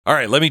All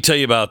right, let me tell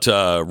you about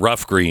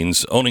Rough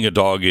Greens. Owning a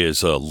dog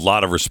is a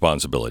lot of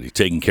responsibility.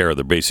 Taking care of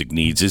their basic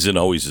needs isn't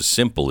always as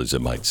simple as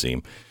it might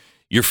seem.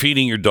 You're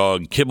feeding your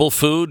dog kibble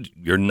food.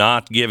 You're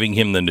not giving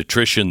him the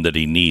nutrition that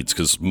he needs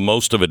because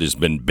most of it has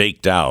been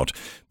baked out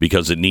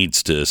because it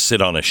needs to sit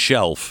on a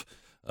shelf,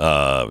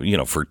 for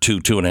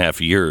 2.5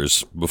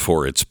 years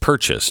before it's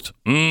purchased.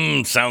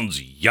 Sounds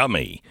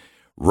yummy.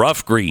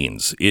 Rough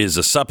Greens is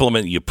a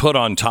supplement you put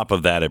on top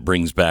of that. It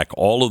brings back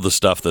all of the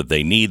stuff that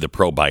they need, the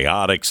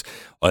probiotics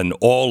and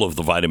all of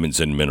the vitamins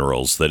and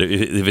minerals that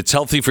if it's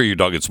healthy for your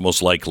dog, it's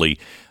most likely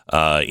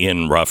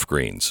in Rough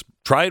Greens.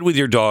 Try it with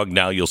your dog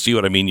now. You'll see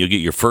what I mean. You'll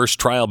get your first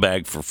trial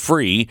bag for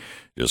free.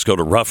 Just go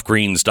to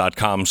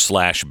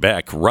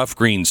roughgreens.com/Beck,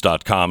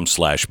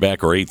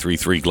 roughgreens.com/Beck, or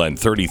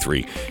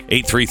 833-GLEN-33,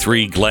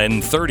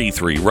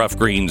 833-GLEN-33,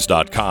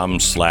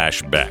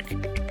 roughgreens.com/Beck.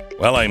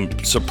 Well,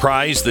 I'm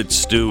surprised that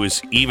Stu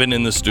is even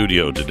in the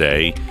studio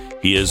today.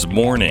 He is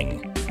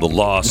mourning the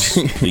loss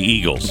of the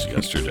Eagles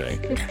yesterday.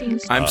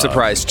 I'm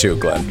surprised too,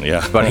 Glenn.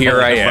 Yeah. But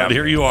here I am. But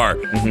here you are.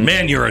 Mm-hmm.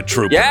 Man, you're a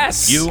trooper.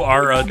 Yes. You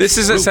are a This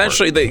is trooper.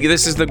 essentially, you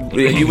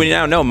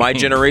now know my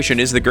generation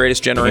is the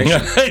greatest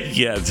generation.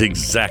 Yeah, that's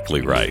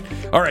exactly right.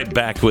 All right,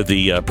 back with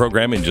the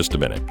program in just a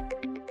minute.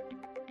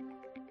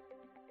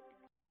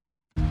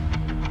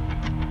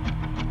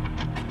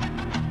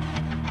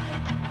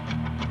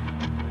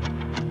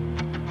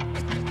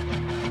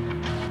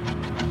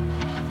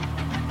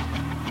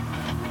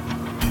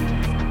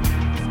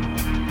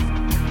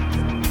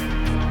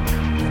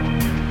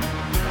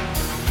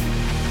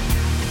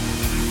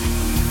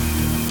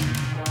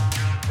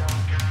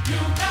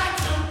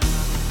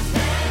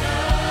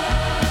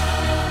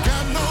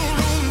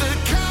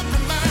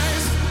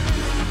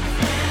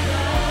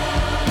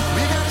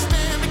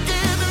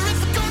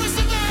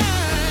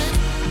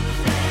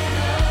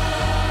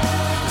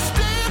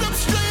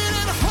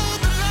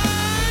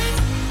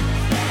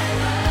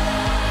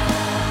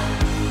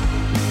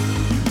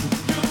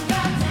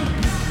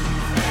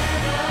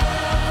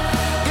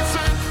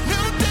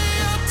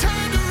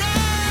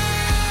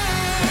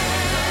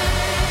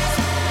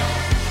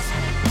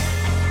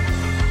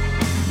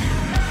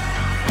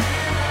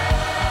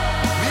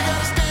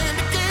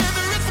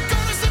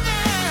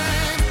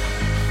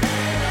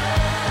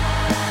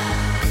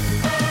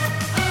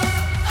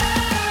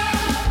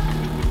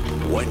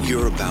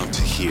 You're about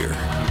to hear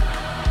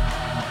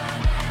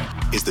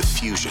is the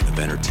fusion of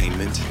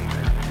entertainment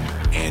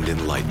and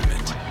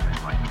enlightenment.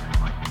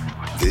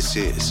 This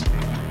is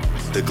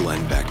the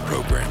Glenn Beck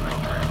Program.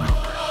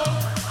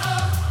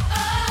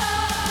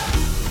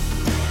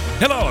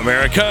 Hello,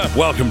 America.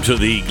 Welcome to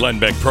the Glenn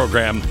Beck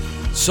Program.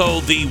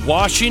 So the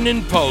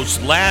Washington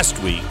Post last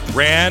week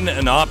ran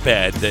an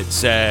op-ed that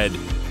said,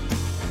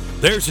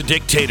 there's a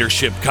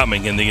dictatorship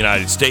coming in the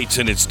United States,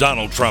 and it's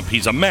Donald Trump.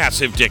 He's a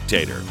massive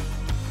dictator.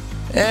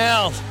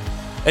 Well,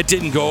 it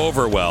didn't go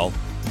over well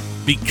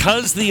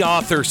because the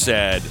author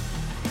said,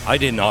 I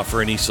didn't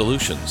offer any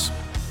solutions.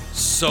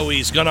 So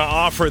he's going to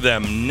offer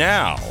them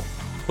now.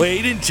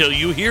 Wait until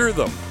you hear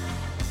them.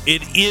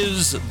 It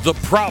is the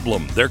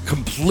problem. They're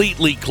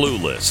completely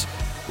clueless.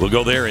 We'll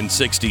go there in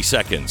 60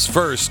 seconds.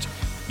 First,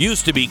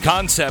 used to be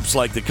concepts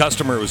like the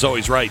customer was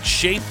always right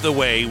shaped the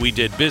way we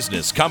did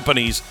business.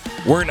 Companies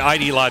weren't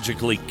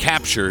ideologically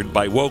captured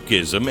by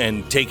wokeism,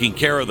 and taking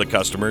care of the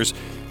customers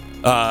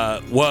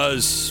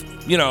was,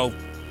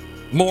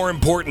 more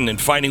important than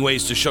finding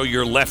ways to show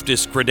your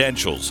leftist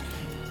credentials.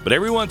 But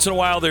every once in a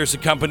while, there's a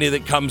company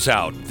that comes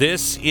out.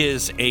 This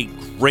is a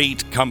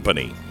great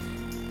company.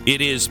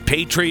 It is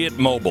Patriot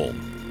Mobile.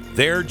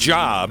 Their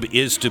job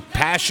is to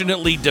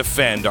passionately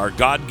defend our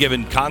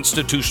God-given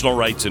constitutional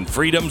rights and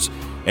freedoms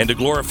and to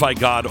glorify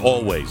God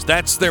always.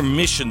 That's their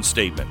mission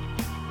statement.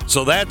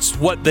 So that's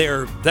why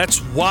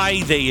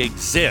they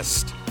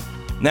exist.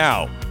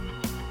 Now,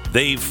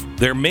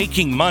 they're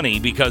making money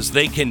because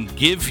they can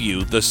give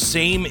you the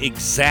same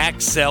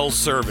exact cell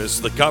service,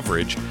 the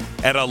coverage,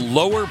 at a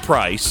lower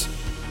price.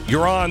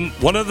 You're on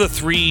one of the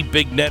three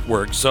big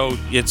networks, so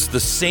it's the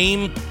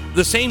same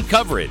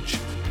coverage,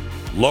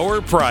 lower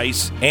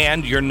price,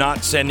 and you're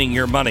not sending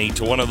your money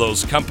to one of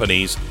those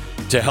companies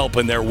to help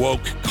in their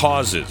woke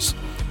causes.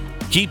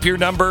 Keep your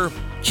number,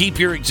 keep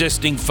your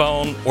existing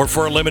phone, or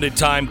for a limited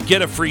time,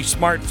 get a free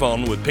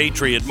smartphone with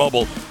Patriot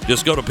Mobile.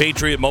 Just go to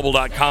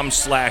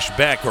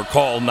patriotmobile.com/Beck or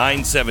call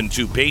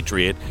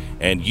 972-PATRIOT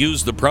and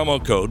use the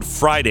promo code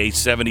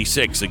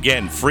Friday76.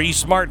 Again, free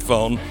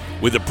smartphone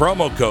with the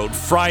promo code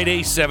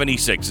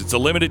Friday76. It's a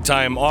limited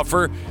time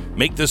offer.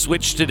 Make the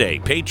switch today.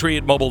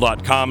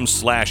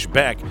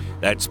 patriotmobile.com/Beck.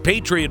 That's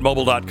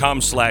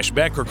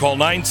patriotmobile.com/Beck or call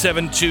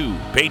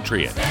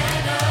 972-PATRIOT.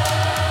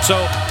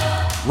 So,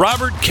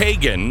 Robert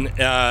Kagan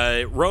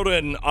wrote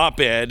an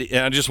op-ed,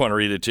 and I just want to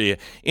read it to you.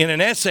 In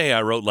an essay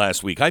I wrote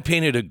last week, I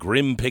painted a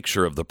grim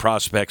picture of the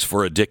prospects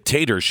for a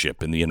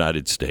dictatorship in the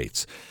United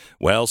States.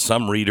 Well,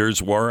 some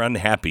readers were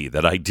unhappy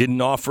that I didn't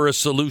offer a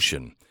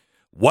solution.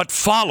 What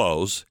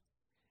follows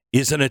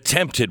is an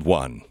attempted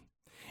one.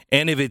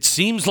 And if it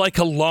seems like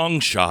a long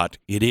shot,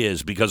 it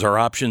is, because our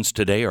options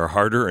today are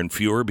harder and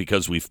fewer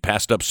because we've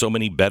passed up so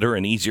many better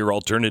and easier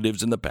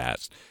alternatives in the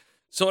past.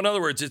 So in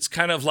other words, it's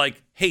kind of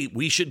like, hey,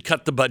 we should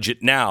cut the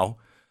budget now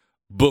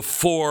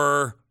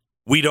before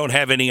we don't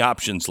have any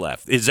options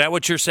left. Is that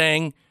what you're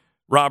saying,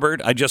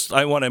 Robert?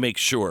 I want to make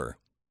sure.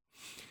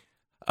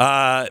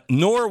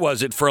 Nor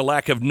was it for a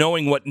lack of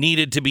knowing what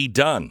needed to be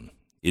done.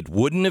 It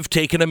wouldn't have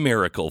taken a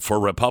miracle for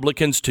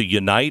Republicans to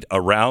unite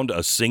around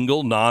a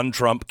single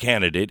non-Trump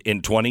candidate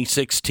in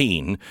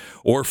 2016,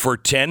 or for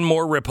 10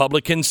 more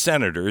Republican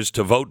senators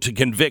to vote to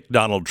convict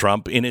Donald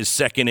Trump in his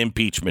second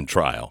impeachment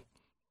trial.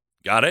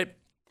 Got it?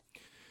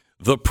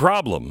 The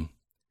problem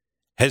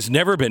has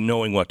never been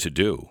knowing what to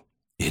do.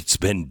 It's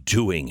been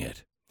doing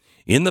it.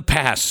 In the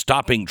past,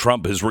 stopping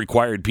Trump has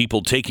required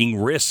people taking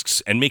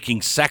risks and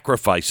making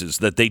sacrifices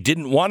that they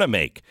didn't want to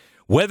make,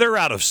 whether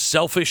out of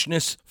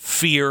selfishness,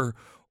 fear,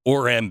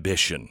 or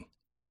ambition,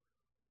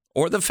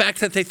 or the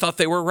fact that they thought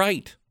they were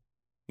right.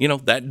 You know,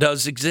 that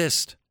does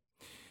exist.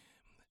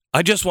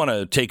 I just want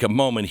to take a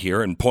moment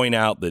here and point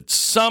out that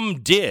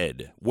some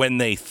did when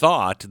they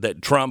thought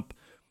that Trump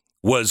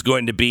was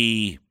going to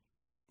be,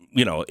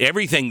 you know,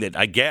 everything that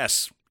I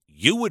guess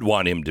you would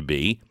want him to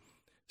be.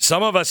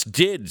 Some of us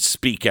did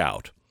speak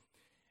out.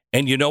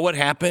 And you know what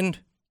happened?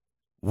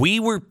 We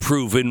were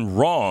proven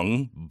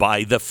wrong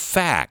by the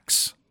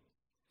facts.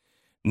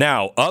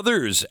 Now,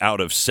 others, out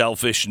of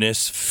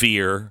selfishness,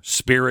 fear,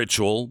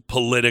 spiritual,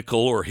 political,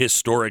 or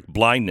historic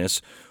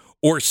blindness,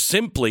 or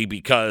simply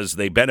because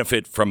they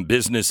benefit from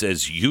business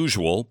as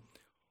usual,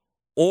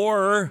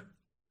 or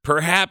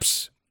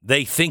perhaps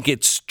they think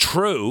it's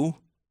true,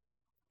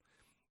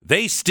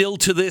 they still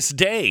to this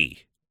day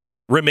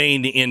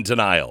remain in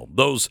denial.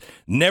 Those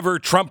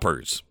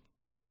never-Trumpers.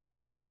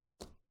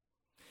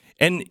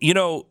 And, you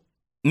know,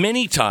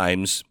 many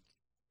times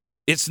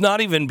it's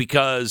not even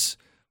because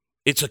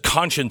it's a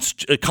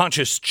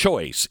conscious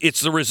choice. It's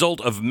the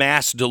result of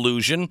mass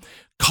delusion,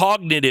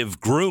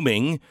 cognitive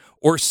grooming,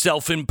 or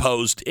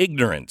self-imposed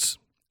ignorance,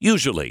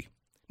 usually.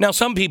 Now,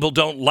 some people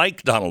don't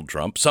like Donald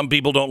Trump. Some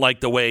people don't like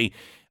the way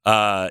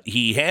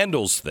he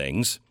handles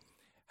things.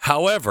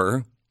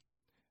 However,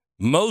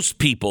 most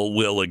people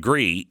will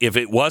agree if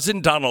it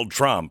wasn't Donald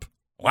Trump,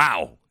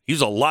 wow,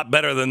 he's a lot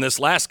better than this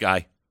last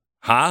guy.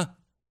 Huh?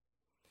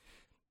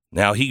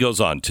 Now, he goes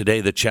on,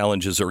 today the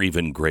challenges are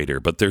even greater,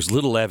 but there's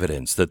little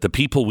evidence that the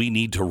people we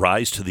need to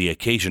rise to the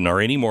occasion are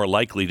any more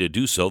likely to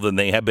do so than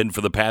they have been for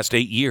the past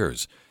 8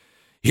 years.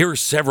 Here are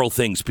several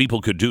things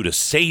people could do to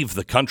save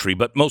the country,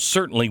 but most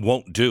certainly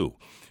won't do,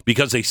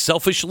 because they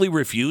selfishly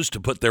refuse to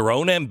put their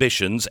own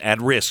ambitions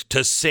at risk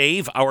to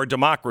save our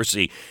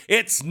democracy.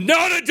 It's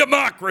not a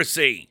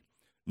democracy!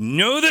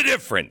 Know the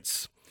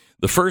difference.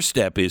 The first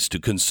step is to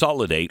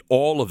consolidate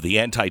all of the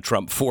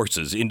anti-Trump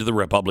forces into the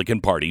Republican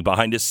Party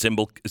behind a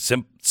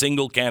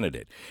single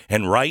candidate.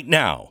 And right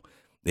now,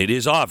 it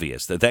is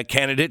obvious that that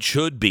candidate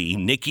should be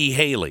Nikki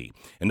Haley.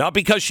 And not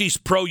because she's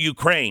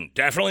pro-Ukraine.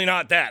 Definitely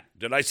not that.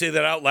 Did I say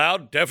that out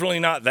loud? Definitely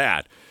not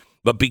that.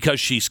 But because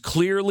she's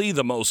clearly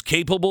the most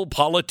capable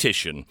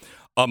politician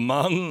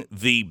among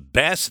the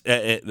best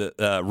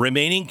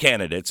remaining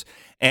candidates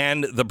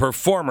and the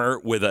performer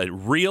with a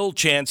real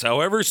chance,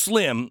 however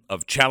slim,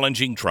 of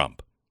challenging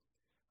Trump.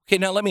 Okay,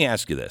 now let me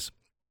ask you this.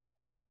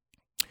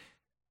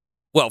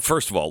 Well,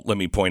 first of all, let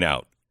me point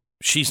out,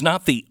 she's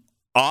not the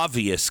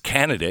obvious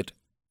candidate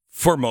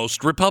for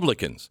most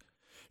Republicans.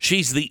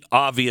 She's the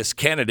obvious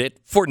candidate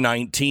for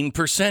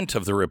 19%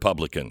 of the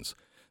Republicans.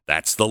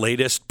 That's the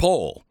latest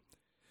poll.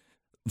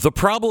 The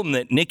problem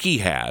that Nikki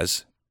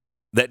has,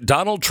 that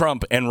Donald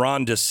Trump and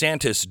Ron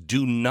DeSantis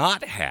do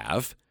not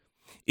have,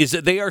 is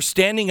that they are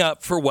standing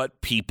up for what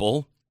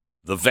people,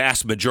 the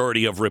vast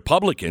majority of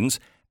Republicans,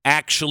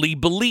 actually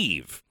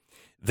believe.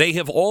 They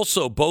have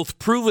also both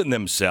proven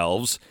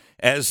themselves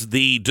as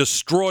the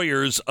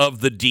destroyers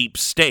of the deep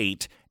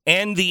state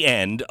and the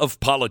end of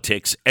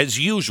politics as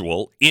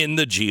usual in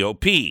the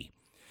GOP.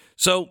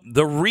 So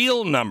the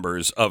real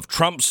numbers of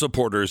Trump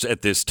supporters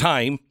at this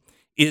time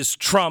is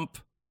Trump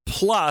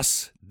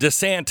plus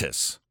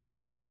DeSantis.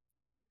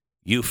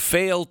 You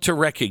fail to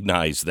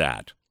recognize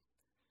that.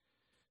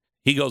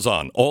 He goes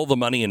on, all the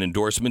money and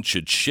endorsements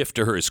should shift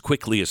to her as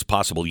quickly as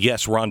possible.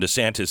 Yes, Ron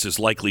DeSantis is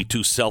likely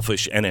too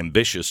selfish and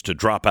ambitious to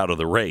drop out of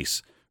the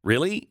race.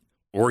 Really?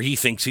 Or he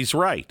thinks he's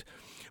right.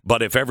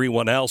 But if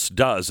everyone else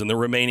does and the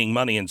remaining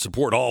money and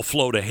support all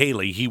flow to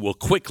Haley, he will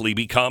quickly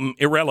become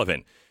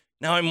irrelevant.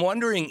 Now, I'm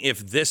wondering if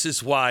this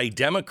is why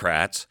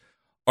Democrats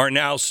are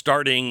now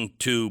starting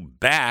to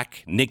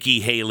back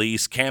Nikki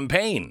Haley's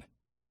campaign.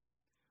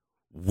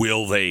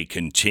 Will they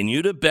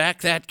continue to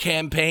back that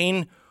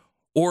campaign?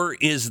 Or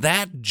is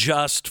that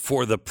just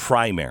for the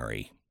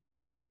primary?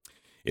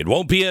 It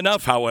won't be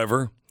enough,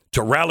 however,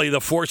 to rally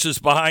the forces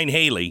behind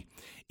Haley,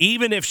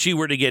 even if she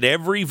were to get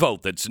every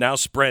vote that's now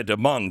spread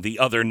among the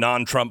other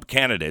non-Trump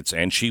candidates,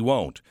 and she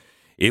won't.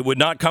 It would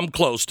not come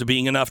close to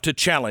being enough to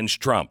challenge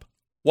Trump.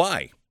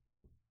 Why?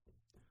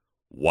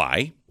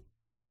 Why?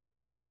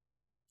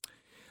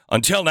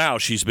 Until now,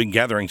 she's been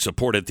gathering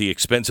support at the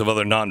expense of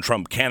other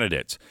non-Trump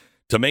candidates.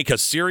 To make a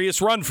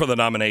serious run for the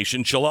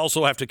nomination, she'll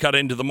also have to cut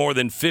into the more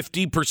than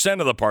 50%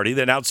 of the party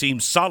that now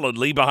seems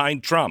solidly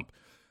behind Trump.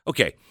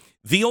 Okay,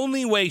 the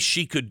only way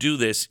she could do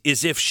this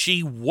is if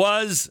she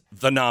was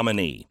the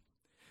nominee.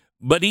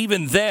 But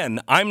even then,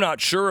 I'm not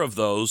sure of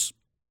those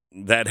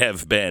that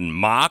have been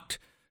mocked,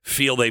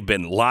 feel they've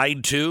been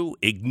lied to,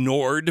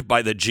 ignored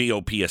by the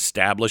GOP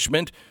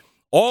establishment.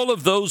 All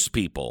of those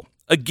people,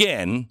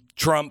 again,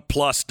 Trump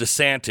plus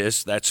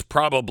DeSantis, that's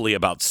probably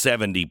about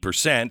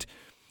 70%.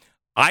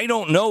 I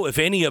don't know if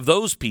any of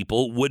those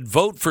people would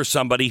vote for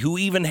somebody who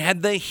even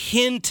had the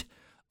hint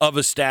of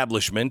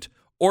establishment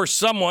or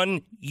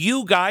someone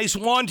you guys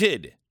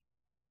wanted.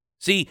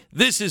 See,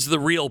 this is the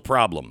real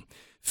problem.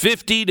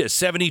 50 to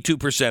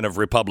 72% of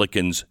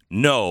Republicans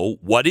know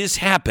what is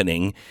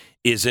happening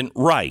isn't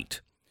right.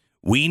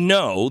 We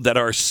know that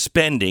our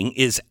spending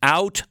is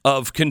out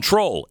of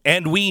control,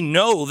 and we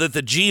know that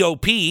the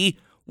GOP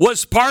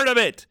was part of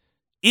it,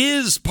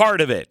 is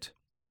part of it.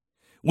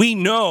 We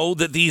know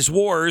that these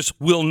wars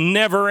will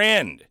never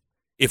end.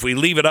 If we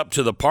leave it up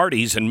to the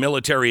parties and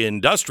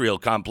military-industrial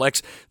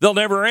complex, they'll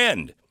never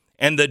end.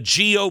 And the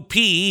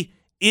GOP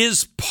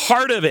is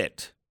part of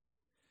it.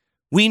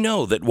 We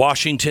know that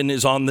Washington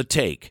is on the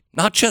take.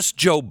 Not just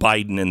Joe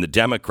Biden and the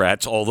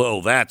Democrats, although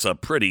that's a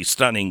pretty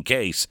stunning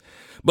case,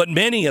 but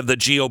many of the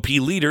GOP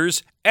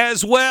leaders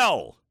as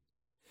well.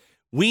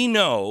 We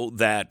know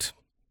that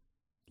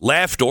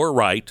left or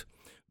right,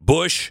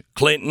 Bush,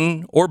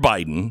 Clinton, or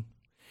Biden,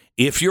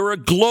 if you're a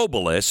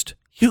globalist,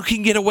 you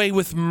can get away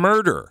with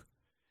murder.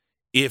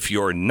 If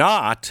you're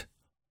not,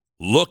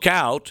 look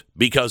out,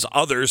 because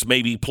others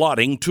may be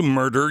plotting to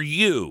murder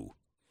you.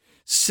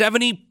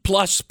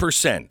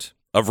 70+%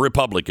 of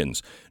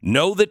Republicans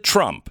know that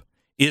Trump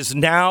is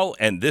now,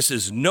 and this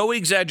is no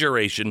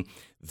exaggeration,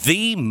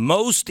 the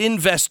most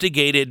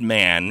investigated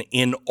man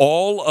in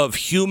all of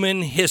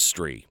human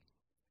history.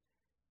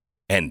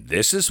 And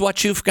this is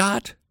what you've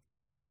got?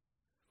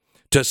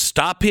 To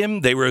stop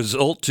him, they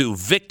resort to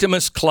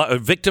victimless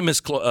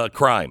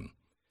crime,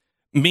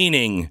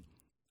 meaning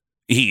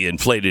he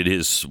inflated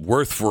his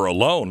worth for a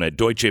loan at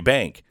Deutsche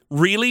Bank.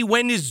 Really?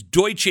 When does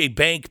Deutsche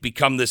Bank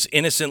become this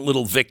innocent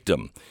little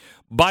victim?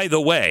 By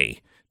the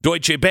way,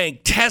 Deutsche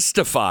Bank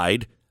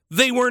testified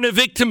they weren't a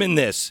victim in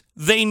this.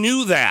 They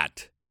knew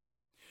that.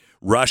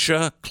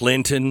 Russia,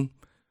 Clinton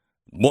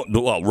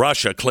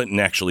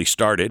actually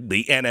started.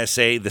 The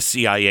NSA, the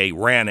CIA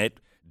ran it.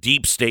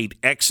 Deep State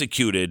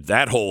executed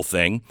that whole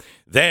thing.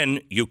 Then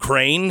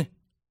Ukraine.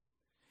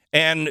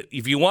 And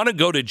if you want to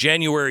go to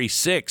January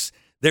 6th,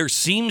 there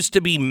seems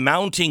to be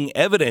mounting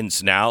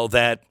evidence now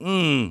that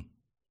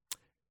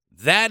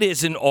that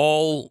isn't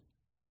all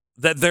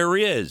that there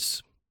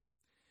is.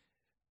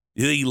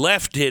 The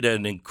left did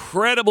an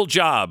incredible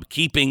job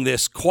keeping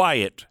this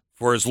quiet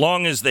for as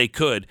long as they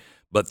could,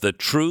 but the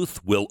truth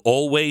will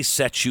always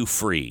set you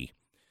free.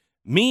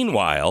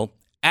 Meanwhile,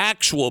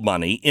 actual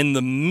money in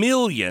the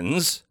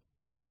millions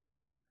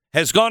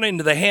has gone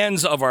into the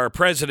hands of our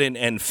president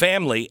and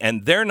family,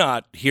 and they're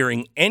not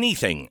hearing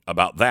anything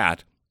about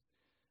that.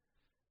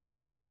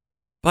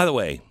 By the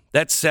way,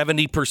 that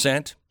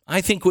 70%,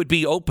 I think, would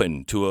be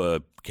open to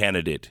a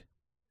candidate,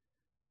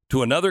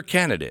 to another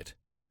candidate,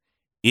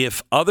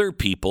 if other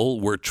people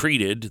were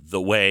treated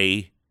the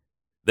way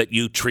that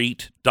you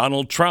treat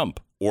Donald Trump,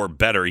 or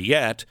better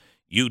yet,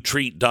 you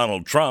treat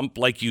Donald Trump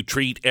like you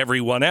treat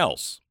everyone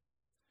else.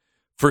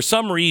 For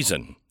some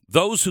reason,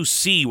 those who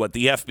see what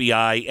the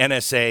FBI,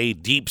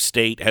 NSA, Deep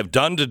State have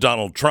done to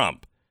Donald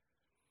Trump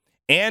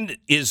and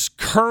is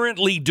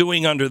currently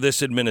doing under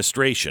this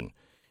administration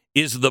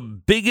is the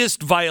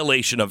biggest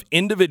violation of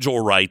individual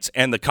rights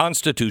and the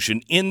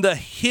Constitution in the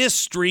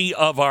history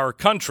of our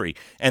country.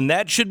 And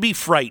that should be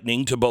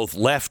frightening to both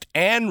left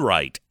and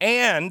right,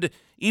 and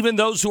even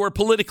those who are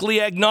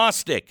politically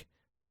agnostic.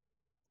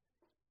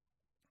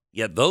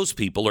 Yet those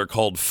people are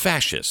called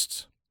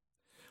fascists,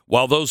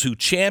 while those who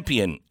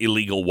champion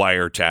illegal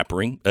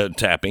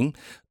wiretapping,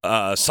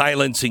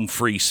 silencing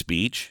free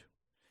speech,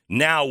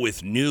 now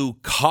with new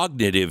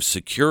cognitive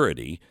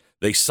security,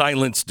 they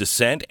silence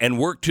dissent and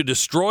work to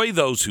destroy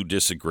those who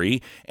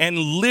disagree, and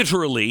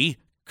literally,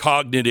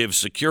 cognitive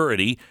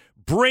security,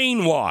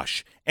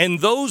 brainwash. And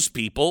those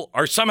people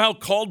are somehow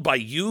called by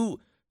you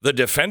the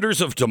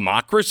defenders of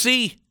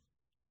democracy?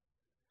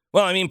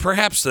 Well, I mean,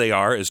 perhaps they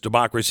are, as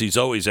democracies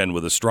always end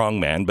with a strong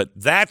man, but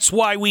that's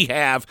why we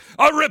have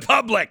a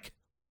republic.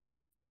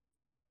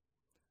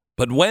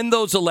 But when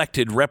those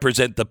elected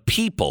represent the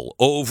people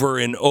over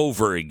and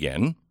over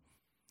again,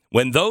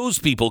 when those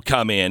people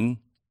come in,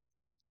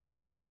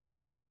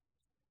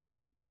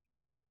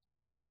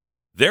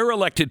 they're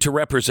elected to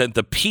represent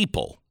the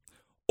people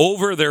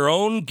over their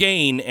own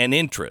gain and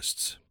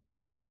interests.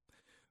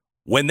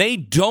 When they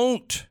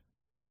don't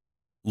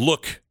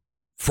look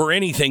for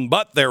anything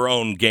but their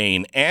own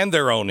gain and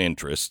their own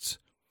interests,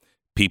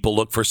 people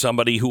look for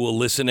somebody who will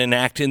listen and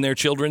act in their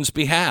children's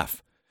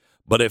behalf.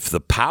 But if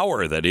the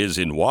power that is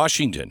in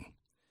Washington,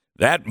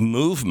 that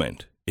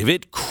movement, if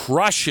it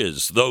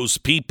crushes those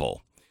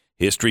people,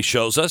 History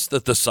shows us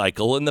that the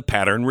cycle and the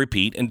pattern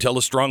repeat until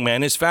a strong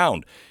man is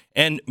found.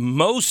 And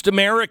most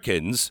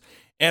Americans,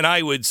 and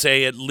I would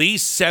say at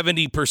least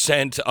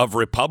 70% of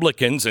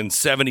Republicans and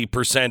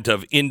 70%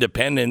 of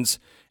independents,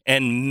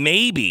 and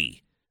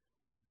maybe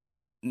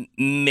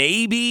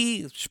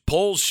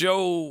polls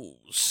show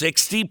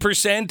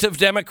 60% of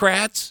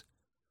Democrats,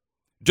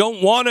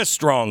 don't want a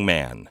strong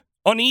man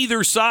on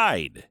either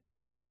side.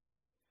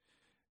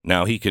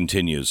 Now he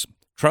continues,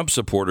 Trump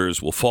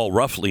supporters will fall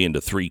roughly into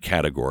three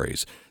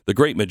categories. The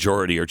great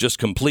majority are just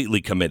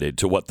completely committed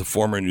to what the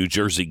former New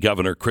Jersey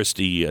Governor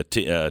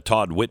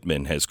Todd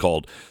Whitman has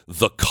called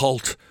the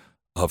cult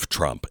of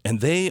Trump,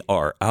 and they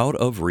are out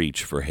of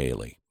reach for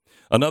Haley.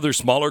 Another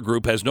smaller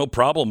group has no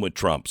problem with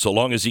Trump so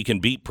long as he can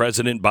beat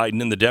President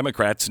Biden and the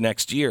Democrats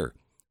next year.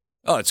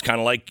 Oh, it's kind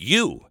of like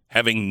you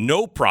having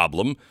no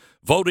problem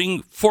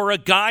voting for a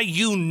guy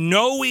you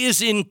know is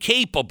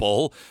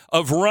incapable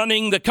of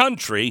running the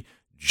country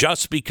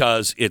just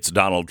because it's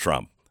Donald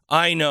Trump.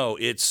 I know,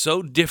 it's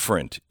so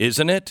different,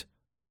 isn't it?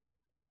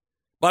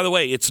 By the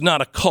way, it's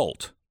not a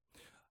cult.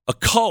 A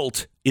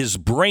cult is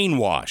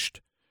brainwashed.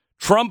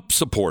 Trump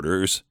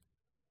supporters,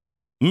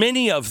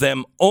 many of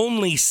them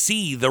only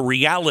see the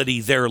reality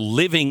they're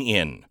living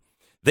in.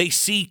 They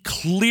see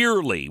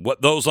clearly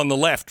what those on the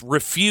left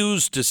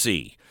refuse to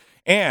see.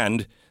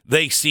 And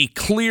they see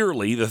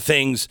clearly the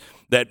things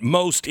that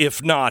most,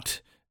 if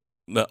not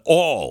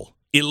all,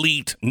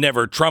 elite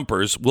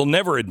never-Trumpers will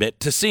never admit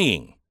to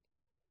seeing.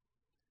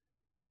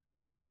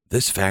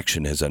 This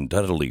faction is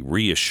undoubtedly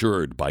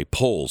reassured by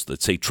polls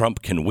that say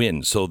Trump can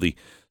win, so the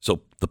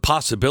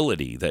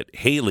possibility that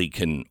Haley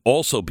can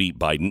also beat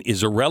Biden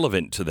is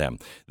irrelevant to them.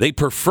 They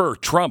prefer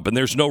Trump, and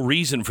there's no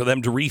reason for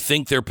them to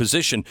rethink their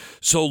position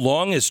so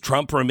long as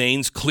Trump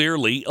remains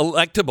clearly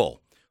electable.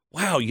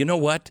 Wow, you know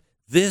what?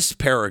 This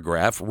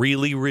paragraph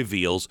really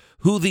reveals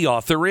who the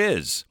author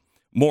is.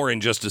 More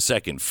in just a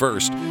second.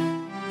 First,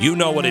 you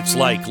know what it's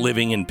like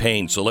living in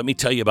pain, so let me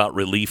tell you about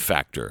Relief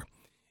Factor.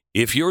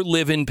 If you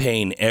live in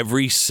pain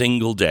every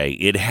single day,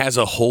 it has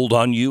a hold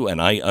on you,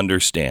 and I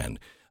understand.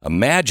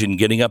 Imagine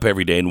getting up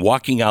every day and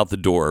walking out the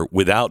door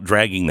without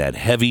dragging that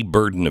heavy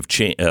burden of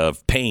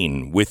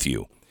pain with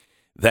you.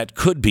 That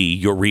could be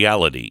your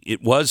reality.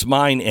 It was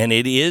mine, and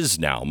it is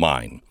now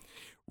mine.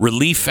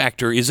 Relief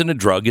Factor isn't a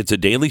drug. It's a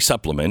daily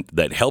supplement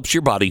that helps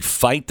your body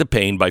fight the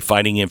pain by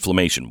fighting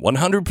inflammation.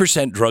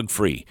 100%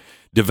 drug-free.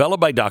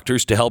 Developed by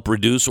doctors to help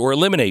reduce or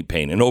eliminate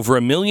pain. And over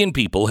 1 million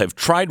people have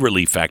tried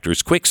Relief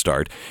Factor's Quick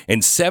Start,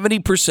 and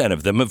 70%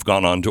 of them have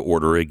gone on to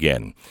order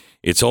again.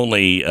 It's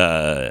only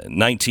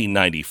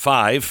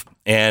 $19.95,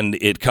 and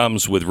it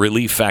comes with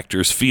Relief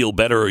Factor's Feel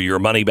Better or Your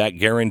Money Back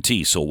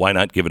guarantee, so why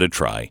not give it a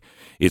try?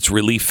 It's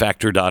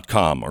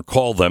relieffactor.com, or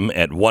call them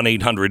at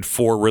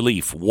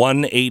 1-800-4RELIEF,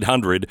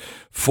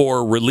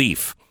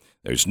 1-800-4RELIEF.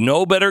 There's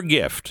no better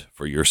gift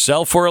for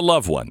yourself or a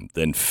loved one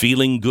than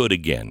feeling good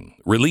again.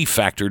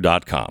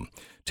 relieffactor.com.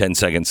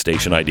 10-second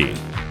station ID.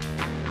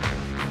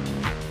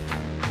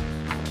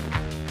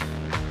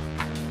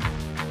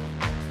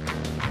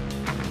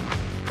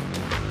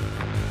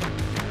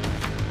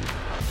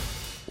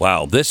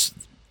 Wow, this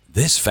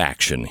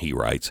faction, he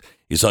writes,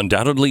 is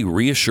undoubtedly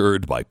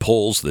reassured by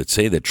polls that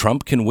say that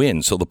Trump can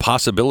win, so the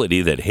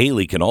possibility that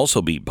Haley can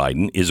also beat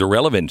Biden is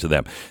irrelevant to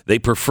them. They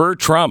prefer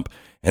Trump,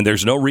 and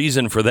there's no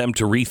reason for them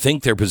to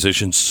rethink their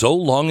position so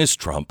long as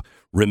Trump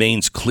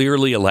remains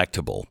clearly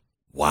electable.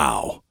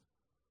 Wow.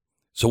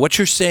 So what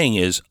you're saying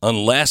is,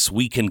 unless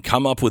we can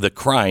come up with a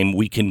crime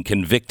we can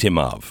convict him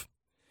of.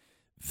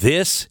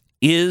 This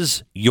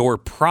is your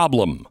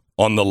problem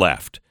on the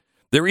left.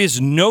 There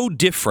is no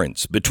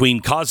difference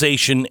between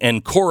causation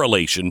and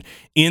correlation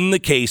in the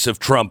case of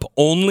Trump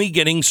only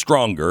getting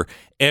stronger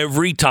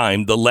every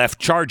time the left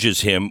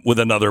charges him with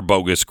another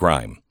bogus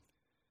crime.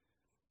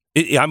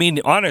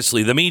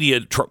 Honestly, the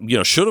media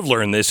should have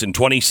learned this in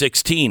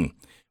 2016.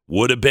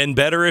 Would have been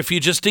better if you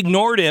just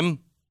ignored him.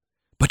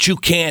 But you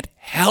can't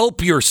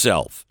help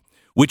yourself,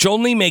 which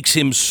only makes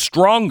him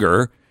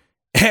stronger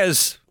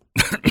as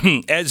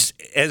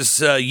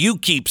you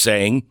keep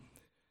saying,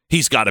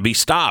 he's got to be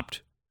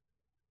stopped.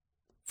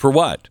 For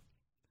what?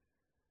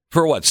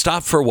 For what?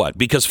 Stop for what?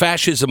 Because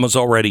fascism was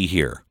already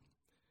here.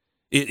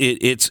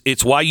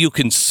 It's why you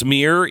can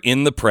smear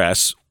in the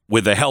press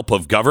with the help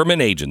of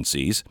government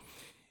agencies.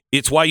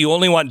 It's why you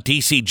only want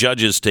D.C.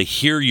 judges to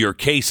hear your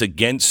case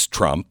against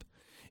Trump.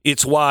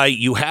 It's why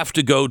you have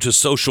to go to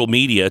social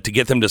media to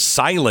get them to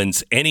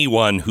silence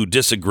anyone who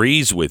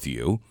disagrees with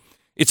you.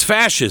 It's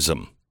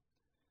fascism.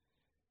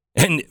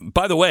 And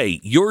by the way,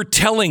 you're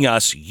telling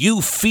us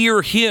you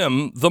fear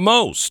him the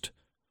most.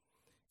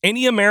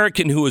 Any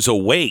American who is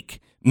awake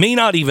may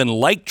not even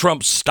like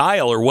Trump's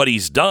style or what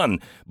he's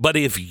done, but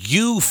if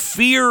you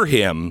fear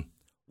him,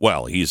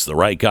 well, he's the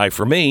right guy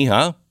for me,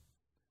 huh?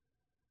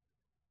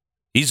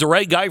 He's the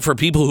right guy for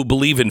people who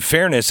believe in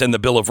fairness and the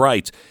Bill of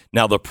Rights.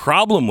 Now, the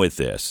problem with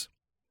this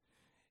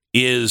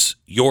is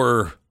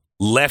your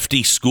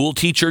lefty school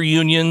teacher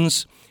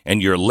unions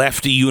and your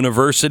lefty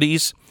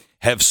universities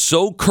have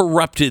so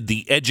corrupted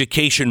the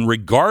education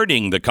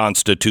regarding the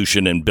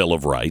Constitution and Bill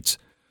of Rights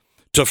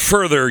to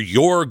further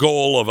your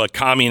goal of a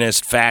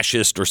communist,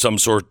 fascist, or some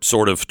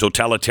sort of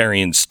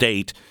totalitarian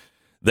state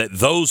that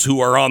those who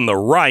are on the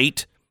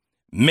right,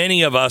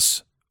 many of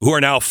us who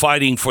are now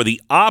fighting for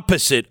the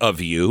opposite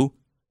of you,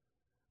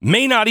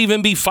 may not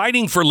even be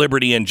fighting for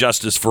liberty and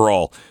justice for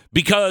all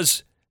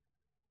because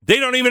they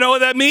don't even know what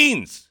that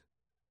means.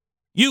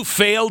 You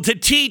failed to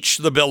teach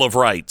the Bill of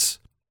Rights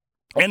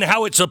and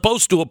how it's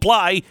supposed to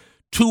apply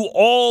to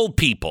all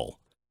people.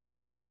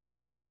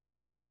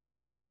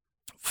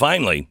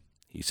 Finally,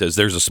 he says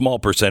there's a small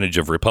percentage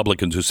of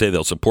Republicans who say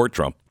they'll support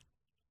Trump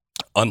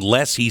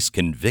unless he's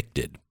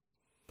convicted.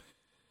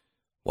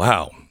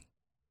 Wow.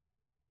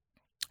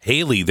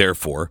 Haley,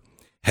 therefore,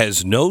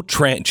 has no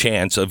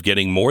chance of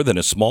getting more than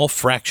a small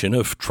fraction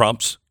of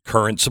Trump's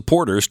current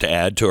supporters to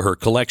add to her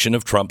collection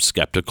of Trump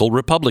skeptical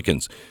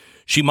Republicans.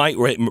 She might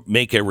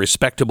make a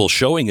respectable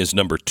showing as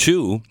number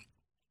 2,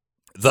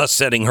 thus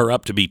setting her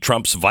up to be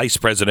Trump's vice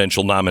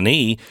presidential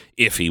nominee,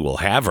 if he will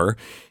have her,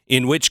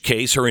 in which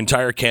case her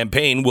entire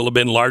campaign will have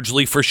been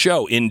largely for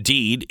show.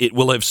 Indeed, it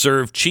will have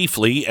served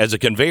chiefly as a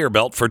conveyor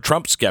belt for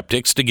Trump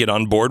skeptics to get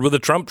on board with the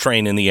Trump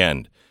train in the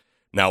end.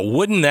 Now,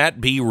 wouldn't that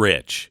be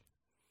rich?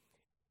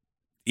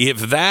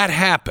 If that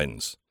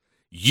happens,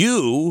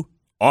 you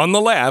on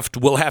the left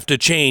will have to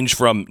change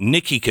from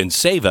Nikki can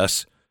save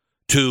us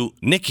to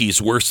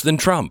Nikki's worse than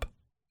Trump.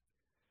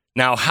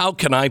 Now, how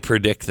can I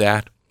predict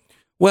that?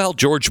 Well,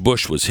 George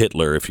Bush was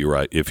Hitler, if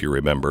you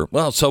remember.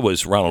 Well, so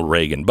was Ronald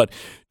Reagan. But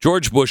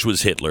George Bush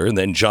was Hitler, and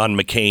then John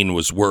McCain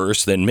was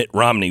worse, then Mitt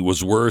Romney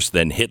was worse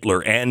than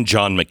Hitler and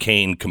John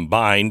McCain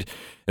combined.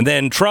 And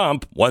then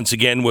Trump, once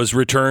again, was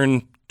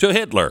returned to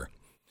Hitler.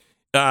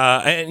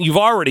 And you've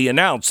already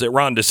announced that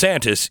Ron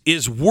DeSantis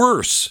is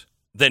worse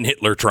than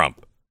Hitler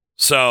Trump.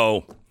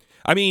 So,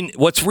 I mean,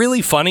 what's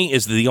really funny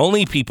is the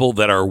only people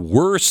that are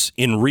worse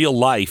in real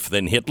life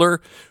than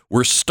Hitler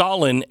were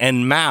Stalin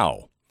and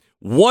Mao,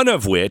 one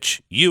of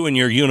which you and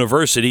your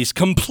universities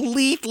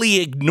completely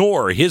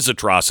ignore his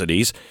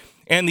atrocities,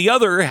 and the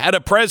other had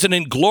a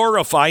president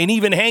glorify and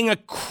even hang a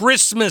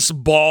Christmas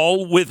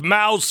ball with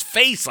Mao's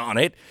face on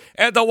it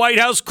at the White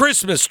House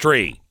Christmas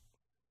tree.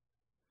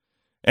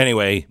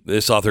 Anyway,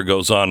 this author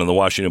goes on in the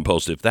Washington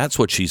Post, if that's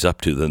what she's up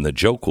to, then the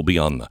joke will be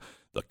on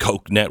the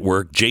Koch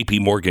network, J.P.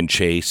 Morgan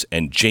Chase,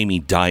 and Jamie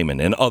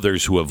Dimon, and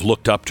others who have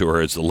looked up to her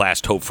as the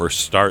last hope for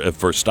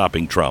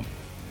stopping Trump.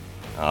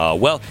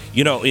 Well,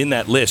 you know, in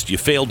that list, you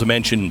failed to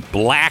mention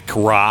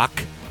BlackRock,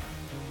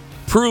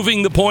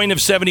 proving the point of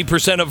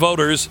 70% of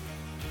voters.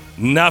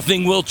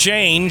 Nothing will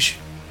change.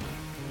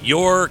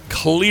 You're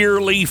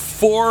clearly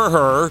for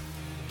her,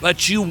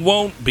 but you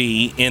won't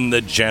be in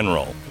the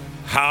general.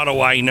 How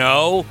do I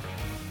know?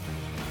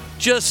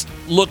 Just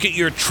look at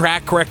your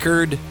track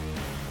record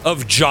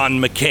of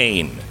John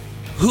McCain,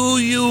 who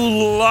you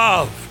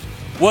loved,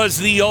 was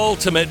the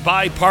ultimate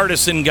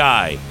bipartisan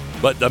guy.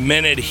 But the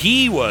minute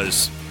he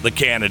was the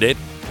candidate,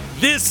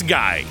 this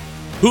guy,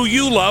 who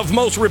you love,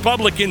 most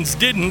Republicans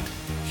didn't,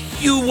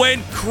 you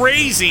went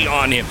crazy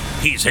on him.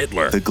 He's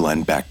Hitler. The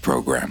Glenn Beck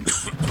Program.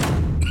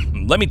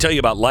 Let me tell you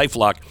about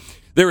LifeLock.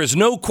 There is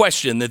no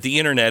question that the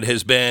internet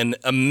has been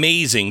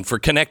amazing for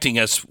connecting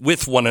us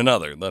with one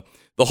another,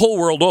 the whole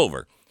world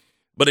over.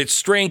 But its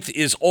strength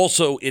is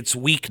also its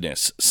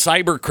weakness.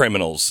 Cyber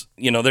criminals,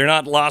 they're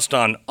not lost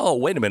on, oh,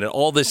 wait a minute,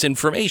 all this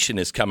information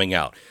is coming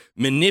out.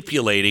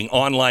 Manipulating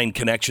online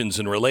connections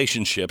and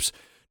relationships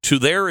to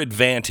their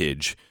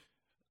advantage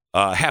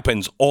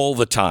happens all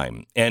the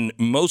time, and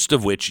most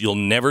of which you'll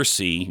never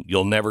see,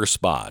 you'll never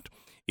spot.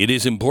 It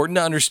is important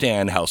to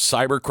understand how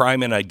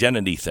cybercrime and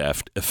identity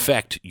theft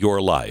affect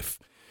your life.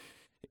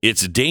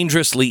 It's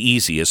dangerously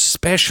easy,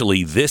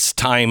 especially this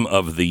time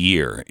of the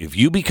year. If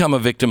you become a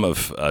victim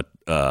of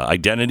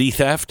identity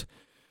theft,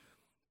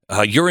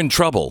 you're in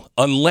trouble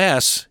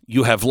unless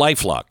you have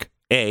LifeLock.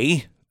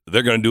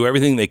 They're going to do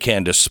everything they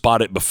can to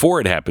spot it before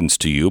it happens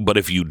to you. But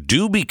if you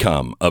do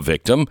become a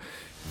victim,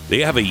 they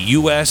have a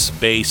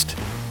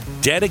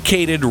U.S.-based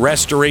dedicated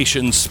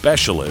restoration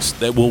specialist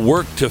that will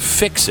work to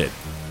fix it.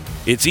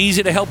 It's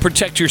easy to help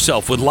protect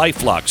yourself with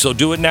LifeLock, so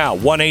do it now.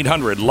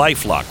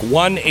 1-800-LifeLock,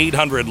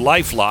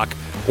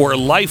 1-800-LifeLock, or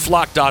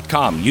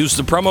LifeLock.com. Use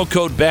the promo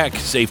code BECK,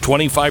 save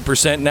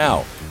 25%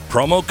 now.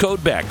 Promo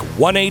code BECK,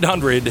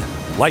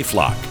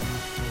 1-800-LifeLock.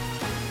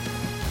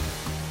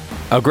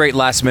 A great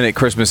last-minute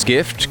Christmas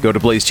gift. Go to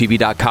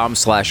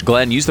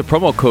blazetv.com/Glenn. Use the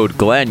promo code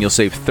Glenn. You'll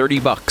save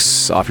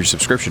 $30 off your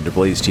subscription to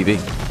Blaze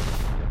TV.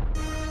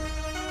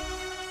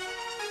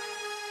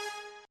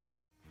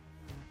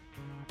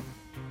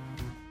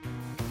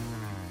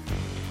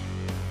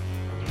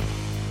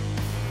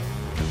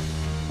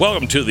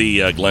 Welcome to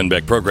the Glenn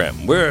Beck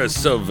program. We're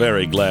so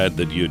very glad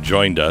that you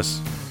joined us.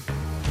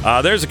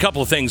 There's a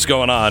couple of things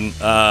going on.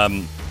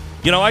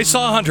 I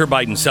saw Hunter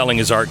Biden selling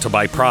his art to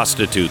buy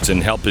prostitutes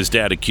and help his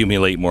dad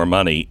accumulate more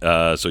money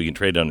so he can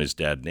trade on his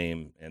dad's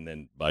name and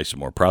then buy some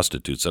more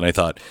prostitutes. And I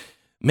thought,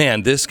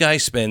 man, this guy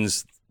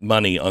spends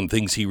money on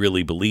things he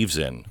really believes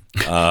in.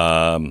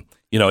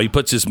 He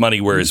puts his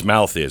money where his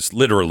mouth is,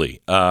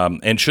 literally.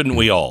 And shouldn't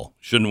we all?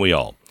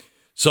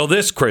 So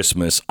this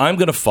Christmas, I'm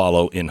going to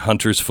follow in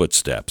Hunter's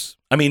footsteps.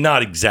 I mean,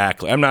 not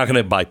exactly. I'm not going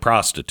to buy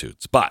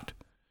prostitutes, but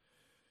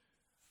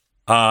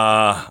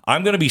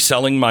I'm going to be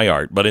selling my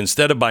art. But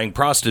instead of buying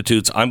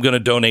prostitutes, I'm going to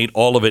donate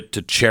all of it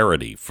to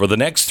charity. For the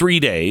next 3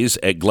 days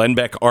at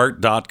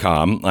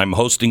glenbeckart.com, I'm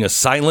hosting a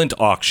silent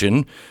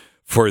auction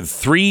for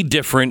 3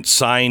 different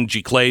signed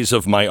giclées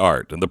of my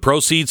art. And the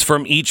proceeds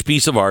from each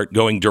piece of art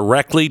going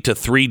directly to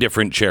 3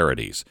 different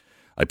charities.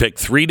 I picked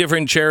 3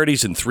 different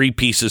charities and 3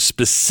 pieces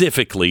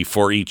specifically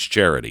for each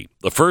charity.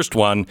 The first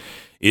one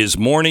is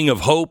Morning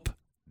of Hope,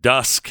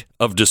 Dusk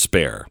of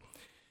Despair.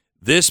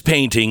 This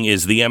painting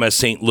is the MS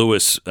St.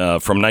 Louis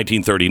from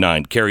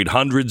 1939, carried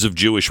hundreds of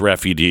Jewish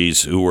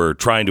refugees who were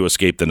trying to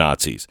escape the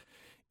Nazis.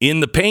 In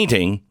the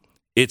painting,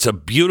 it's a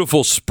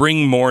beautiful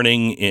spring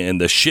morning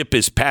and the ship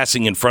is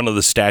passing in front of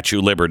the Statue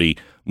of Liberty,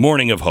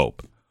 Morning of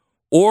Hope.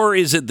 Or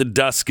is it the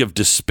dusk of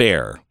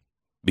despair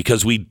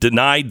because we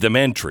denied them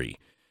entry?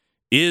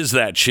 Is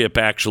that ship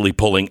actually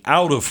pulling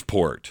out of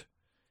port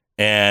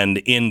and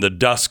in the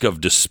dusk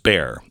of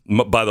despair?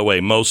 By the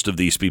way, most of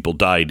these people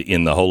died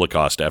in the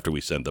Holocaust after we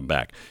sent them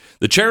back.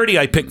 The charity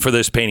I picked for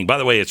this painting, by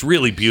the way, it's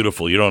really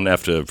beautiful. You don't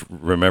have to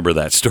remember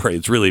that story.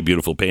 It's really a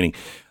beautiful painting.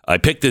 I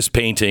picked this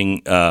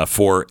painting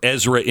for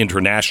Ezra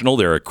International.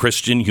 They're a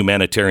Christian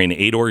humanitarian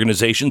aid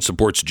organization,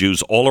 supports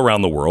Jews all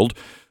around the world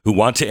who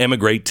want to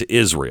emigrate to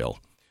Israel.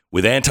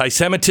 With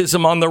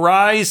anti-Semitism on the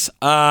rise,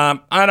 I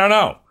don't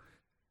know.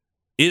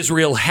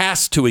 Israel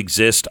has to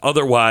exist,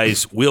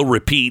 otherwise we'll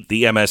repeat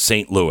the MS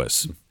St.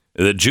 Louis.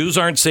 The Jews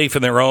aren't safe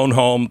in their own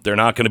home. They're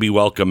not going to be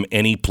welcome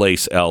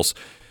anyplace else.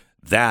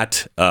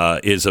 That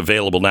is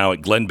available now at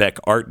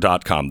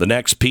glenbeckart.com. The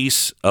next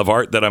piece of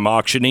art that I'm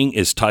auctioning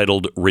is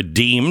titled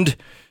Redeemed.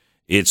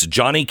 It's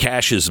Johnny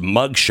Cash's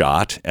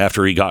mugshot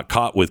after he got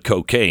caught with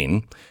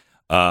cocaine.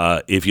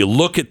 If you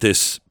look at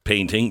this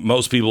painting,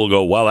 most people will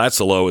go, well, that's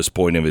the lowest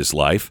point of his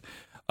life.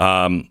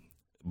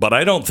 But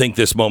I don't think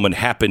this moment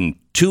happened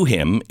to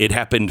him. It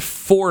happened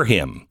for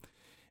him.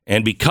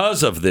 And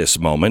because of this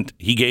moment,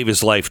 he gave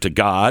his life to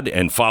God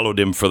and followed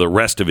him for the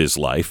rest of his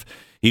life.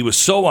 He was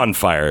so on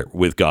fire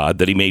with God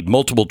that he made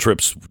multiple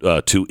trips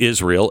to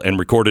Israel and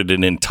recorded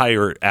an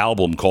entire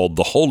album called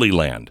The Holy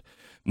Land.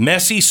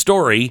 Messy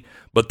story,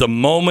 but the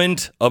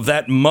moment of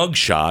that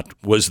mugshot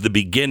was the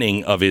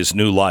beginning of his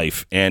new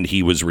life, and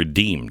he was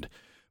redeemed.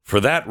 For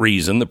that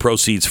reason, the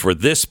proceeds for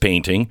this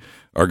painting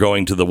are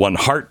going to the One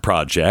Heart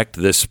Project.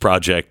 This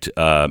project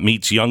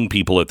meets young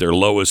people at their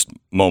lowest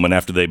moment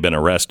after they've been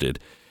arrested,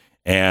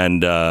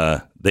 and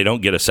they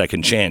don't get a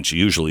second chance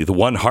usually. The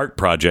One Heart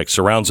Project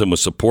surrounds them with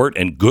support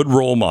and good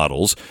role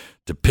models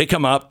to pick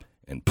them up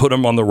and put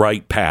them on the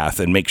right path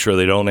and make sure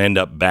they don't end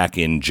up back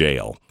in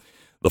jail.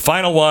 The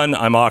final one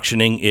I'm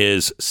auctioning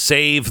is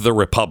Save the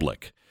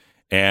Republic.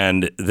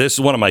 And this is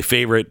one of my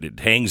favorite.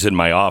 It hangs in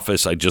my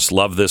office. I just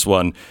love this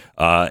one.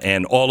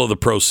 And all of the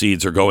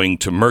proceeds are going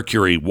to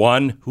Mercury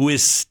One, who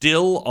is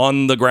still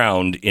on the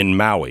ground in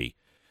Maui,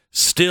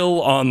 still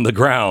on the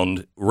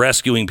ground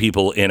rescuing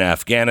people in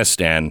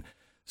Afghanistan,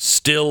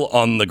 still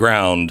on the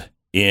ground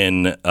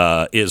in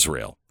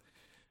Israel.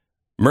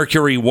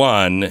 Mercury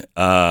One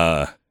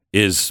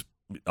is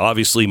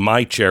obviously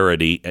my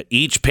charity.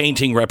 Each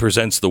painting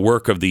represents the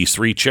work of these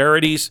 3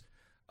 charities.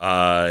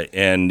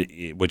 And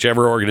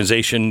whichever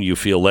organization you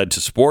feel led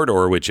to support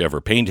or whichever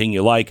painting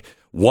you like,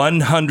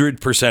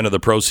 100% of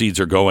the proceeds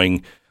are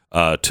going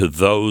to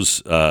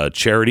those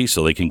charities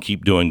so they can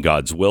keep doing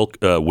God's will.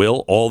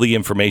 All the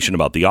information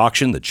about the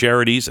auction, the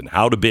charities, and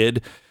how to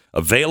bid,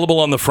 available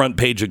on the front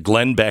page of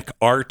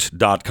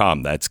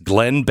glenbeckart.com. That's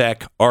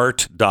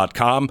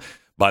glenbeckart.com.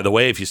 By the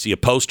way, if you see a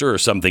poster or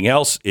something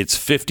else, it's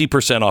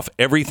 50% off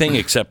everything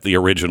except the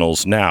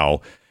originals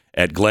now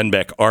at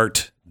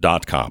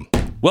glenbeckart.com.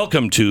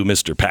 Welcome to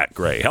Mr. Pat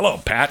Gray. Hello,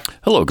 Pat.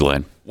 Hello,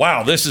 Glenn.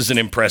 Wow, this is an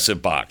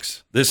impressive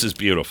box. This is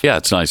beautiful. Yeah,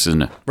 it's nice,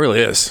 isn't it? Really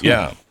is.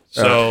 Yeah.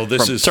 So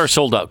It's our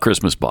sold-out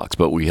Christmas box,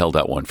 but we held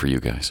out one for you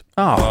guys.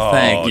 Oh,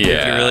 thank you.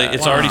 Did you really?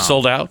 It's already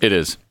sold out? It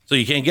is. So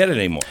you can't get it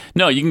anymore?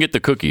 No, you can get the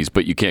cookies,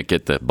 but you can't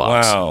get the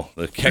box. Wow.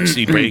 The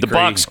Kexi Bakery. The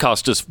box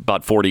cost us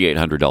about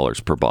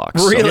 $4,800 per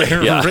box. Really?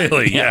 So, yeah.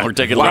 Really? Yeah, we're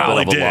taking a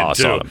little bit of a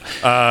loss on them.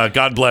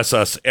 God bless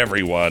us,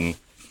 everyone.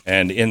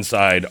 And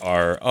inside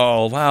are,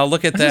 oh, wow,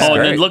 look at that. Oh,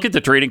 and then look at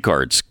the trading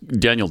cards.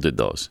 Daniel did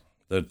those.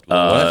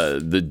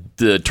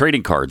 The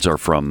trading cards are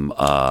from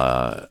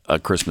A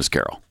Christmas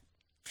Carol.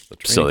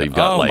 So they've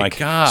got my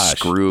gosh.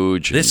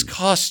 Scrooge. This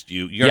cost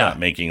you. You're not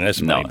making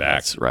this money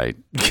back. That's right.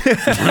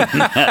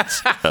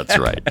 that's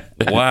right.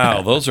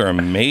 Wow, those are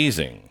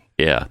amazing.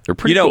 Yeah, they're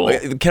pretty cool.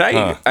 Can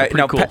I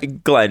now, cool.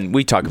 Glenn,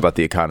 we talk about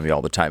the economy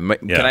all the time.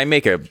 Can I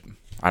make a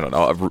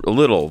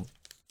little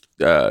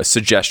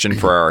suggestion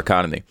for our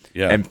economy.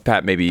 Yeah. And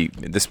Pat, maybe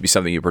this would be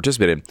something you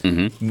participate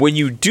in. When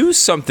you do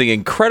something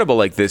incredible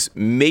like this,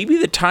 maybe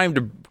the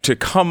time to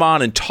come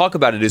on and talk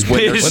about it is when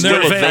they're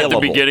still available.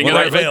 At the beginning of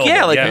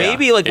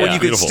Maybe when you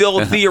could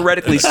still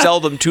theoretically sell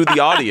them to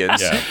the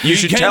audience. Yeah. You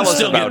should tell us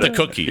still about get the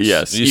cookies.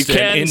 Yes, you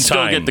can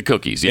still get the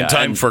cookies. Yeah, in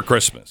time for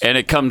Christmas. And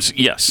it comes,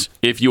 yes,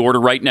 if you order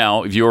right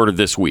now, if you order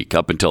this week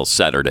up until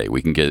Saturday,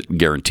 we can get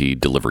guaranteed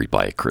delivery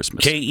by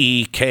Christmas.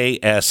 KEKSI.com.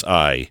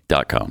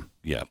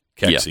 Yeah,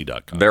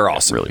 Keksy.com. They're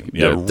awesome. Really.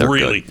 Yeah, They're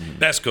really. good.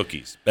 Best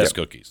cookies. Best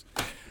cookies.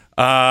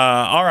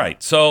 All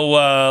right.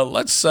 So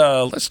let's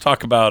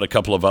talk about a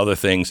couple of other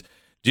things.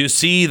 Do you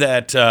see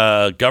that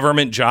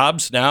government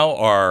jobs now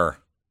are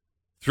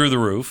through the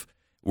roof?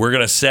 We're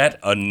going to set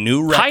a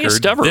new record.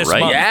 Highest ever, this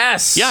right? month.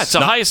 Yes. Yeah, it's the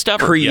highest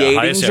ever. Creating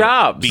highest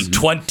jobs. Ever. Be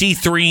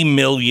 23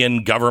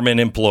 million government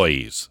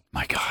employees.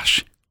 My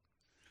gosh.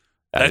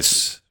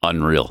 That's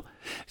unreal.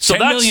 So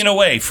 10 million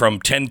away from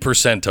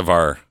 10% of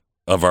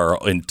our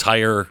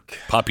entire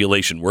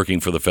population working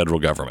for the federal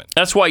government.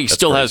 That's why he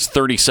still has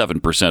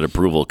 37%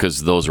 approval,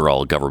 because those are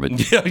all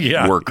government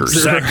workers.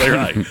 Exactly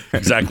right.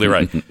 Exactly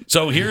right.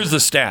 So here's the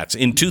stats.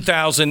 In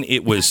 2000,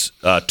 it was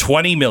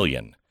 20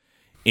 million.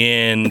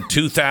 In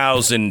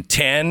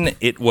 2010,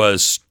 it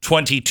was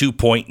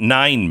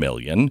 22.9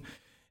 million.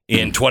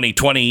 In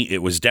 2020,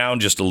 it was down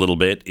just a little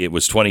bit. It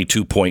was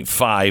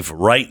 22.5.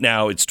 Right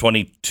now, it's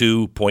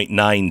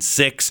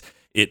 22.96.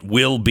 It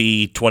will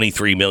be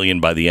 23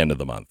 million by the end of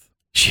the month.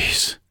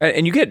 Jeez.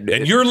 And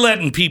you're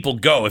letting people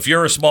go. If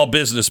you're a small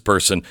business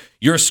person,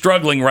 you're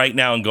struggling right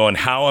now and going,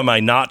 how am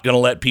I not going to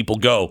let people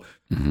go?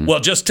 Mm-hmm.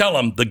 Well, just tell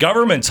them the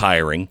government's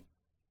hiring.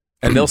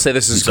 And they'll say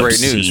this is great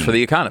news for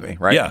the economy,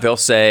 right? Yeah. They'll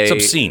say, it's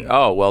obscene.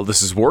 Oh, well,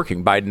 this is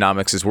working.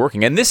 Bidenomics is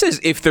working. And this is,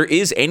 if there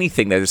is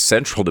anything that is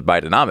central to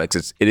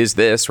Bidenomics, it is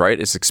this, right?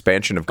 It's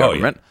expansion of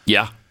government. Oh,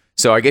 yeah.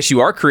 So I guess you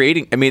are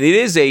creating, it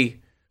is a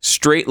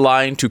straight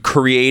line to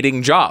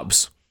creating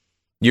jobs.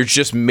 You're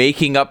just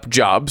making up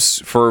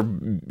jobs for,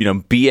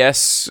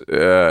 BS,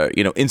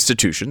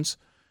 institutions.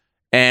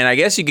 And I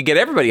guess you could get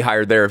everybody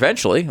hired there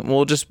eventually.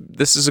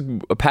 This is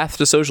a path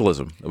to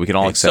socialism that we can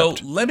all accept.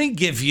 So let me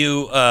give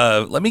you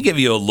a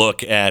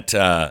look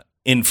at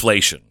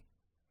inflation.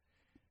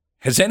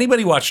 Has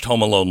anybody watched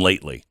Home Alone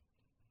lately?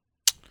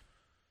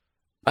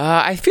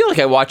 I feel like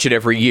I watch it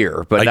every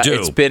year, but I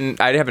do.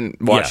 I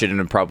haven't watched it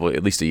in probably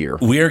at least a year.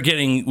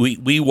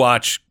 We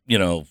watch,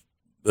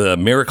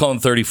 Miracle on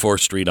 34th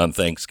Street on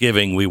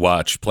Thanksgiving. We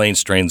watch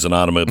Planes, Trains, and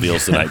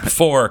Automobiles the night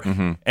before.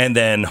 Mm-hmm. And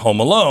then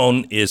Home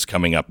Alone is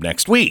coming up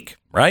next week,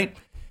 right?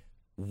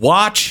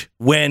 Watch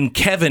when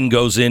Kevin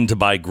goes in to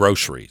buy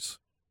groceries.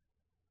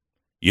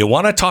 You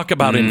want to talk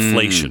about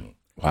inflation.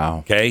 Wow.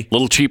 Okay. A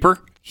little cheaper?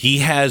 He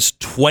has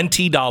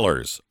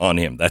 $20 on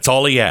him. That's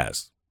all he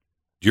has.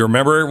 Do you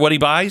remember what he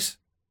buys?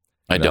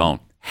 I don't.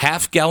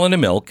 Half gallon of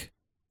milk,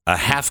 a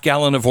half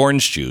gallon of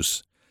orange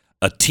juice,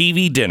 a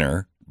TV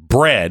dinner,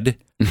 bread,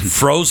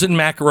 frozen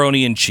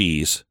macaroni and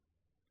cheese,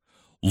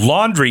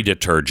 laundry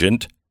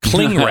detergent,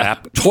 cling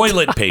wrap,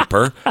 toilet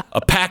paper,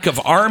 a pack of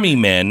Army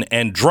Men,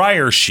 and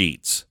dryer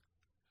sheets.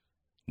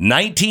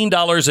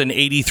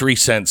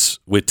 $19.83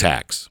 with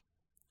tax.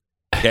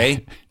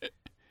 Okay?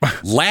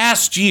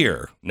 Last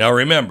year, now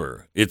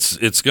remember,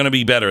 it's going to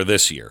be better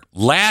this year.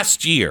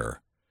 Last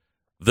year,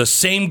 the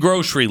same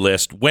grocery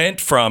list went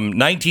from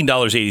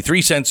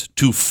 $19.83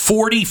 to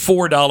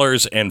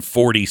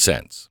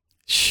 $44.40.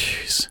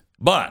 Jeez.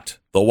 But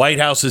the White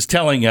House is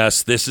telling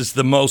us this is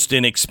the most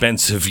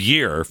inexpensive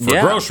year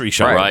for grocery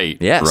shopping. Right.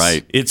 Yes.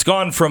 Right. It's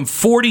gone from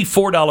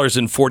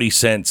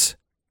 $44.40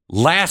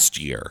 last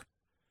year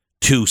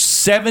to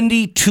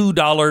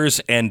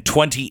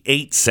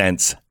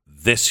 $72.28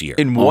 this year.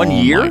 In 1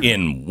 year?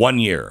 In 1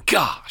 year.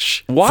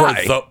 Gosh.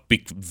 Why?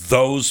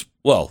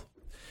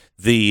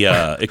 The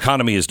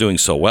economy is doing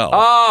so well.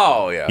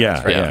 Oh, yeah. Yeah,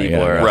 That's right. yeah, People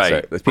yeah, are, yeah.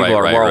 Right. People Right,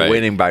 are right, more right.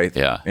 winning by...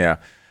 Yeah.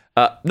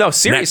 No,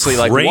 seriously,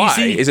 Isn't that like, why?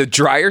 crazy? Is it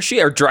dryer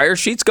sheet? Are dryer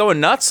sheets going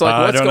nuts? Like,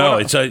 what's I don't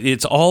going know. on?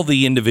 It's all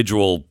the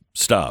individual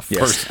stuff.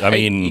 Yes. First,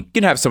 you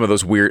can have some of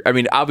those weird...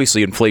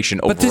 obviously, inflation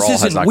But this overall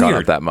has isn't not weird.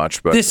 gone up that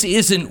much. But this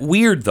isn't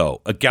weird,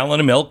 though. A gallon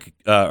of milk,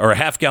 or a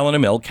half gallon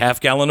of milk,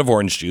 half gallon of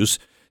orange juice,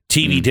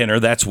 TV dinner,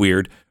 that's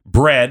weird.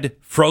 Bread,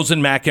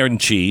 frozen mac and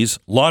cheese,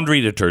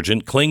 laundry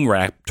detergent, cling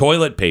wrap,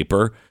 toilet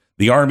paper.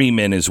 The Army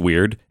Men is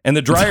weird. And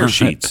the dryer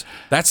sheets.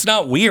 That's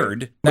not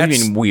weird. What do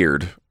you mean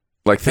weird?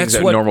 Like things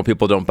that normal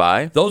people don't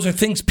buy? Those are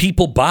things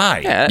people buy.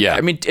 Yeah.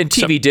 And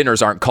TV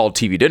dinners aren't called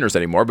TV dinners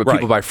anymore, but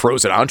people buy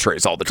frozen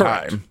entrees all the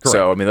time. Correct.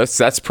 So,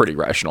 that's pretty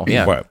rational.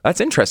 Yeah. Right.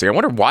 That's interesting. I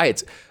wonder why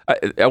it's...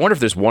 I wonder if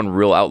there's one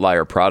real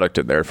outlier product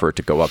in there for it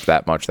to go up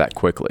that much that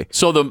quickly.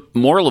 So the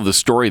moral of the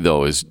story,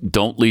 though, is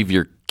don't leave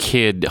your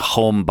kid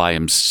home by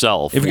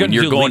himself when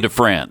you're going to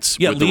France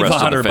with the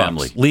rest of the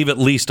family. $100. Leave at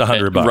least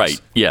 $100. Right.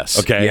 Yes.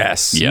 Okay.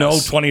 Yes. No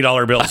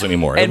 $20 bills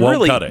anymore. It And won't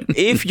really, cut it.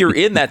 if you're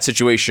in that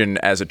situation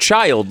as a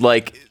child,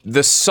 like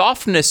the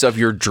softness of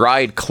your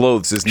dried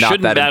clothes is not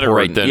Shouldn't that matter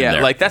important. right then and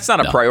there. like that's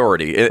not a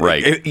priority.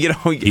 Right.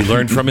 He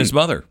learned from his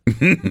mother.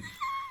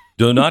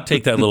 Do not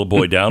take that little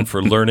boy down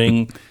for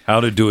learning how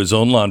to do his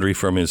own laundry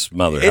from his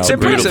mother. It's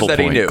impressive that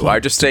he knew. Glenn.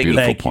 I just saying.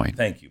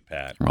 Thank you,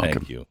 Pat.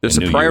 Thank you. There's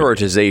a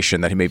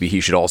prioritization that maybe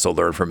he should also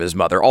learn from his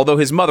mother. Although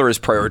his mother is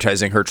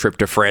prioritizing her trip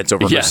to France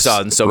over her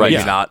son, so maybe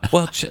not.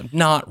 Well,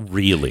 not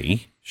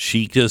really.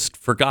 She just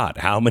forgot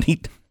how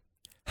many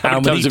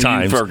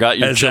times forgot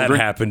your has children?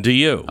 that happened to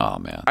you? Oh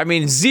man. I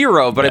mean,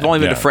 0, but I've only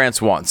been to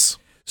France once.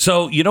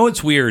 So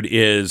what's weird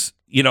is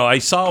I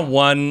saw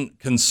one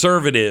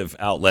conservative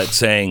outlet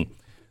saying.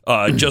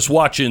 Just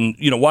watching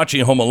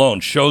Home Alone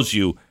shows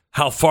you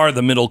how far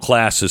the middle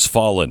class has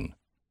fallen.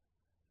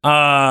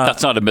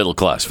 That's not a middle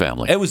class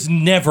family. It was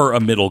never a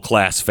middle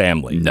class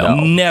family. No,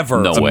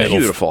 never. No way.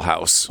 Beautiful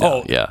house.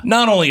 Oh, yeah.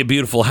 Not only a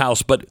beautiful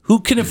house, but who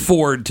can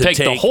afford to take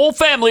the whole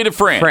family to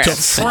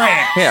France?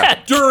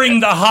 During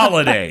the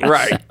holiday,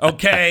 right?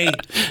 Okay,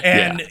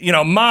 and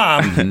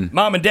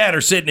mom and dad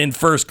are sitting in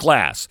first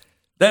class.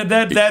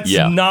 That's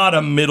not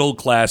a middle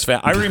class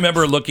family. I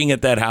remember looking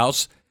at that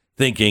house,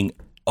 thinking.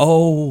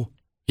 Oh,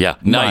 yeah,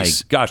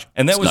 nice. My gosh.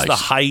 And that was the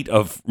height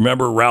of,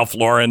 remember Ralph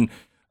Lauren?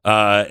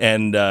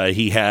 And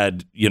he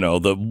had,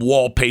 the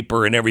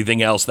wallpaper and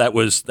everything else. That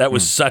was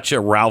such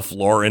a Ralph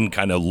Lauren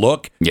kind of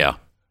look. Yeah.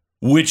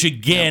 Which,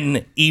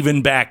 again,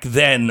 even back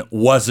then,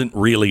 wasn't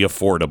really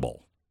affordable.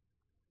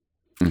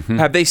 Mm-hmm.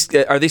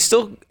 Are they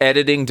still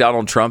editing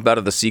Donald Trump out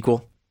of the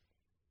sequel?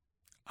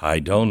 I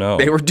don't know.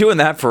 They were doing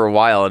that for a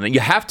while, and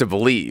you have to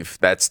believe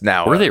that's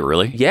now. Were they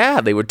really?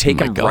 Yeah, they would take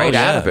him right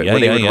out of it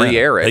when they would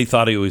re-air it. They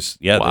thought he was.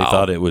 Yeah, wow. They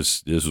thought it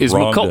was is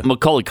wrong.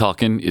 Macaulay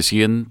Culkin? Is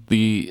he in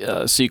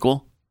the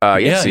sequel?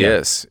 Yes, he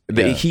is.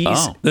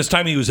 This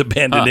time he was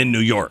abandoned in New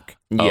York.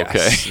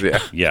 Yes. Okay.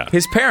 Yeah.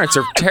 His parents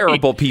are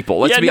terrible people.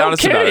 Let's be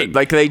honest about it.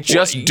 Like they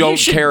just don't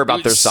care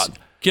about their son.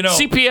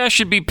 CPS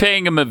should be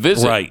paying him a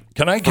visit. Right.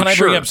 Can I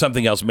bring up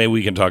something else? Maybe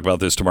we can talk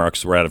about this tomorrow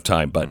because we're out of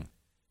time. But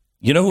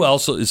you know who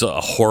else is a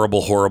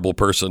horrible, horrible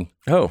person?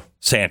 Oh,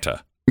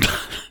 Santa.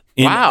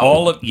 Wow.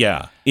 All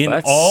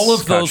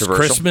of those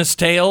Christmas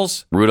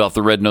tales, Rudolph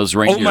the Red-Nosed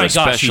Reindeer. Oh my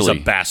gosh, he's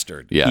especially. a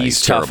bastard. Yeah, he's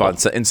tough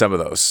in some of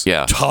those.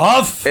 Yeah,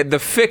 tough. And the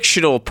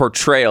fictional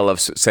portrayal of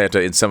Santa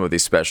in some of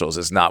these specials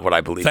is not what I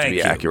believe to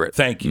be accurate.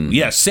 Thank you.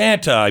 Yes,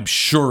 Santa, I'm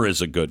sure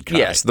is a good guy.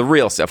 Yes, the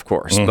real stuff, of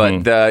course.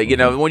 But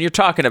when you're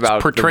talking about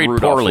it's portrayed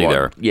the poorly one,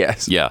 there.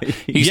 Yes. Yeah.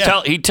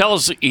 He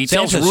tells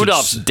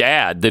Rudolph's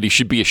dad that he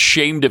should be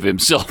ashamed of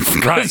himself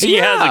because he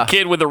has a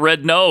kid with a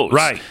red nose.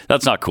 Right.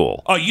 That's not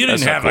cool. Oh, you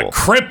didn't have a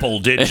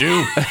cripple, did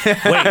you?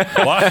 Wait,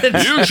 what?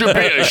 You should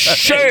be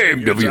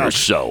ashamed of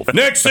yourself.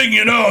 Next thing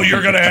you know,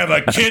 you're going to have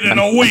a kid in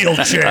a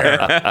wheelchair.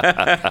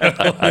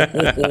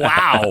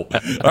 Wow.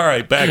 All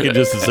right, back in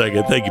just a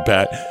second. Thank you,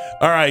 Pat.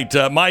 All right,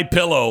 My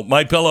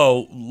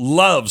Pillow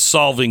loves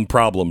solving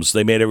problems.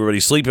 They made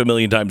everybody sleep a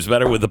million times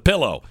better with a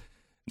pillow.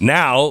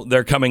 Now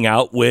they're coming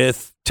out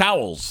with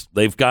towels.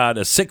 They've got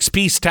a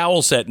 6-piece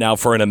towel set now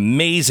for an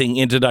amazing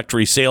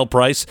introductory sale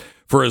price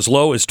for as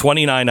low as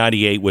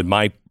 $29.98 with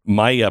my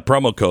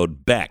promo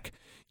code BECK.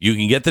 You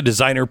can get the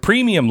designer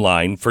premium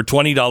line for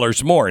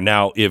 $20 more.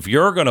 Now, if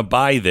you're going to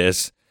buy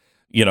this,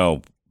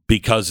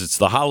 because it's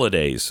the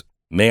holidays,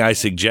 may I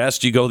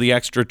suggest you go the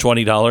extra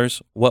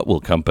 $20? What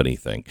will company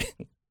think?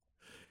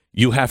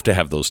 You have to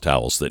have those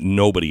towels that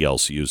nobody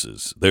else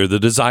uses. They're the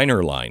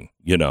designer line,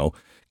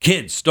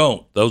 Kids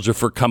don't. Those are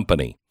for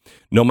company.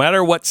 No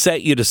matter what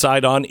set you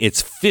decide on,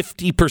 it's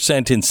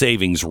 50% in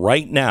savings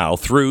right now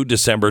through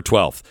December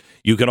 12th.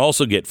 You can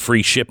also get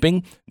free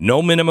shipping.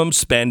 No minimum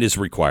spend is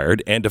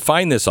required. And to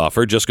find this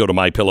offer, just go to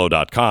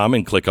MyPillow.com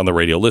and click on the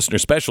radio listener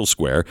special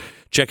square.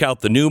 Check out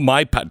the new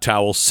My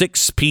Towel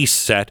 6-piece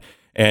set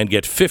and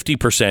get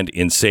 50%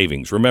 in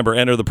savings. Remember,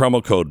 enter the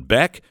promo code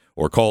BECK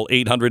or call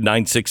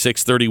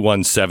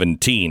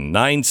 800-966-3117.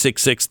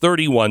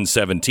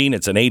 966-3117.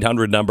 It's an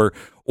 800 number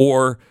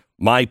or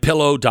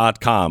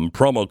MyPillow.com,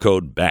 promo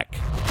code BECK.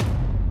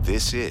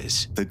 This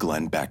is the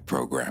Glenn Beck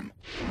Program.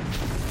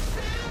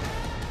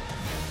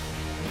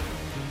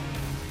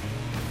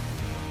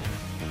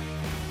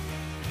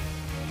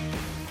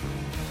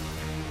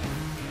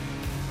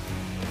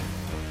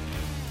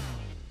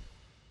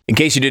 In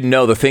case you didn't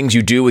know, the things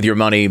you do with your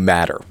money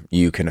matter.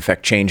 You can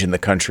affect change in the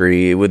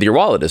country with your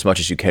wallet as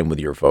much as you can with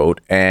your vote.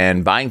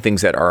 And buying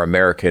things that are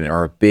American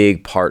are a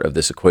big part of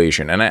this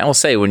equation. And I'll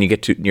say, when you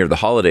get to near the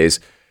holidays,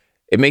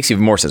 it makes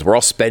even more sense. We're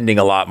all spending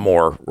a lot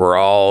more. We're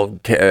all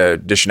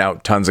dishing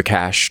out tons of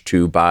cash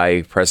to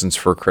buy presents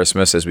for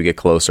Christmas as we get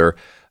closer.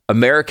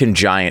 American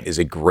Giant is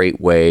a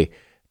great way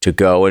to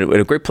go and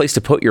a great place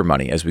to put your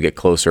money as we get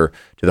closer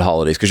to the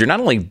holidays, because you're not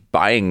only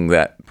buying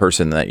that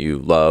person that you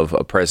love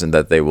a present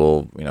that they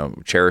will,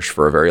 cherish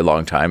for a very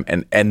long time,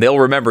 and they'll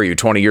remember you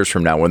 20 years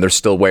from now when they're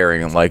still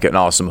wearing like an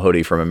awesome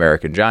hoodie from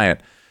American Giant,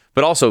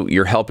 but also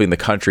you're helping the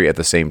country at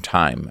the same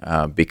time,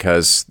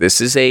 because this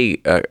is a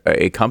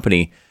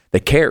company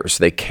that cares.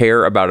 They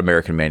care about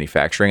American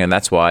manufacturing, and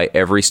that's why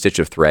every stitch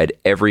of thread,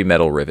 every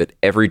metal rivet,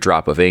 every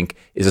drop of ink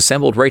is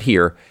assembled right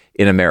here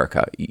in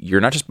America.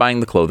 You're not just buying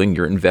the clothing,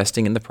 you're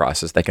investing in the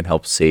process that can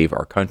help save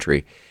our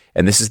country.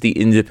 And this is the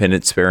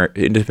independent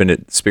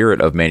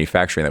spirit of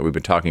manufacturing that we've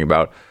been talking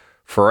about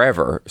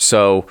forever.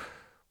 So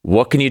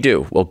what can you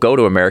do? Well, go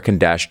to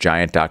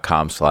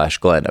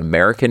american-giant.com/Glenn,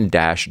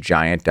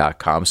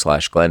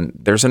 american-giant.com/Glenn.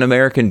 There's an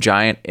American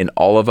Giant in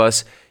all of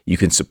us. You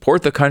can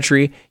support the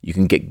country. You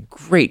can get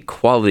great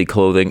quality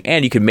clothing,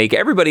 and you can make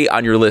everybody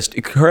on your list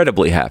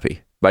incredibly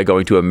happy by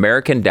going to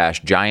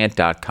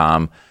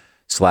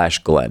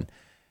american-giant.com/Glenn.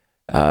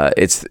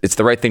 It's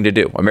the right thing to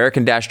do.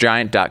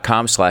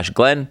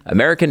 american-giant.com/Glenn,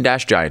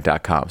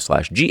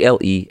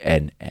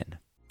 american-giant.com/GLENN.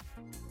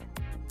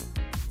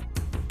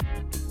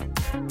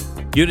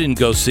 You didn't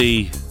go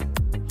see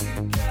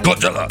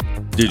Godzilla,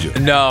 did you?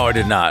 No, I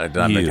did not. I did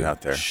not make it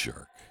out there.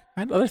 Sure.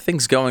 I had other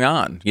things going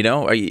on, you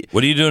know.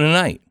 What are you doing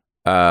tonight?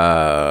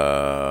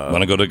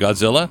 Want to go to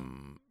Godzilla?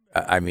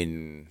 I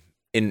mean,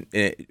 in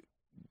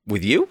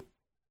with you?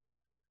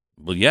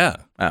 Well, yeah.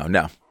 Oh,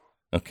 no.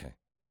 Okay.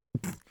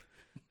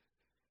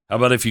 How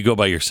about if you go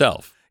by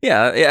yourself?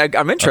 Yeah,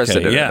 I'm interested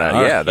in that.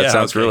 Yeah, that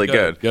sounds really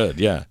good. Good,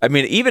 yeah. I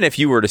mean, even if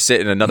you were to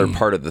sit in another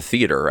part of the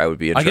theater, I would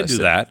be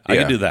interested. I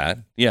could do that.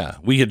 Yeah.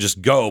 We could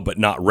just go but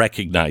not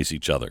recognize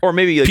each other. Or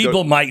maybe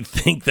people might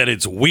think that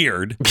it's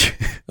weird.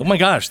 Oh my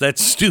gosh,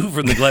 that's Stu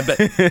from the Glenn.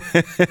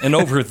 And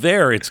over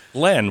there, it's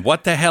Glenn.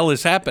 What the hell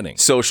is happening?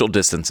 Social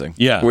distancing.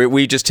 Yeah.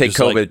 We just take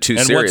COVID too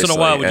seriously. And once in a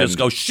while, we just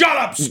go, shut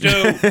up, Stu.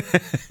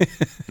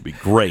 It'd be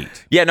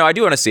great. Yeah, no, I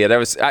do want to see it.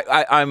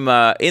 I'm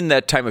in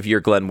that time of year,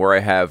 Glenn, where I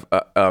have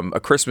a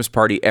Christmas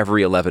party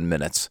every 11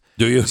 minutes.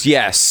 Do you?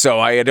 Yes, so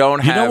I don't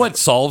have... You know what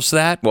solves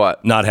that?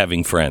 What? Not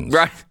having friends.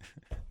 Right.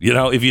 You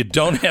know, if you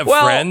don't have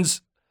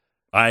friends,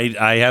 I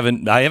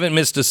haven't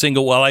missed a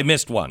single... Well, I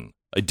missed one.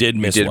 I did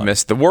miss one. You did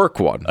miss the work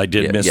one. I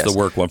did miss the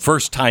work one.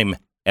 First time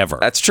ever.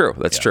 That's true.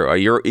 That's true. I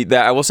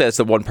will say it's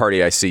the one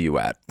party I see you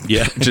at.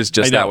 Yeah. just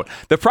that one.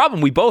 The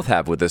problem we both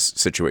have with this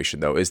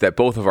situation, though, is that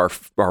both of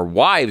our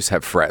wives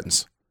have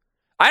friends.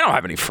 I don't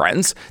have any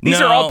friends. These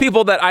are all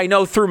people that I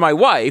know through my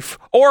wife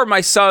or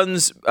my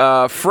son's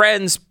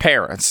friends'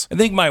 parents. I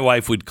think my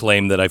wife would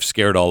claim that I've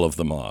scared all of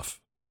them off.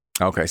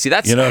 Okay. See,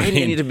 that's, you know, I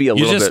need to be a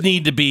little bit. You just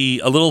need to be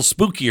a little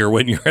spookier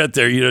when you're out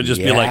there. You know, just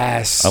be like,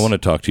 I want to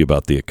talk to you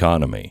about the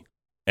economy.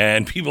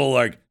 And people are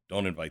like,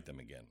 don't invite them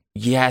again.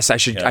 Yes, I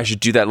should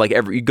do that. Like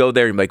you go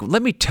there and be like,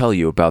 let me tell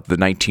you about the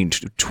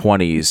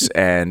 1920s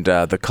and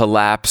the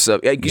collapse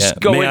of. Just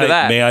go into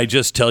that. May I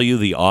just tell you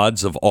the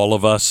odds of all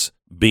of us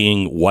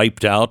being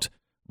wiped out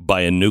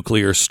by a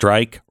nuclear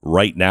strike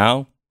right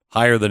now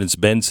higher than it's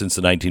been since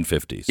the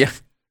 1950s. Yeah,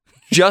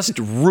 just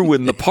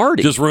ruin the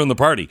party. Just ruin the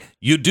party.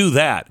 You do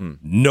that,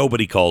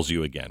 nobody calls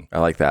you again. I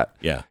like that.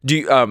 Yeah. Do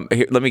you?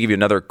 Here, let me give you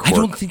another quirk. I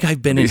don't think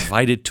I've been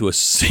invited to a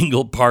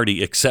single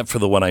party except for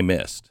the one I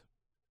missed.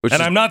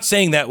 I'm not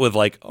saying that with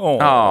like,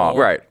 oh,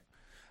 right.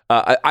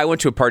 I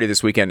went to a party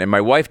this weekend, and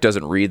my wife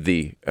doesn't read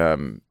the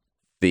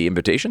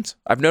invitations.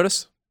 I've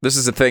noticed. This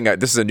is a thing.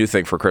 This is a new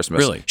thing for Christmas.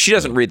 Really? She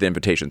doesn't read the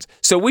invitations.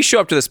 So we show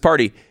up to this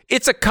party.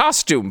 It's a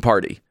costume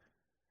party.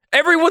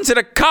 Everyone's in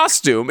a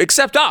costume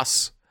except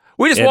us.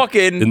 We just walk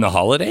in. In the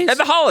holidays? At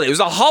the holiday. It was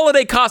a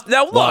holiday costume.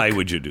 Now, look. Why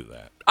would you do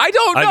that? I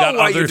don't know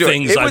why you do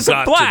it. It was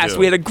a blast.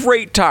 We had a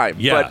great time.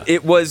 Yeah. But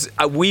it was,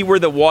 we were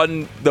the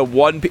one,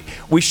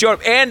 we showed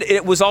up. And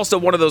it was also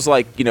one of those,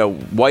 like, you know,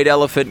 white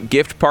elephant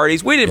gift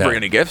parties. We didn't bring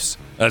any gifts.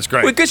 That's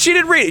great. Because she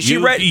didn't read it. She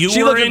looked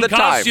at the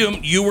costume.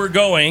 time. You were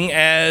going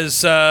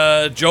as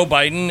Joe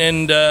Biden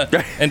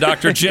and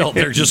Dr. Jill.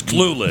 They're just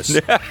clueless.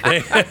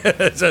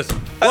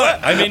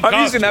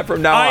 I'm using that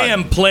from now on. I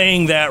am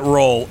playing that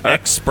role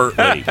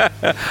expertly.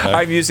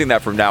 I'm using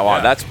that from now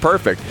on. That's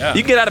perfect. Yeah.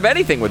 You can get out of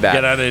anything with that.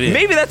 Get out of anything.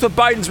 Maybe that's what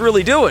Biden's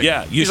really doing.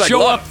 Yeah. You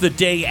show up the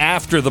day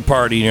after the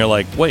party and you're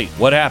like, wait,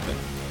 what happened?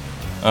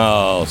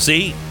 Oh,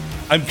 see?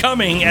 I'm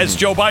coming as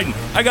Joe Biden.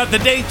 I got the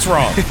dates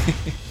wrong.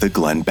 The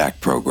Glenn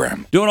Beck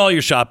Program. Doing all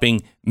your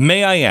shopping,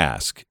 may I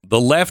ask, the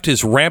left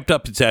has ramped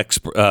up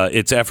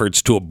its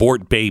efforts to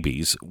abort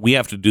babies. We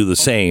have to do the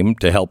same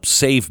to help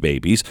save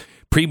babies.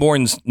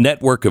 Preborn's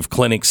network of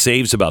clinics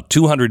saves about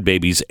 200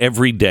 babies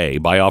every day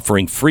by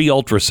offering free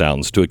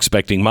ultrasounds to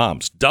expecting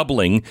moms,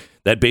 doubling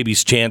that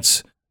baby's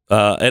chance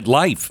at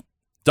life.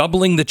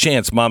 Doubling the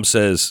chance mom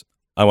says,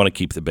 I want to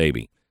keep the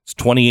baby. It's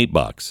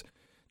 $28.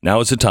 Now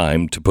is the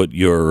time to put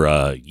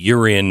your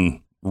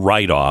year-in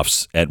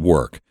write-offs at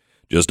work.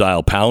 Just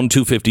dial pound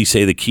 250,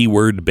 say the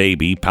keyword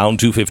baby, pound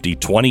 250,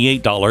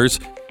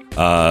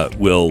 $28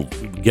 will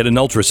get an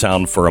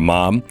ultrasound for a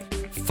mom.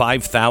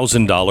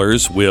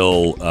 $5,000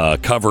 will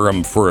cover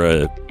them for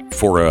a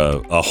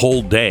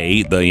whole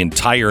day, the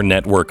entire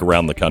network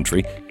around the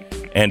country.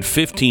 And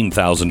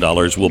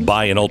 $15,000 will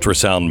buy an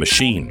ultrasound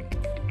machine.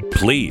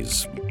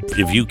 Please,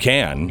 if you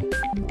can,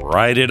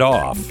 write it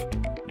off.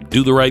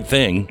 Do the right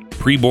thing.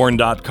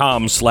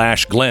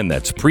 Preborn.com/Glenn.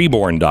 That's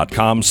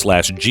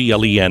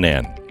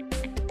preborn.com/GLENN.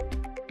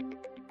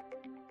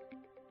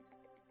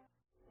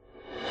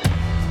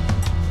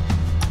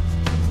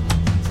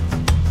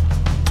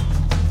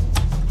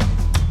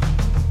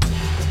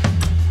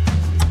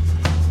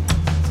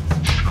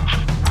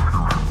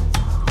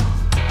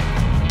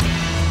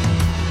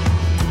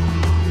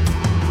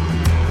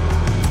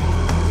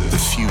 The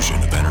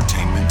fusion of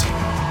entertainment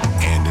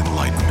and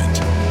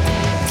enlightenment.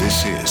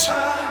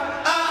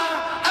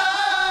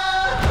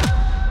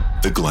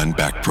 Glenn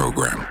Beck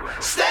Program.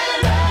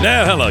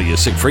 Now, hello, you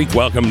sick freak.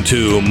 Welcome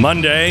to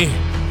Monday.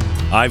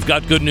 I've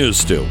got good news,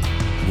 Stu.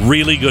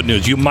 Really good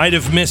news. You might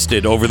have missed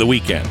it over the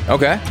weekend.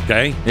 Okay.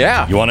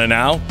 Yeah. You want to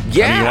now?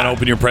 Yeah. I mean, you want to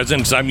open your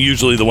present? Because I'm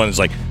usually the one that's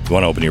like, you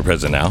want to open your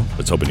present now?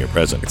 Let's open your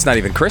present. It's not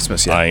even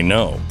Christmas yet. I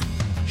know.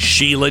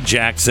 Sheila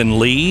Jackson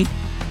Lee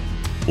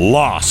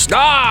lost.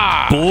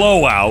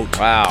 Blowout.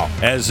 Wow.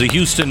 As the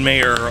Houston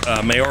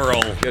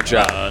mayoral. Good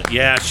job.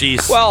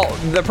 She's... Well,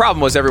 the problem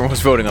was everyone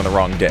was voting on the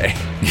wrong day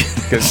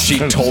because she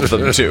told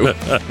them to.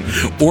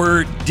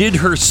 Or did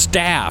her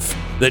staff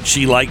that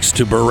she likes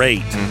to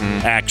berate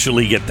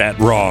actually get that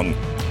wrong?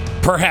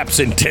 Perhaps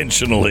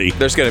intentionally.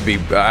 There's going to be,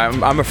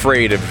 I'm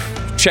afraid of,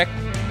 check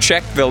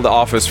the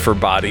office for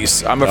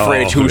bodies. I'm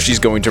afraid who she's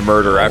going to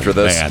murder after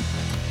this. Man.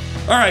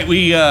 All right,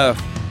 we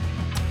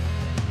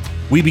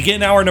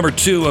begin hour number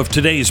 2 of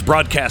today's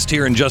broadcast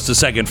here in just a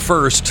second.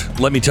 First,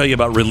 let me tell you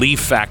about Relief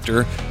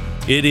Factor.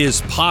 It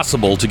is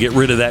possible to get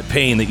rid of that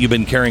pain that you've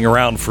been carrying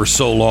around for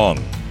so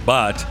long.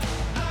 But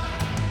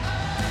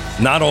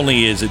not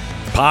only is it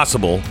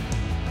possible,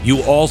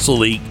 you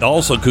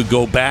also could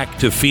go back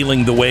to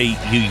feeling the way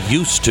you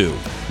used to.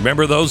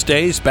 Remember those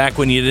days back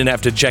when you didn't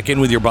have to check in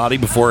with your body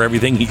before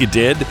everything you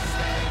did?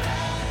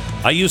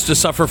 I used to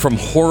suffer from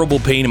horrible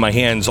pain in my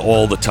hands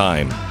all the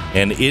time,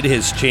 and it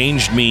has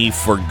changed me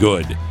for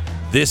good.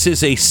 This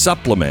is a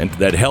supplement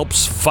that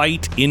helps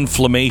fight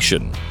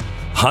inflammation.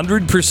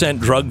 100%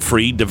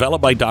 drug-free,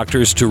 developed by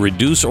doctors to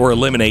reduce or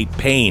eliminate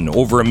pain.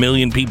 Over 1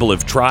 million people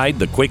have tried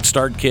the Quick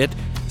Start Kit.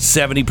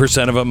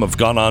 70% of them have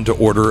gone on to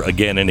order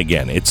again and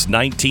again. It's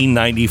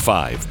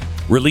 $19.95.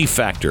 Relief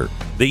Factor.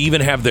 They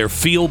even have their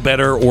feel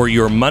better or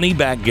your money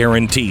back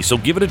guarantee. So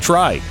give it a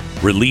try.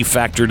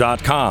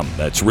 ReliefFactor.com.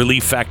 That's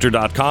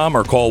ReliefFactor.com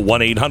or call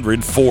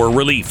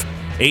 1-800-4RELIEF.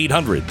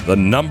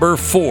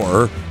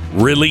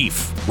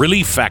 800-4-RELIEF.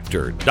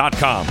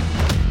 ReliefFactor.com.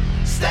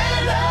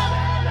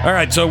 All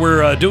right, so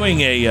we're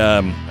doing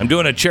I'm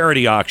doing a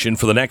charity auction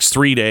for the next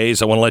 3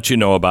 days. I want to let you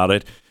know about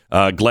it.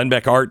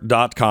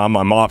 GlennBeckArt.com.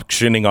 I'm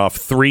auctioning off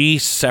 3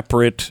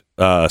 separate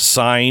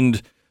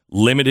signed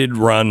limited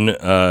run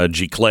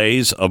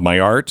giclées of my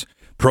art.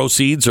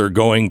 Proceeds are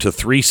going to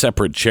 3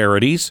 separate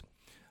charities.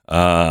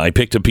 I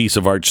picked a piece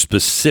of art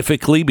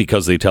specifically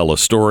because they tell a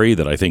story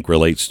that I think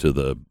relates to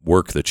the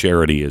work the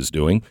charity is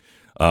doing.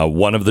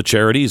 One of the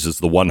charities is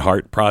the One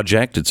Heart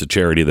Project. It's a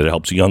charity that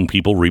helps young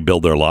people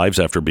rebuild their lives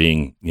after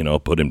being,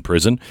 put in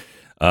prison.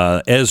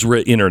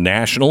 Ezra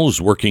International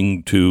is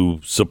working to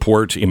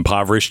support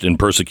impoverished and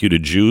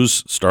persecuted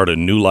Jews, start a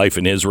new life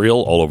in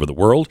Israel all over the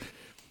world.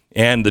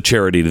 And the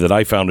charity that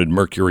I founded,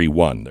 Mercury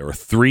One. There are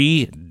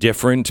 3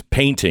 different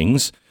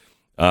paintings.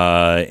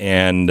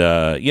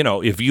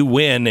 If you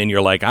win and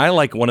you're like, I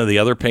like one of the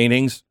other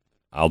paintings,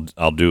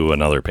 I'll do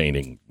another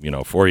painting,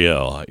 for you,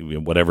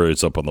 whatever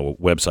is up on the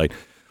website.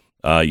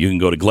 You can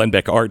go to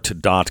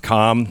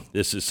GlennBeckArt.com.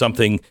 This is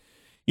something,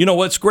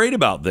 what's great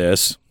about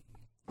this.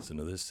 Listen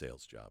to this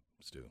sales job,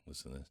 Stu.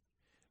 Listen to this.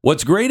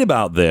 What's great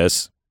about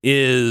this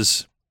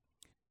is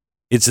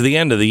it's the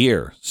end of the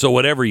year. So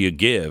whatever you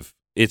give,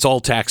 it's all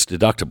tax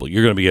deductible.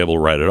 You're going to be able to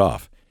write it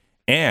off.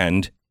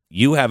 And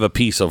you have a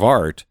piece of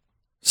art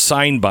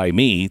signed by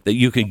me that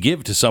you can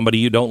give to somebody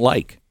you don't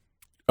like.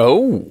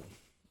 Oh.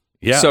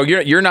 Yeah. So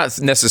you're not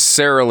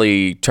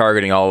necessarily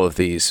targeting all of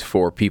these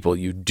for people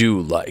you do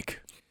like.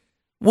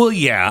 Well,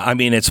 yeah. I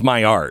mean, it's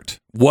my art.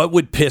 What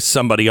would piss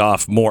somebody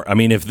off more? I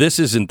mean, if this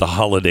isn't the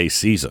holiday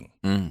season,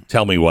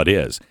 tell me what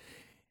is.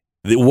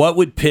 What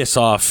would piss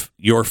off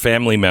your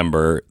family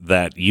member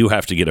that you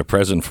have to get a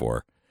present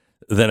for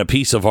than a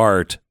piece of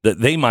art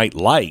that they might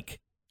like,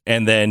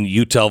 and then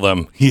you tell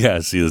them, yeah,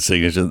 see the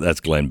signature?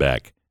 That's Glenn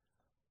Beck.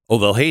 Oh,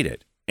 they'll hate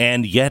it.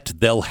 And yet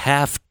they'll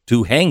have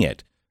to hang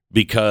it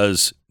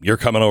because you're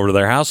coming over to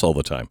their house all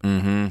the time.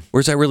 Mm-hmm.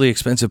 Where's that really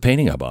expensive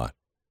painting I bought?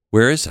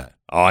 Where is that?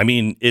 Oh, I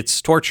mean,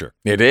 it's torture.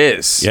 It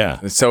is. Yeah.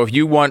 So if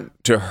you want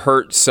to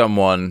hurt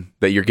someone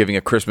that you're giving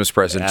a Christmas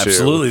present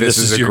Absolutely. to, this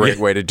is a great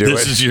way to do it.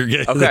 This is your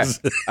gift. Okay.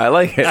 I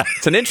like it.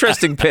 It's an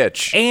interesting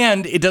pitch.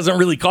 And it doesn't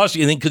really cost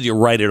you anything because you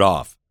write it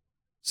off.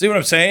 See what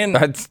I'm saying?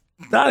 That's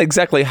not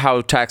exactly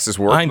how taxes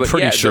work. I'm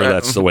pretty sure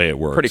that's the way it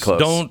works. Pretty close.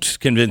 Don't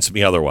convince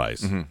me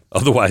otherwise. Mm-hmm.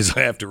 Otherwise,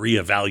 I have to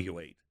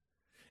reevaluate.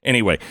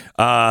 Anyway,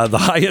 the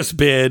highest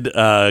bid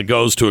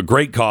goes to a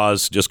great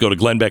cause. Just go to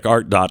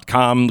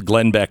GlennBeckArt.com,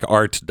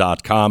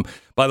 GlennBeckArt.com.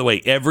 By the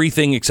way,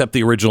 everything except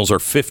the originals are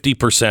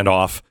 50%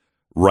 off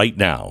right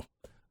now.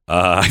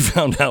 I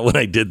found out when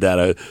I did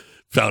that,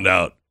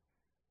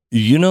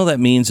 that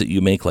means that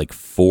you make like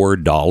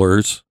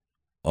 $4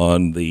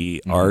 on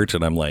the art.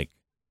 And I'm like,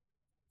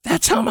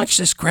 that's how much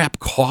this crap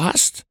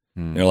cost?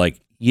 They're like,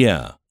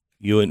 yeah.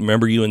 You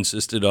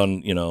insisted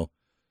on,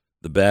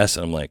 the best.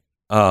 And I'm like,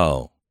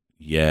 oh.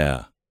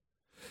 Yeah.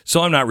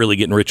 So I'm not really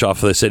getting rich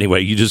off of this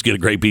anyway. You just get a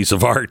great piece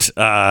of art.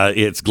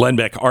 It's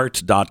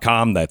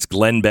GlennBeckArt.com. That's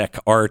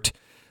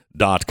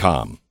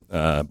GlennBeckArt.com.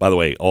 By the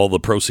way, all the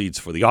proceeds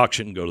for the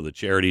auction go to the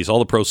charities. All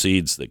the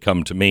proceeds that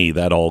come to me,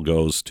 that all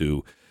goes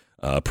to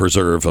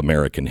preserve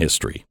American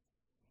history.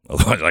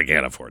 Otherwise, I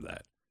can't afford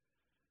that.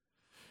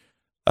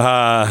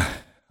 I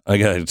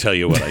got to tell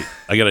you what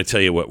I got to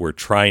tell you what we're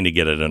trying to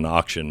get at an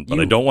auction, but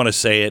I don't want to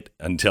say it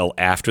until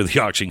after the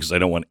auction because I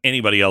don't want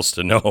anybody else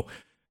to know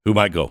who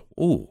might go,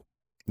 ooh.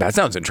 That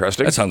sounds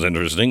interesting. That sounds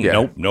interesting.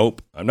 Yeah.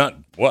 Nope. I'm not,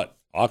 what,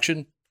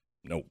 auction?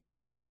 Nope.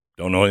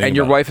 Don't know anything And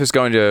your wife is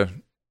going to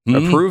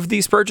approve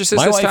these purchases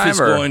my this wife time? Is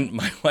going,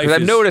 my wife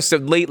I've noticed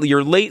that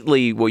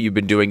lately what you've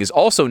been doing is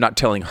also not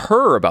telling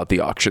her about the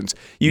auctions.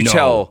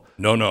 No.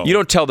 You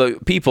don't tell the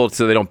people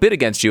so they don't bid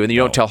against you, and you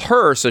don't tell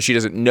her so she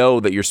doesn't know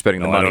that you're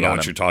spending the money on them. I don't know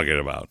what you're talking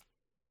about.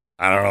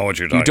 I don't know what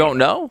you're talking about. You don't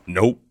know?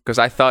 Nope. Because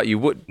I thought you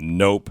would.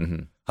 Nope.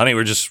 Mm-hmm. Honey,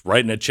 we're just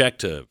writing a check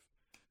to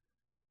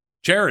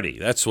charity.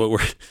 That's what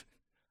we're...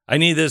 I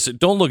need this.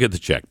 Don't look at the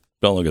check.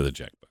 Don't look at the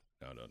checkbook.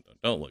 No.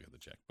 Don't look at the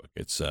checkbook.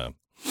 It's...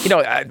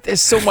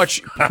 there's so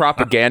much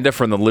propaganda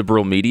from the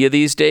liberal media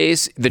these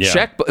days. The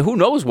checkbook, who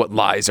knows what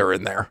lies are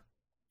in there,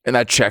 in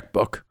that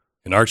checkbook?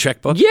 In our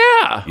checkbook?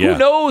 Yeah. Who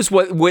knows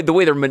what the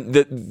way they're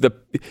the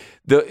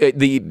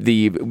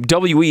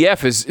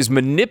WEF is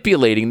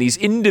manipulating these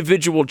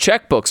individual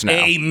checkbooks now.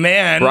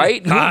 Amen.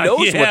 Right? Who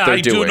knows what they're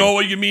doing? I do know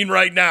what you mean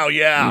right now.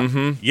 Yeah.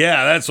 Mm-hmm.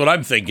 Yeah, that's what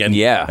I'm thinking.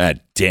 Yeah.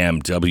 That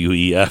damn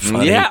WEF.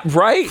 Honey. Yeah,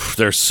 right.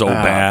 They're so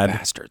bad.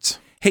 Bastards.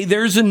 Hey,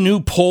 there's a new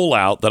poll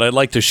out that I'd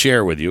like to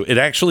share with you. It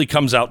actually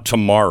comes out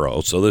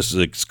tomorrow, so this is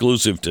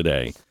exclusive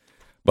today.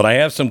 But I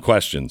have some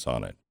questions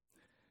on it.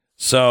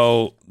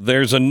 So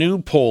there's a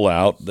new poll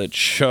out that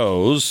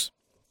shows,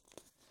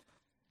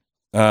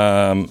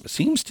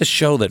 seems to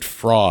show that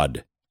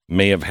fraud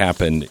may have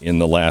happened in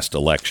the last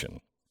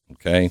election.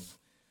 Okay.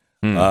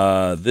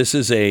 This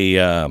is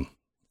a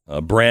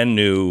brand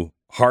new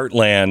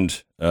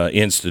Heartland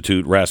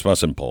Institute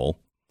Rasmussen poll.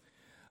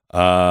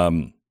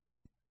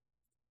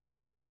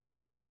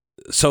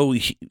 So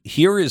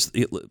here is,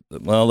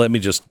 well,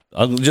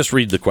 I'll just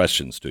read the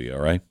questions to you, all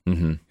right?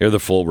 Mm-hmm. Here are the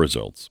full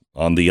results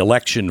on the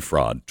election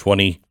fraud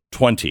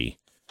 2020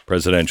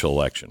 presidential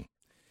election.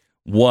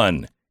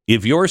 1,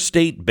 if your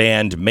state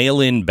banned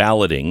mail-in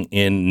balloting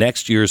in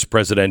next year's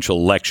presidential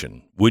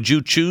election, would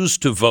you choose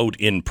to vote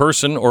in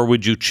person or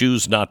would you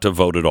choose not to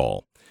vote at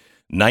all?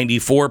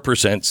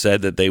 94%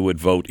 said that they would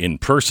vote in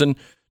person.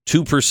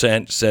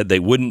 2% said they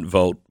wouldn't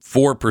vote.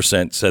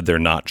 4% said they're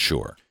not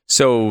sure.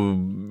 So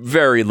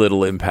very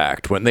little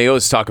impact when they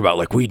always talk about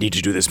like we need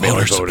to do this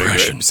mail-in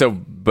voting. So,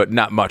 but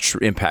not much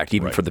impact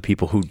even for the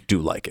people who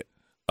do like it.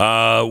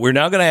 We're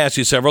now going to ask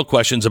you several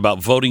questions about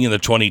voting in the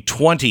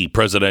 2020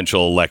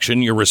 presidential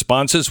election. Your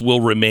responses will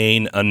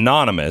remain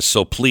anonymous,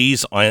 so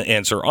please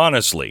answer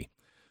honestly.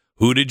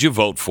 Who did you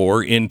vote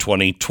for in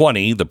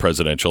 2020, the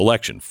presidential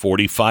election?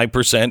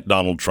 45%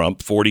 Donald Trump,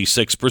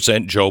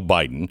 46% Joe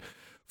Biden.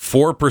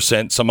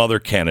 4% some other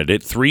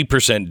candidate,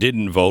 3%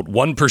 didn't vote,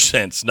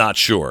 1%'s not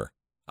sure.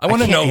 I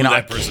want to know who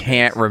that person is. I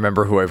can't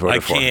remember who I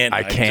voted for.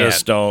 I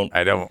just don't.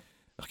 I don't.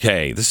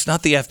 Okay, this is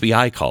not the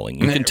FBI calling.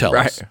 You can tell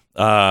us.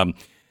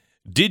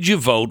 Did you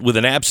vote with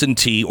an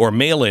absentee or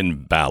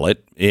mail-in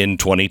ballot in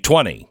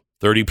 2020?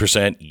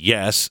 30%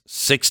 yes,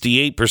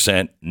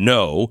 68%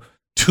 no,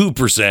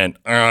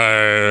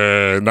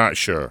 2% not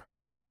sure.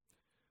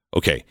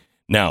 Okay.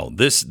 Now,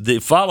 the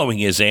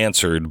following is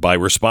answered by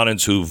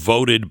respondents who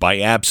voted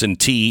by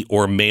absentee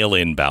or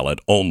mail-in ballot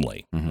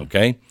only,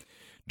 okay?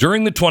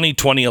 During the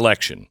 2020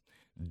 election,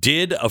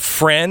 did a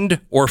friend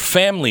or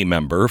family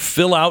member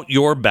fill out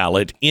your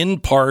ballot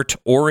in part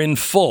or in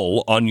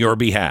full on your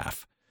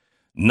behalf?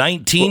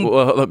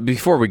 Well,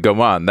 before we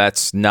go on,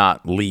 that's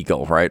not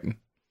legal, right?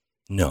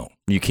 No.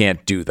 You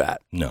can't do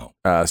that. No.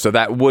 So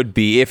that would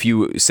be, if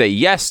you say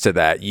yes to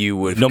that, you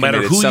would no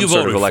matter who some you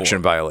sort voted of election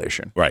for.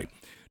 violation. Right.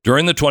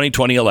 During the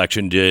 2020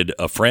 election, did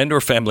a friend or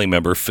family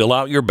member fill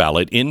out your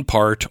ballot in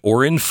part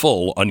or in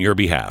full on your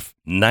behalf?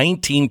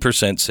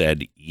 19%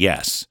 said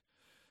yes.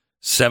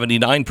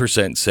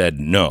 79%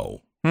 said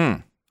no.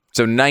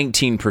 So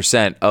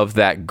 19% of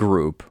that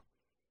group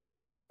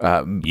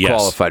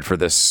qualified for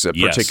this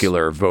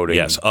particular voting.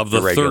 Yes, of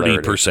the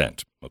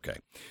 30%. Okay.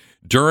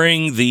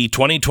 During the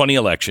 2020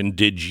 election,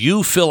 did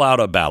you fill out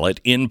a ballot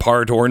in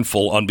part or in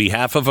full on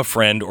behalf of a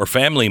friend or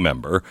family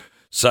member,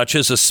 such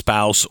as a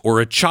spouse or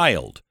a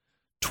child?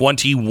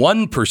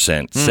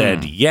 21%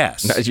 said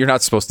yes. You're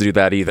not supposed to do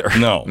that either.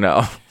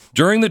 No.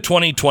 During the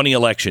 2020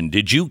 election,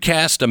 did you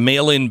cast a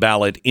mail-in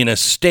ballot in a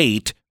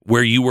state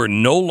where you were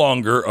no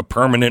longer a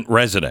permanent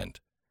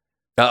resident?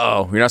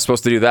 Uh-oh, you're not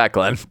supposed to do that,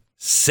 Glenn.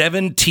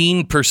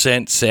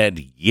 17% said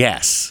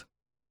yes.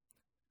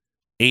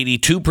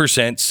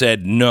 82%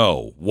 said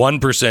no.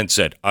 1%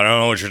 said, I don't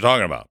know what you're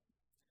talking about.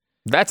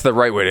 That's the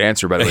right way to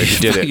answer, by the way, if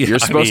you did it. You're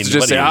supposed to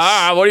just say, what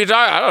are you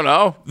talking? I don't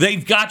know.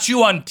 They've got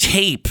you on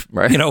tape,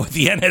 right? With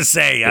the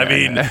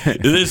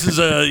NSA.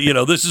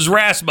 This is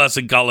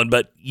Rasmussen calling,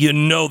 but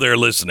they're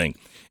listening.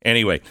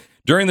 Anyway,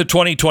 during the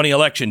 2020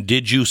 election,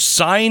 did you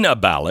sign a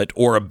ballot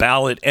or a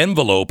ballot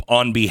envelope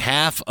on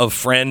behalf of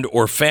friend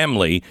or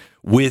family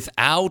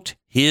without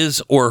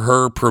his or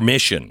her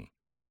permission?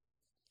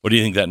 What do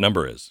you think that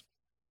number is?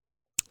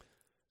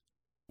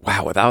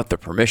 Wow, without the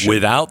permission.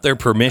 Without their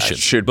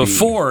permission.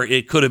 Before,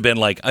 it could have been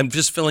like, I'm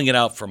just filling it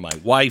out for my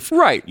wife.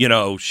 Right.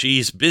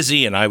 She's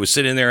busy, and I was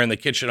sitting there in the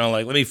kitchen. I'm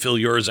like, let me fill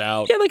yours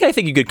out. Yeah, I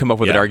think you could come up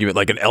with an argument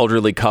like an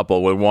elderly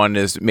couple where one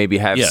is maybe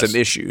have some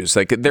issues.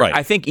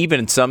 I think even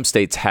in some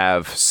states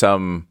have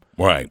some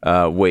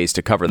ways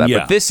to cover that. Yeah.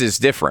 But this is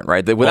different,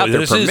 right? Without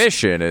their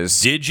permission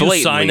is did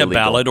you sign a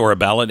ballot or a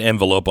ballot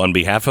envelope on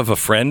behalf of a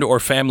friend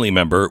or family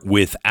member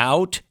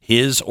without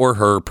his or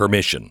her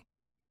permission?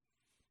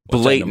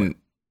 Blatant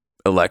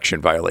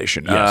election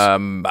violation. Yes.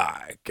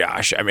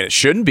 Gosh, it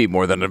shouldn't be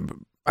more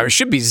than it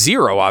should be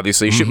zero,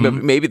 obviously.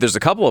 Maybe there's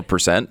a couple of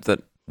percent that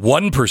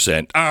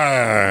 1%.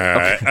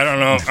 I don't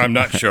know. I'm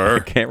not sure. I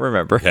can't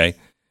remember. Okay.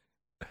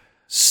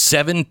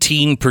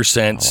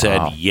 17%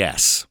 said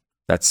yes.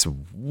 That's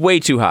way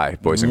too high,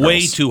 boys and girls.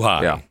 Way too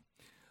high.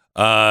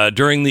 Yeah.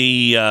 During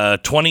the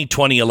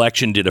 2020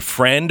 election, did a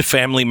friend,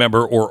 family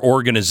member, or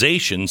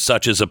organization,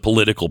 such as a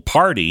political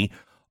party,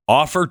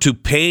 offer to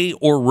pay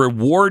or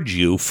reward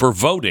you for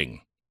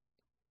voting?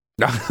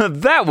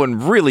 That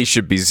one really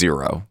should be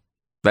zero.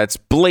 That's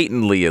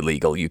blatantly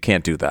illegal. You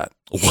can't do that.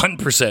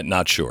 1%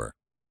 not sure.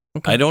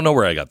 Okay. I don't know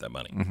where I got that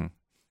money.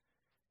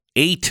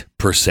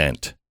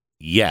 8%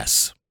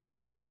 yes.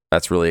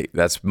 That's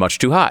much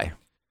too high.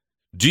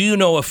 Do you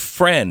know a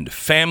friend,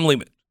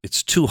 family?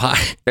 It's too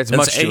high. That's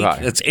much too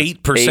high. That's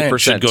 8%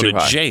 should go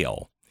to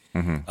jail.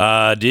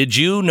 Did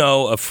you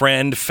know a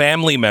friend,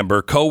 family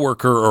member,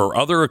 coworker, or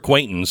other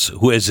acquaintance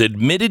who has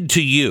admitted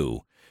to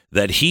you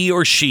that he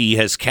or she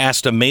has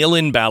cast a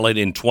mail-in ballot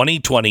in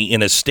 2020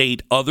 in a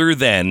state other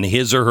than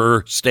his or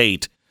her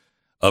state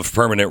of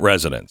permanent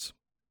residence?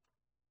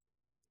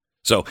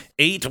 So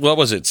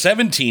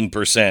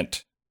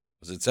 17%.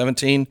 Was it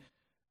 17?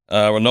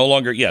 We're no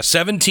longer,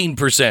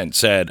 17%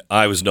 said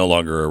I was no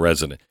longer a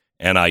resident,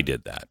 and I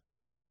did that.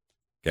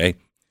 Okay.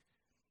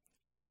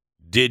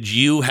 Did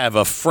you have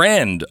a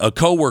friend, a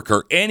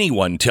coworker,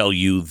 anyone tell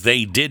you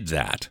they did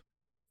that?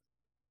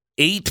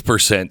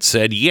 8%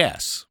 said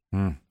yes.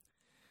 Do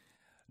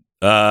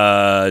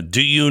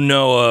you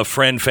know a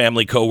friend,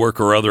 family,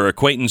 coworker, or other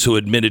acquaintance who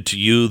admitted to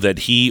you that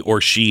he or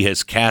she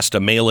has cast a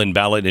mail-in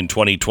ballot in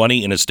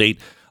 2020 in a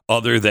state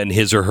other than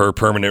his or her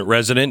permanent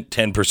resident?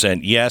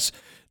 10% yes.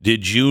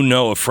 Did you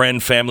know a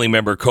friend, family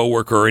member,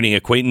 coworker, or any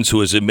acquaintance who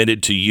has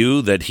admitted to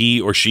you that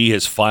he or she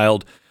has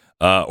filed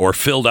or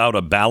filled out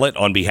a ballot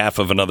on behalf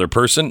of another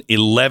person?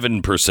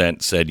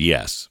 11% said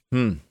yes.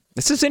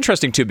 This is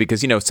interesting, too,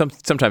 because,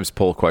 sometimes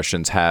poll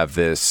questions have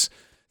this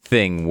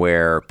thing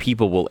where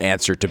people will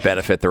answer to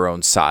benefit their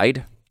own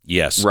side.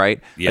 Yes. Right?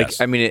 Yes.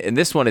 In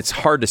this one, it's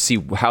hard to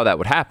see how that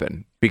would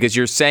happen because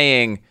you're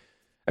saying,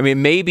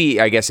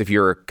 maybe, I guess if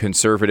you're a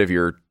conservative,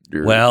 you're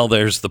Well,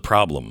 there's the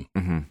problem.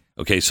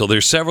 Okay, so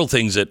there's several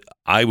things that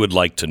I would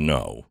like to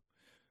know.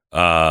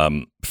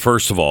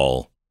 First of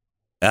all,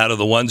 out of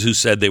the ones who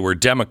said they were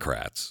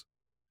Democrats,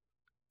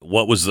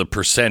 what was the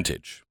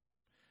percentage?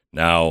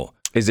 Now,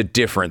 is it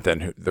different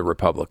than the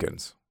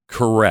Republicans?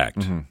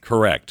 Correct.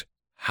 Correct.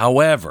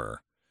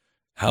 However,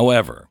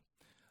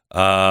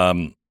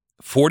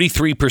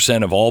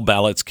 43% of all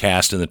ballots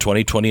cast in the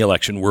 2020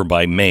 election were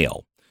by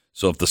mail.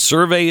 So if the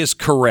survey is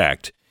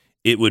correct,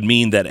 it would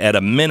mean that at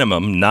a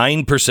minimum,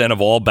 9% of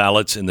all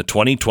ballots in the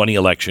 2020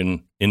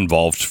 election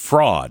involved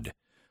fraud,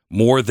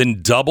 more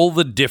than double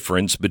the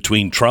difference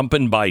between Trump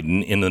and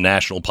Biden in the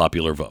national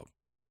popular vote.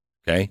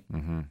 Okay?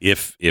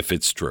 If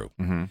it's true.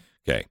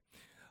 Okay.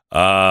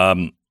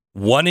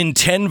 1 in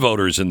 10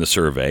 voters in the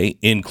survey,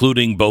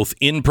 including both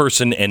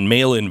in-person and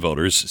mail-in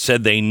voters,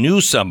 said they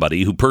knew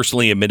somebody who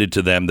personally admitted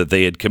to them that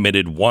they had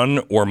committed one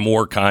or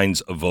more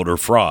kinds of voter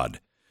fraud.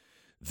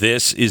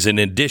 This is an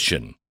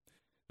addition.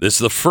 This is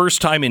the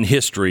first time in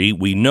history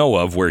we know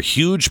of where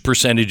huge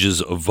percentages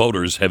of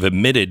voters have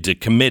admitted to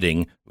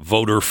committing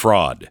voter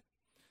fraud.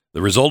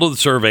 The result of the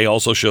survey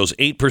also shows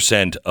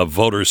 8% of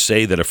voters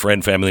say that a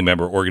friend, family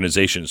member,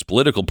 organization's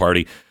political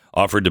party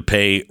offered to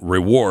pay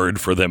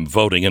reward for them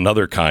voting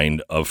another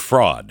kind of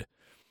fraud.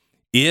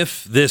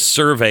 If this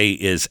survey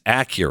is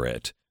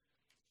accurate,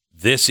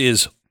 this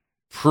is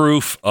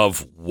proof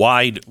of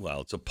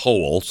it's a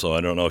poll, so I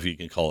don't know if you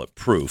can call it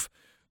proof,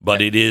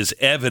 but it is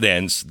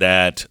evidence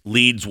that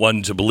leads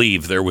one to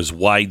believe there was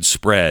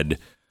widespread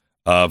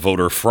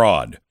voter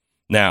fraud.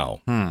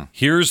 Now,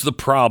 here's the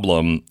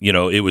problem.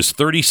 It was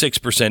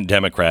 36%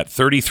 Democrat,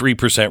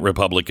 33%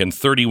 Republican,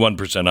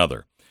 31%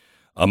 other.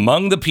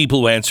 Among the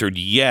people who answered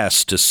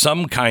yes to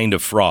some kind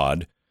of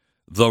fraud,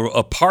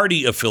 a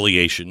party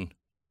affiliation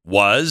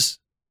was,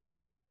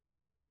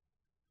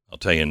 I'll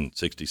tell you in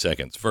 60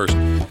 seconds. First,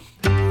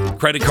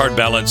 credit card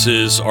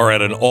balances are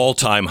at an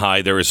all-time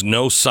high. There is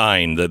no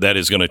sign that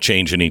is going to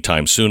change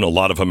anytime soon. A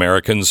lot of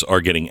Americans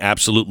are getting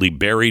absolutely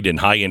buried in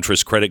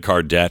high-interest credit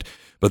card debt.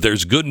 But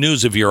there's good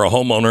news if you're a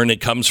homeowner, and it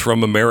comes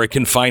from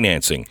American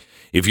Financing.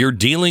 If you're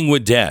dealing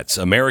with debts,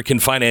 American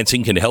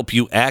Financing can help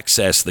you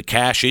access the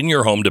cash in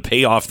your home to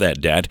pay off that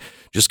debt.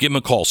 Just give them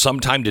a call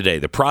sometime today.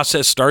 The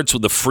process starts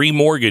with a free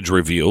mortgage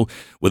review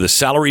with a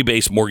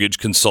salary-based mortgage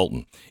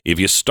consultant. If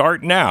you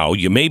start now,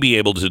 you may be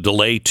able to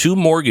delay 2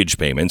 mortgage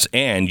payments,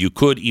 and you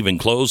could even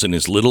close in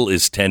as little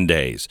as 10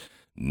 days.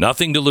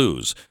 Nothing to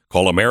lose.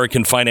 Call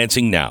American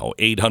Financing now,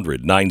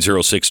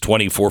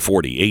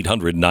 800-906-2440,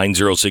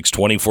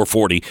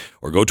 800-906-2440,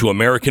 or go to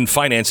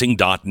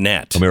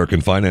AmericanFinancing.net.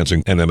 American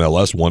Financing,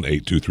 NMLS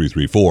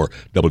 182334,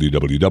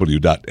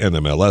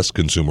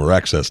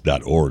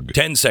 www.nmlsconsumeraccess.org.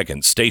 10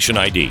 seconds, station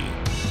ID.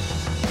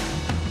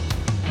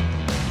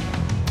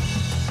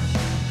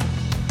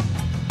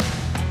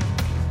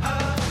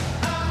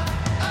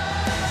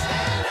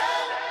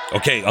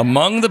 Okay,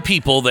 among the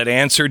people that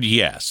answered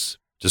yes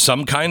to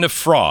some kind of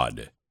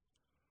fraud,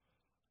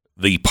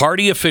 the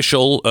party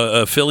official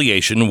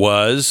affiliation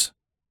was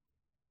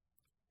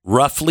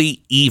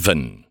roughly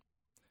even.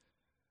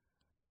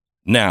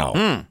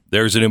 Now,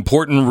 there's an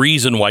important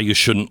reason why you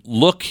shouldn't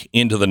look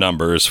into the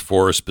numbers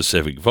for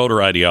specific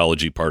voter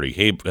ideology,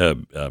 party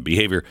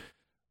behavior.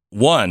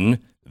 One,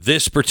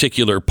 this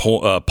particular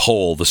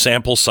poll, the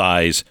sample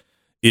size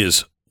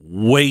is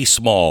way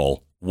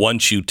small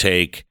once you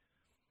take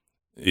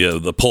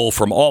the poll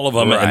from all of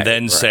them and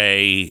then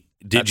say,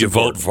 did you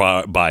vote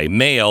by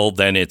mail?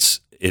 Then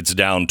it's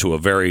down to a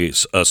very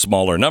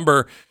smaller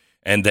number.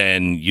 And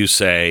then you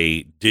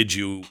say, did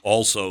you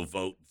also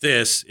vote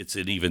this? It's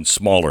an even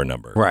smaller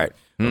number. Right.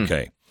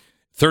 Okay.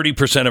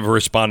 30% of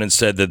respondents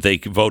said that they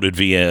voted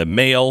via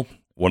mail.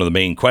 One of the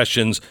main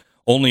questions.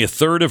 Only a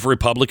third of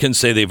Republicans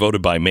say they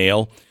voted by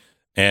mail.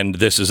 And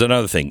this is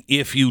another thing.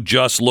 If you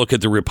just look at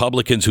the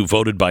Republicans who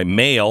voted by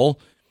mail,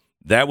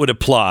 that would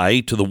apply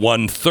to the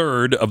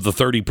 1/3 of the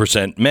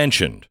 30%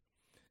 mentioned.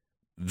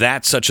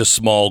 That's such a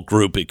small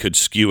group, it could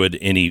skew it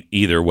in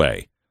either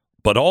way.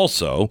 But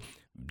also,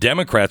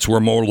 Democrats were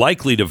more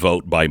likely to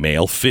vote by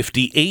mail,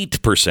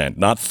 58%,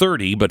 not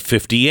 30, but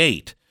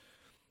 58.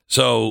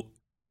 So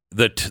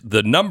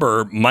the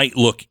number might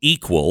look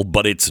equal,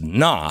 but it's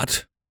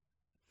not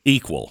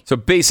equal. So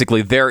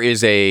basically, there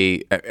is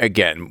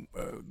again,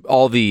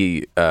 all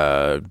the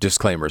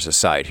disclaimers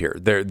aside here,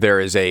 there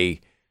is an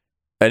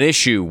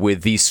issue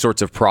with these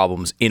sorts of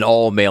problems in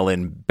all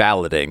mail-in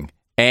balloting,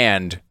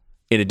 and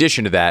in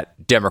addition to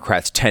that,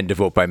 Democrats tend to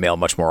vote by mail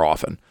much more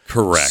often.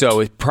 Correct.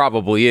 So it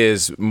probably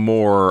is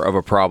more of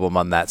a problem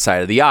on that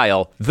side of the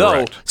aisle,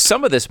 though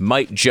some of this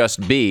might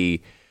just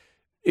be,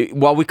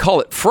 while we call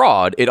it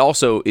fraud, it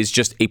also is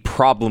just a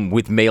problem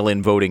with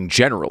mail-in voting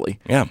generally.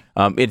 Yeah.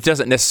 It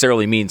doesn't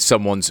necessarily mean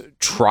someone's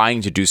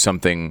trying to do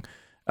something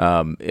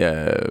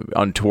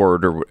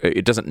untoward, or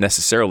it doesn't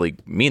necessarily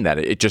mean that.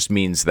 It just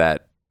means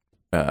that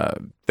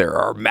there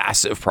are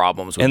massive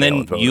problems with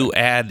mail-in voting. And then you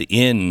add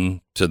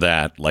in to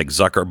that, like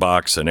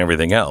Zuckerbox and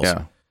everything else,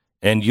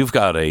 and you've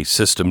got a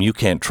system you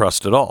can't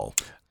trust at all.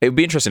 It would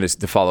be interesting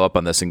to follow up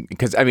on this,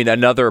 because, I mean,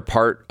 another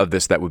part of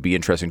this that would be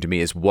interesting to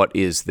me is what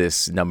is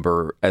this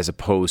number as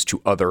opposed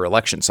to other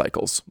election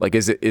cycles? Like,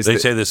 they say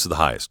this is the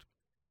highest.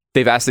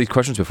 They've asked these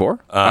questions before?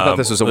 I thought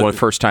this was a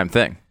first-time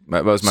thing.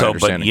 That was my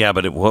understanding.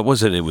 But what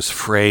was it? It was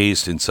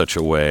phrased in such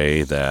a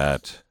way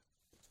that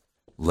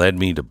led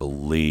me to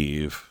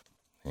believe...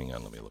 Hang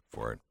on, let me look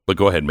for it. But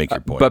go ahead and make your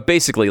point. But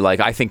basically, like,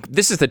 I think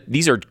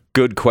these are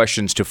good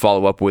questions to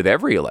follow up with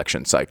every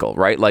election cycle,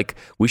 right? Like,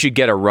 we should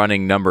get a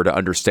running number to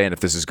understand if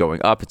this is going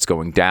up, it's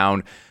going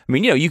down. I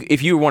mean,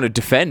 if you want to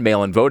defend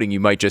mail-in voting, you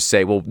might just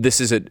say, well,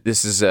 this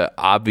is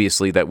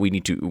obviously that we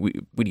need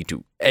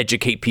to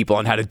educate people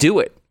on how to do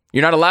it.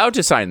 You're not allowed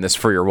to sign this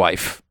for your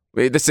wife.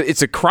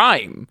 It's a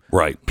crime.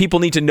 Right. People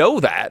need to know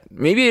that.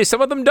 Maybe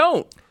some of them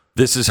don't.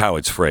 This is how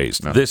it's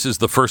phrased. No. This is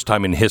the first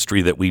time in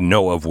history that we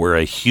know of where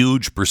a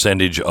huge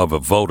percentage of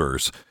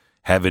voters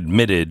have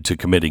admitted to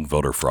committing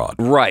voter fraud.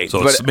 Right.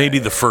 So it's maybe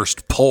the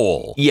first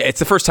poll. Yeah, it's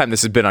the first time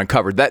this has been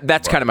uncovered.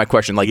 That's kind of my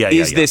question. Like,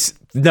 is this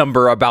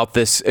number about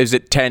this, is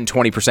it 10,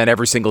 20%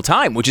 every single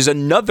time, which is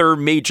another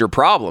major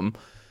problem.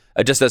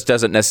 It just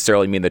doesn't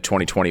necessarily mean that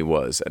 2020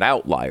 was an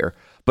outlier.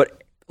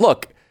 But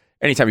look,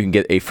 anytime you can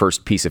get a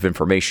first piece of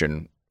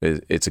information,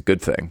 it's a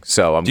good thing.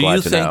 So I'm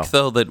glad to know. Do you think,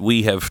 though, that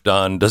we have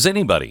done, does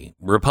anybody,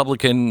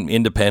 Republican,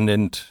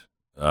 Independent,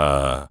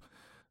 Democrat,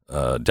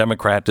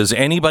 does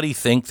anybody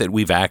think that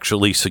we've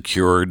actually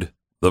secured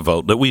the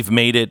vote, that we've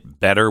made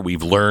it better?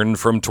 We've learned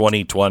from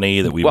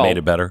 2020 that we've made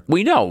it better?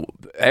 We know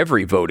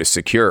every vote is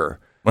secure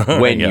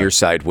when your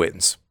side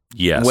wins.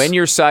 Yes. When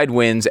your side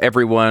wins,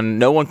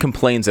 no one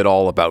complains at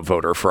all about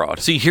voter fraud.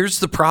 See, here's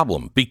the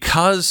problem.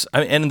 Because,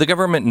 and the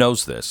government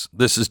knows this,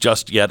 this is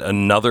just yet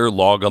another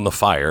log on the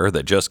fire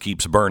that just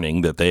keeps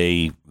burning, that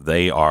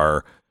they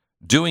are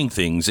doing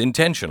things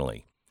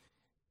intentionally.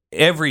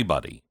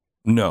 Everybody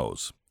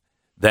knows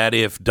that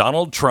if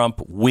Donald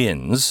Trump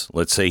wins,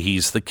 let's say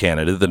he's the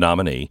candidate, the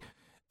nominee,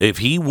 if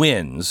he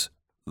wins,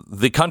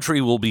 the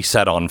country will be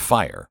set on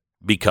fire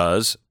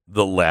because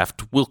the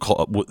left will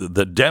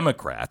the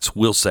Democrats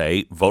will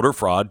say voter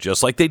fraud,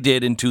 just like they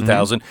did in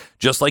 2000,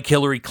 just like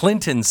Hillary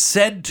Clinton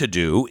said to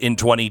do in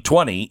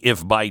 2020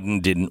 if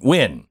Biden didn't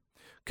win.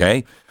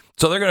 Okay.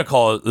 So they're going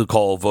to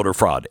call voter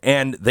fraud.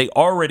 And they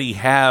already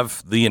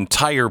have the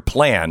entire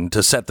plan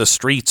to set the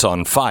streets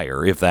on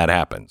fire if that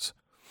happens.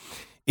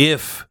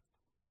 If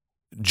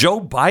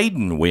Joe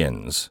Biden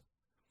wins,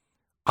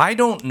 I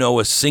don't know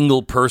a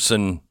single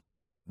person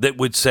that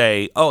would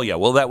say, oh, yeah,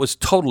 well, that was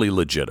totally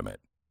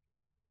legitimate.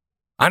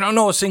 I don't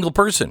know a single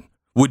person.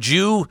 Would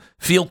you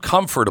feel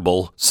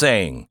comfortable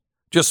saying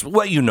just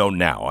what you know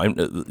now?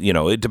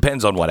 It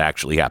depends on what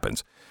actually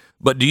happens.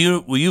 But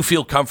will you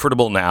feel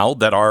comfortable now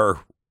that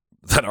our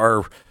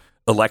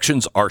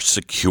elections are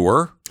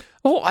secure?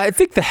 Well, I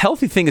think the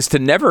healthy thing is to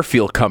never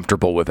feel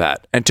comfortable with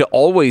that and to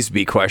always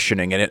be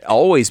questioning and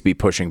always be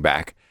pushing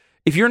back.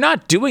 If you're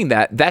not doing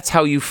that, that's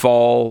how you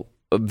fall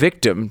a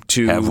victim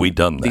to Have we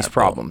done that, these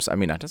problems. though? I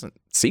mean, that doesn't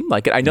seem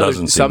like it. I know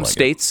there's some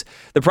states.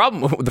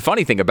 The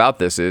funny thing about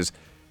this is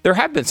there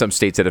have been some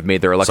states that have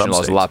made their election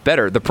laws a lot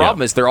better. The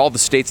problem is they're all the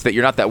states that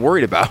you're not that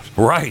worried about.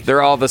 Right.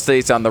 They're all the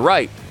states on the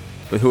right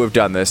who have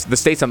done this. The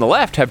states on the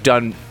left have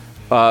done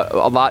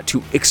a lot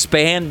to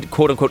expand,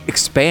 quote unquote,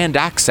 expand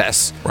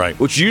access. Right.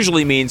 Which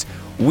usually means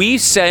we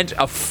sent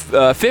a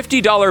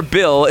 $50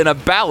 bill in a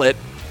ballot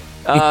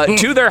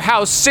to their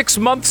house 6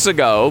 months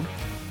ago,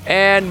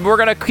 and we're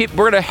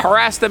gonna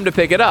harass them to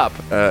pick it up.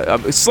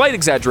 A slight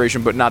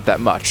exaggeration, but not that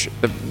much.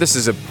 This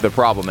is the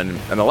problem, and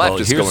the left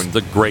is going. Here's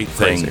the great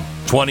thing: crazy.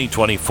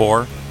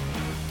 2024.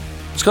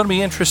 It's going to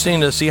be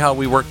interesting to see how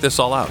we work this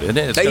all out.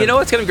 It's it's going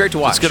to be great to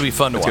watch. It's going to be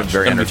fun to watch. It's going to be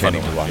very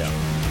entertaining to watch.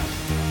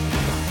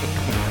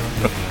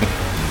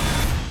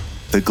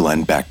 The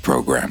Glenn Beck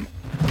Program.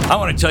 I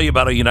want to tell you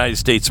about a United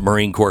States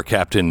Marine Corps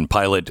captain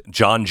pilot,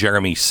 John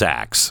Jeremy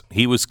Sachs.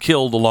 He was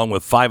killed along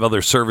with 5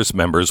 other service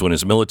members when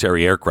his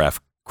military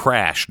aircraft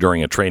crashed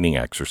during a training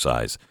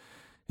exercise.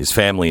 His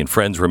family and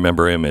friends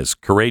remember him as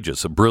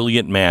courageous, a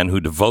brilliant man who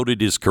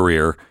devoted his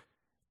career,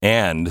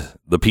 and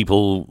the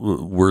people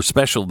were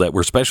special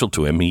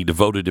to him. He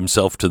devoted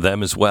himself to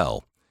them as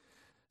well.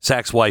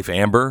 Sachs' wife,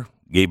 Amber,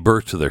 gave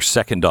birth to their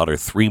second daughter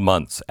 3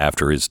 months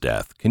after his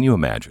death. Can you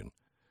imagine?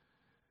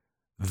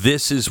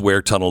 This is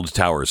where Tunnel to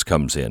Towers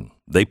comes in.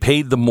 They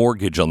paid the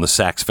mortgage on the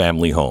Sachs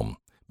family home.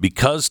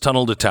 Because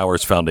Tunnel to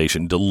Towers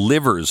Foundation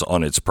delivers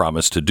on its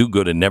promise to do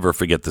good and never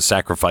forget the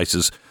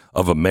sacrifices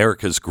of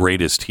America's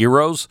greatest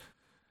heroes,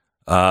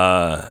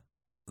 the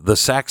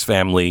Sachs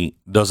family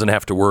doesn't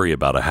have to worry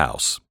about a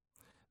house.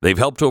 They've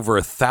helped over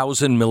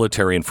 1,000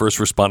 military and first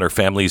responder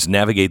families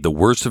navigate the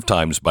worst of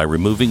times by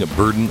removing a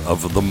burden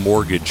of the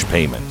mortgage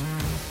payment.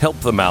 Help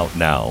them out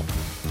now.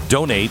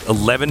 Donate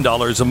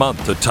 $11 a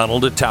month to Tunnel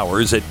to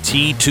Towers at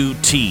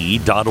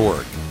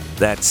T2T.org.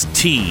 That's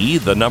T,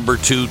 the number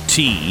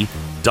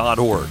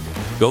 2T.org.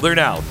 Go there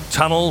now.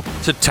 Tunnel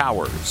to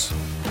Towers.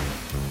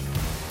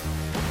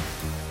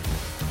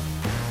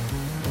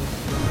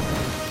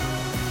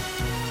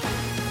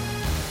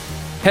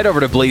 Head over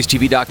to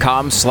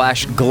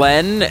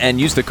blazetv.com/Glenn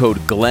and use the code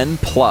GLENN+.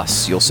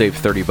 You'll save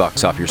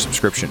 $30 off your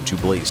subscription to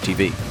Blaze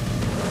TV.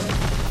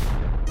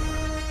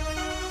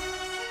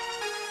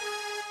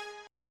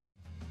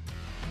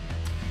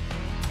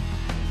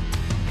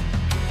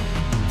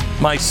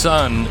 My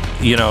son,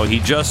 he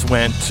just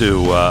went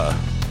to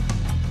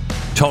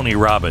Tony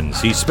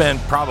Robbins. He spent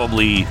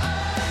probably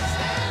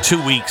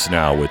 2 weeks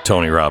now with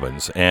Tony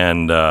Robbins.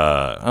 And,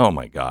 oh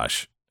my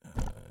gosh,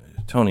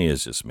 Tony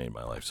has just made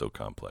my life so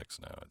complex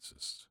now. It's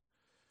just...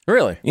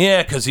 Really?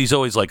 Yeah, because he's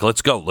always like,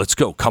 let's go,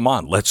 come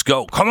on, let's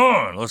go, come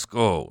on, let's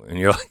go. And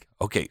you're like,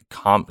 okay,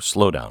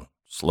 slow down.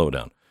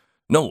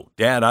 No,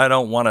 Dad, I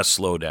don't want to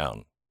slow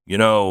down.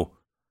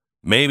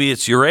 Maybe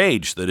it's your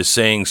age that is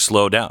saying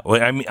slow down.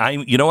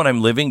 You know what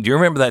I'm living? Do you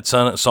remember that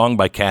song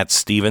by Cat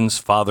Stevens,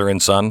 Father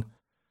and Son?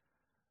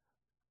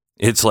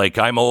 It's like,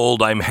 I'm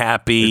old, I'm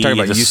happy. You're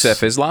talking about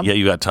Yusuf Islam? Yeah,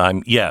 you got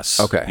time? Yes.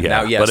 Okay. Yeah.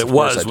 Now, yes, but it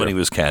was when do. he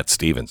was Cat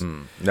Stevens.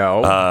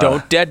 No,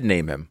 don't dead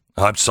name him.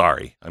 I'm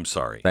sorry.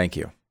 Thank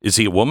you. Is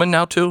he a woman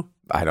now, too?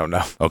 I don't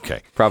know.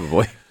 Okay.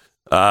 Probably.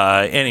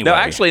 Anyway. No,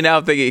 actually, now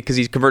I'm thinking, because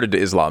he's converted to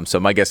Islam, so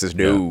my guess is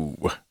no.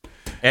 Yeah.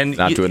 And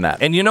not doing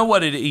that. And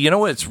what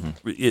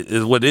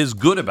is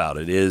good about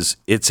it is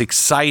it's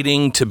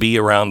exciting to be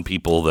around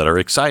people that are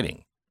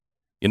exciting.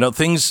 I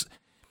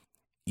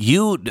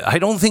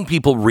don't think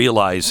people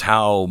realize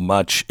how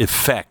much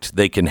effect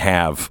they can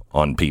have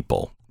on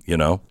people,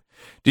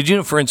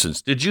 for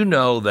instance, did you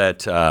know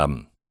that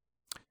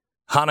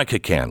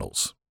Hanukkah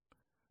candles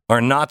are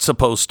not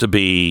supposed to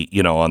be,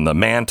 on the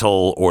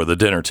mantle or the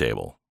dinner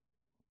table?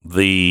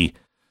 The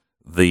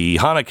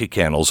Hanukkah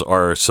candles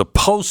are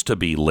supposed to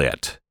be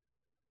lit.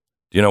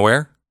 Do you know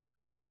where?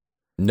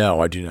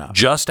 No, I do not.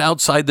 Just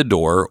outside the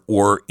door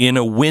or in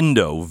a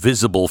window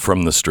visible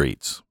from the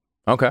streets.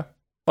 Okay.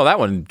 Well, that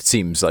one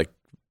seems like...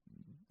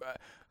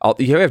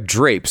 you have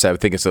drapes. I would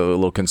think it's a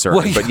little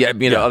concerning. Well,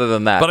 but other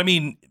than that...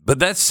 But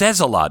that says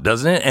a lot,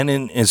 doesn't it?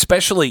 And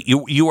especially,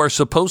 you are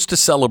supposed to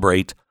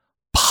celebrate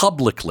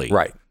publicly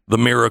the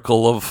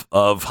miracle of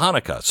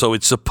Hanukkah. So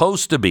it's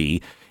supposed to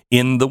be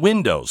in the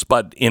windows.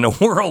 But in a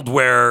world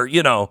where,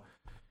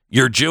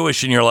 you're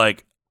Jewish and you're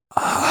like,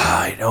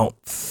 I don't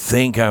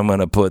think I'm going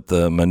to put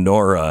the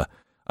menorah.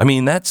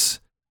 That's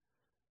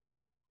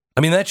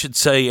I mean, that should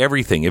say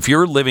everything. If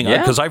you're living,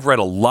 because I've read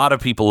a lot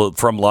of people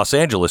from Los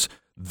Angeles,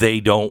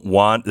 they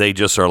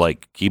just are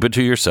like, keep it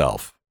to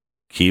yourself.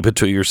 Keep it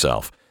to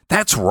yourself.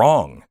 That's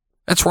wrong.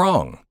 That's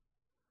wrong.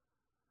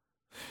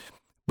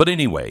 But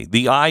anyway,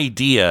 the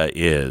idea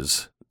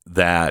is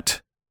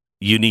that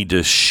you need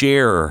to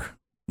share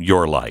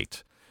your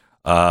light.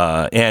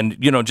 And,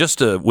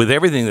 with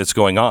everything that's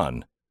going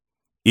on,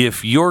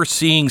 if you're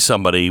seeing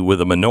somebody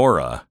with a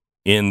menorah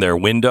in their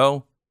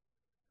window,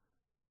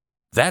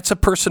 that's a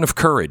person of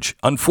courage.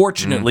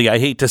 Unfortunately, I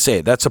hate to say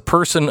it, that's a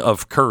person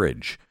of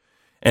courage.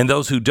 And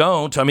those who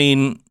don't, I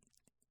mean,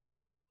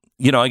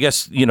 I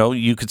guess,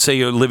 you could say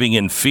you're living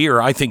in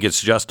fear. I think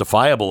it's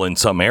justifiable in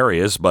some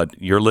areas, but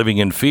you're living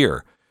in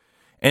fear.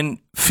 And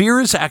fear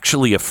is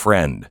actually a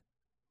friend.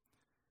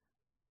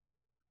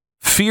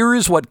 Fear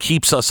is what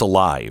keeps us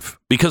alive,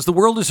 because the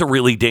world is a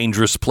really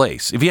dangerous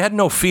place. If you had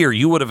no fear,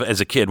 you would have,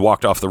 as a kid,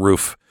 walked off the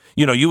roof.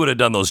 You would have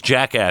done those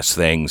jackass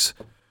things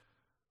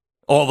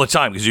all the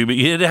time because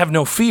you'd have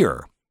no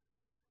fear.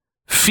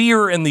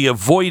 Fear and the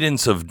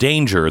avoidance of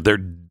danger,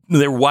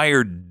 they're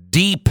wired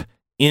deep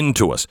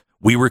into us.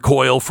 We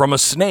recoil from a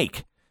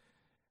snake.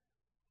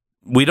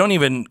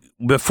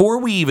 Before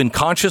we even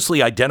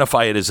consciously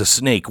identify it as a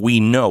snake, we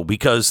know,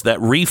 because that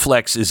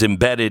reflex is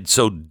embedded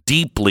so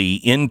deeply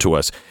into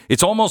us.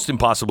 It's almost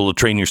impossible to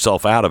train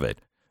yourself out of it.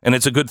 And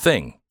it's a good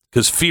thing,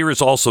 because fear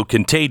is also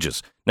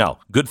contagious. Now,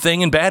 good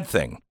thing and bad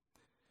thing.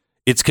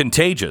 It's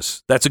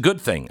contagious. That's a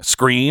good thing. A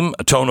scream,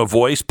 a tone of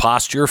voice,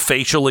 posture,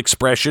 facial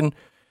expression,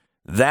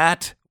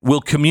 that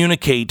will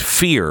communicate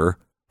fear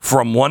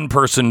from one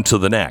person to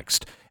the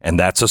next. And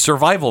that's a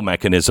survival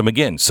mechanism.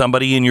 Again,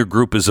 somebody in your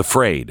group is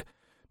afraid.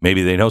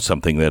 Maybe they know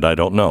something that I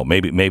don't know.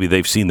 Maybe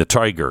they've seen the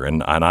tiger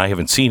and I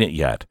haven't seen it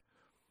yet.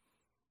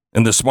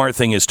 And the smart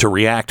thing is to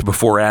react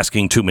before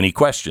asking too many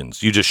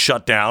questions. You just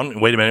shut down,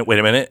 wait a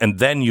minute, and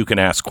then you can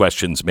ask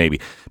questions maybe.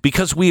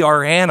 Because we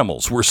are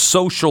animals. We're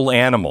social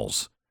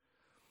animals.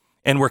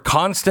 And we're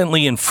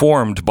constantly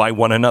informed by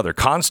one another,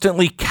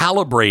 constantly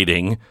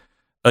calibrating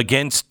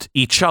against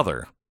each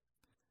other.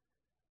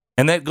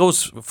 And that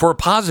goes for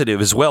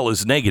positive as well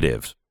as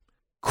negative.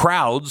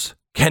 Crowds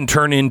can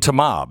turn into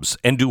mobs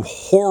and do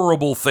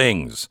horrible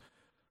things,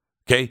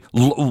 okay?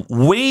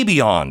 Way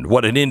beyond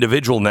what an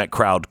individual in that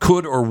crowd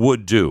could or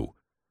would do.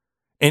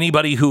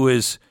 Anybody who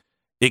has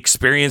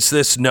experienced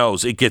this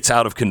knows it gets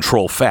out of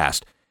control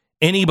fast.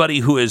 Anybody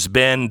who has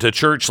been to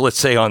church, let's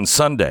say on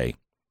Sunday,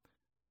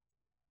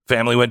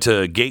 family went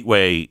to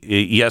Gateway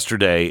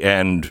yesterday,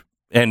 and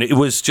it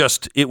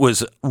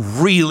was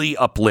really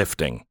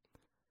uplifting.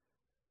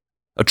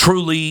 A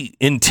truly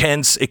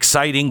intense,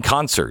 exciting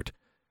concert.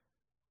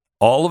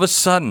 All of a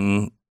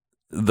sudden,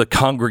 the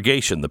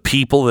congregation, the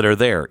people that are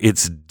there,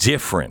 it's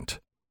different.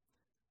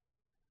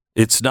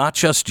 It's not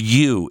just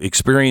you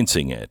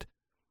experiencing it.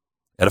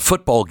 At a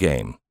football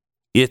game,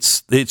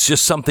 it's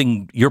just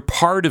something, you're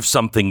part of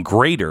something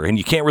greater, and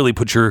you can't really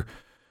put your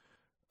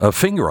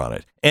finger on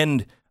it.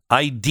 And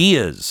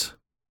ideas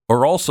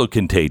are also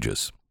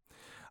contagious.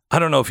 I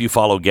don't know if you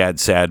follow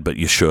GadSad, but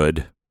you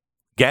should.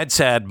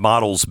 GadSad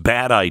models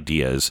bad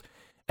ideas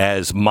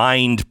as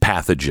mind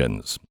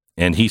pathogens.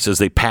 And he says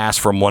they pass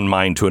from one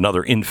mind to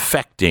another,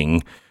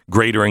 infecting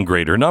greater and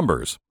greater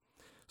numbers.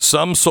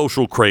 Some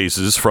social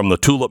crazes, from the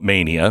tulip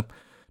mania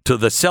to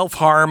the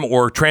self-harm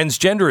or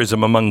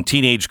transgenderism among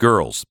teenage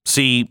girls.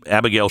 See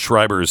Abigail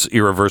Schreiber's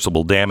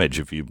Irreversible Damage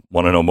if you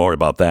want to know more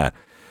about that.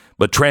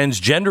 But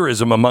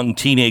transgenderism among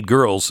teenage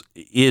girls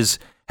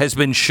has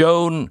been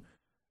shown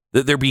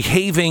that they're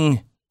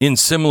behaving in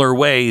similar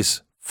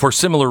ways for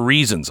similar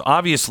reasons.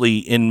 Obviously,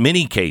 in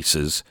many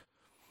cases,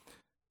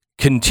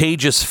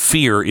 contagious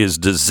fear is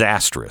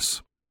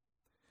disastrous.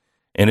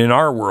 And in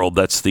our world,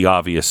 that's the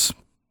obvious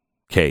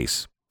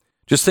case.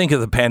 Just think of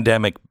the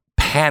pandemic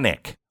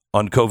panic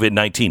on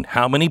COVID-19.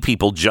 How many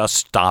people just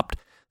stopped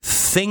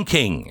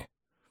thinking?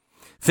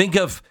 Think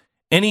of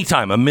any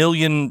time, a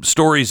million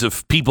stories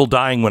of people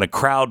dying when a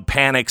crowd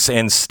panics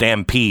and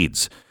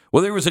stampedes.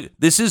 Well,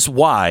 this is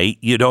why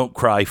you don't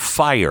cry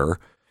fire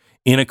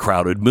in a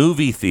crowded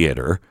movie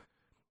theater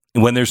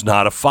when there's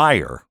not a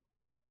fire.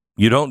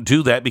 You don't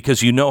do that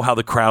because you know how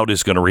the crowd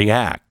is going to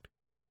react.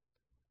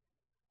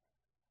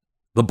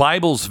 The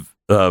Bible's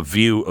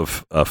view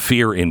of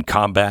fear in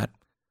combat,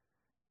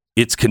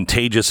 its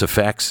contagious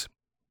effects,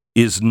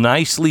 is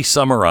nicely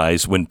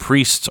summarized when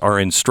priests are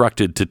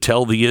instructed to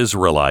tell the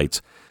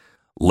Israelites,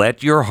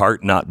 let your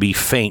heart not be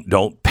faint,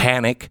 don't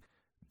panic,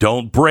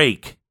 don't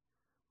break.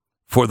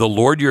 For the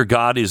Lord your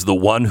God is the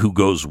one who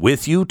goes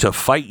with you to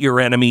fight your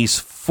enemies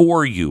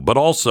for you. But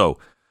also,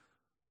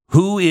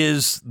 who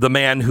is the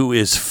man who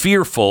is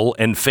fearful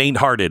and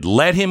faint-hearted?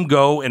 Let him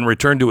go and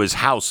return to his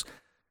house.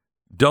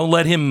 Don't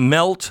let him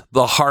melt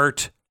the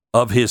heart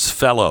of his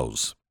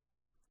fellows.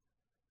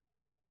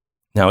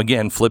 Now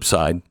again, flip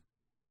side,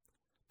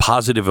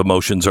 positive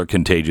emotions are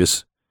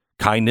contagious.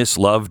 Kindness,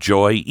 love,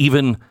 joy,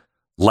 even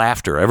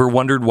laughter. Ever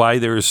wondered why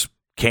there's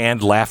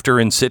canned laughter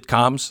in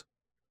sitcoms?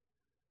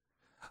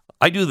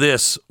 I do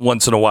this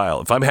once in a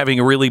while. If I'm having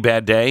a really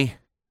bad day,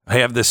 I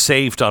have this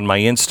saved on my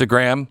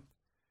Instagram.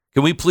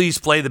 Can we please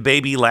play the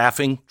baby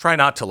laughing? Try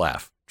not to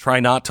laugh. Try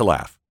not to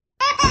laugh.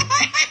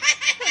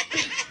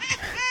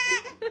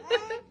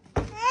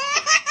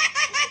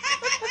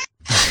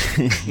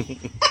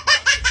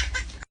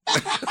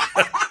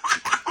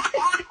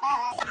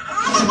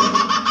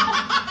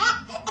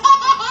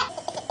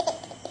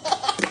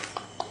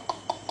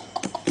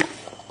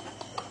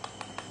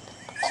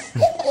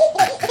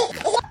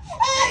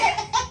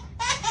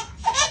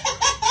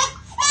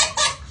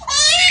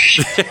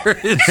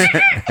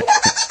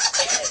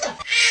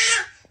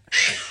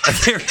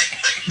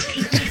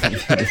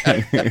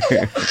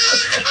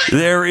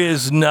 There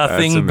is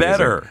nothing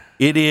better.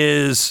 It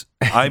is,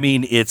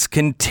 it's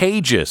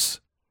contagious.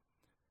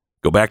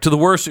 Go back to the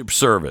worship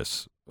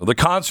service, the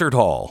concert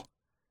hall,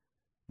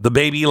 the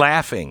baby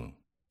laughing,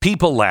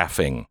 people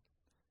laughing.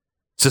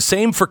 It's the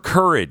same for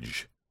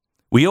courage.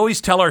 We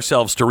always tell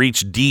ourselves to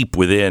reach deep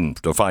within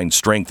to find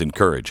strength and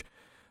courage.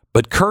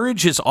 But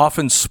courage is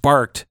often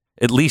sparked,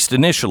 at least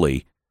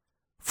initially,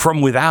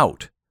 from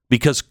without,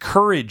 because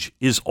courage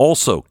is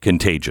also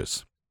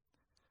contagious.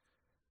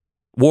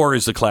 War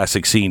is a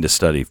classic scene to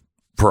study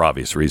for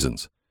obvious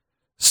reasons.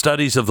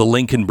 Studies of the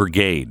Lincoln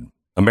Brigade,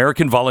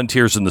 American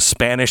volunteers in the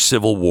Spanish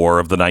Civil War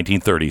of the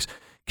 1930s,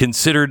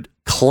 considered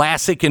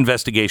classic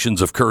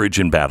investigations of courage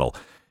in battle.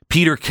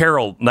 Peter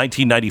Carroll,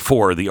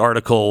 1994, the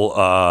article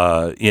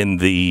in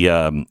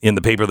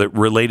the paper that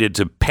related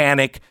to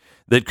panic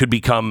that could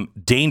become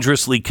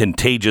dangerously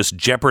contagious,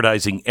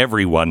 jeopardizing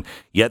everyone.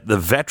 Yet the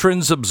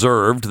veterans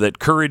observed that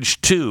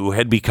courage, too,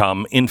 had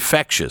become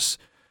infectious.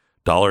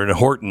 Dollar and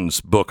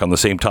Horton's book on the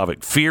same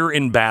topic, Fear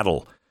in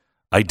Battle,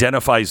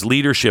 identifies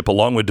leadership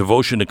along with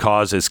devotion to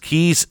cause as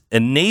keys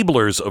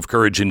enablers of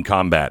courage in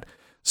combat,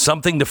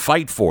 something to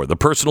fight for. The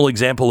personal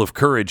example of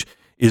courage,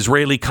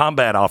 Israeli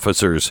combat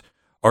officers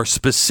are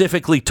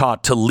specifically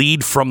taught to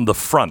lead from the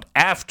front.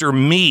 After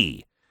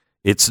me.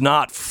 It's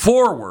not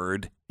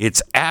forward,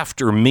 it's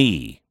after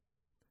me.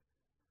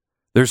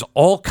 There's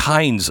all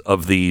kinds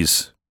of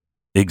these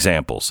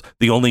examples.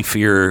 The only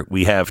fear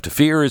we have to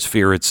fear is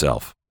fear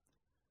itself.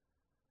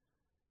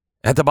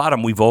 At the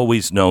bottom, we've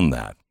always known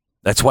that.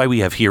 That's why we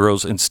have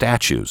heroes and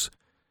statues.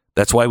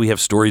 That's why we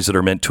have stories that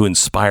are meant to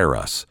inspire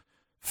us.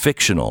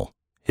 Fictional,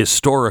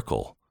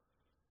 historical.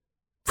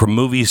 From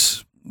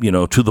movies,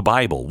 to the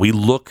Bible, we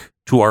look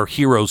to our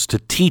heroes to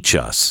teach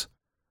us.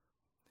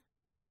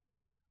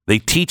 They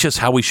teach us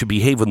how we should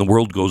behave when the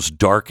world goes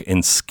dark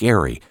and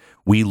scary.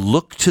 We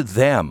look to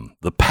them,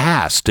 the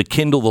past, to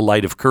kindle the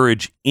light of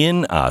courage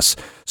in us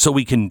so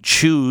we can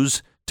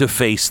choose to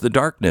face the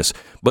darkness.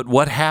 But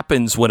what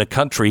happens when a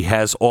country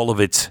has all of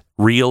its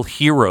real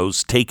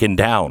heroes taken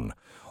down?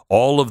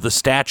 All of the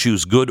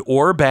statues, good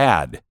or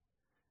bad,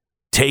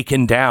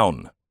 taken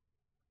down.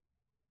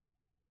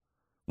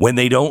 When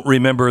they don't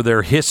remember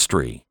their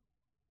history.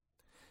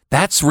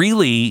 That's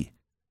really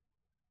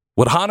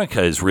what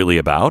Hanukkah is really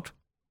about.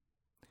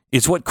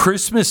 It's what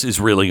Christmas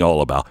is really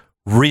all about.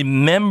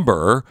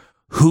 Remember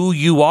who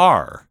you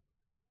are.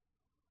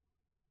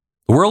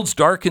 The world's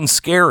dark and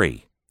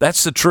scary.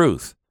 That's the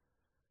truth.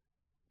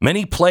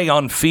 Many play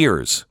on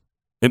fears.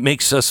 It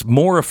makes us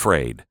more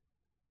afraid,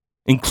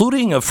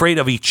 including afraid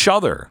of each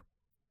other.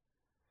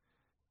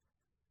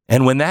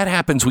 And when that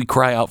happens, we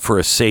cry out for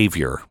a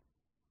savior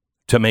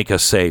to make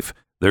us safe.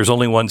 There's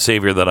only one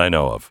savior that I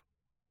know of.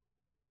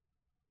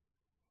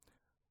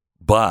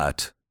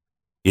 But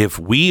if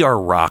we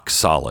are rock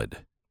solid,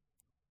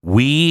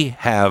 we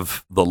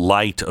have the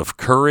light of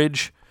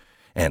courage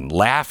and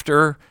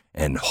laughter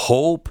and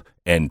hope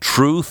and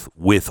truth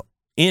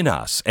within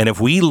us. And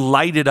if we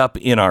light it up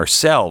in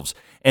ourselves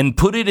and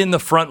put it in the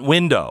front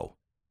window,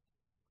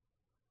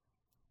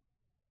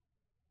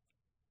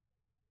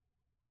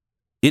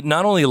 it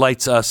not only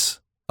lights us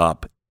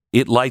up,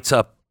 it lights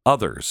up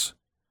others.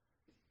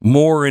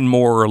 More and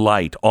more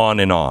light, on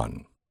and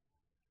on.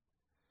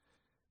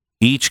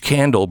 Each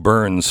candle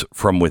burns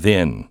from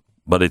within,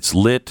 but it's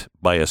lit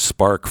by a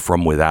spark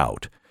from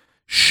without,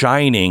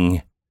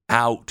 shining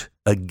out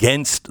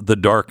against the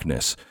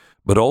darkness,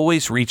 but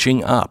always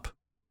reaching up.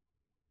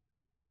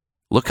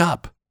 Look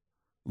up.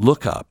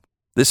 Look up.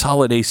 This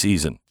holiday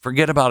season,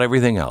 forget about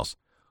everything else.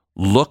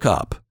 Look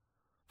up.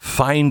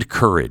 Find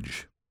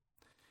courage.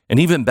 And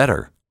even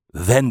better,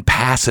 then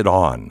pass it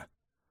on.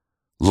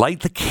 Light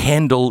the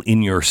candle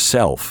in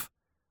yourself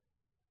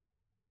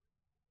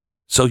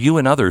so you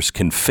and others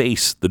can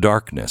face the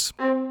darkness.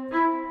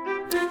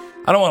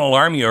 I don't want to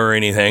alarm you or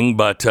anything,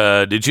 but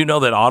did you know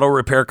that auto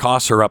repair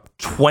costs are up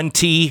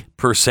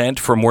 20%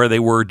 from where they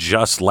were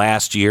just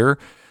last year?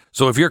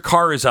 So if your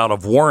car is out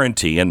of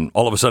warranty and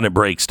all of a sudden it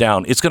breaks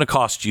down, it's going to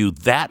cost you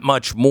that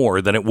much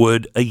more than it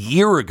would a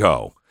year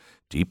ago.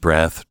 Deep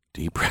breath,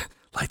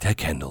 light that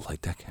candle,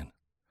 light that candle.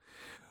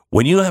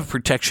 When you have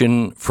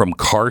protection from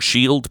Car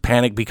Shield,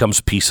 panic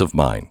becomes peace of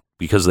mind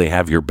because they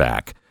have your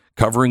back,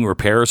 covering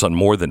repairs on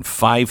more than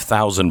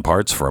 5,000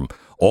 parts from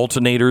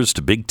alternators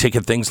to big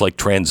ticket things like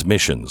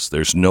transmissions.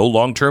 There's no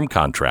long-term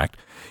contract.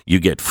 You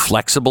get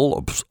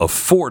flexible,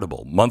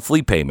 affordable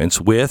monthly payments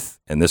with,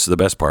 and this is the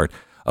best part,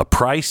 A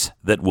price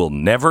that will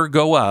never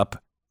go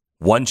up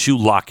once you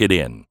lock it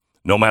in,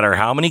 no matter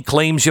how many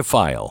claims you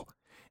file.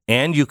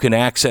 And you can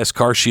access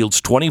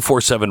CarShield's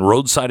 24/7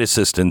 roadside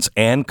assistance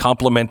and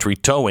complimentary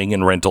towing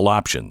and rental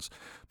options.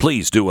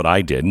 Please do what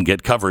I did and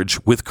get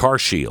coverage with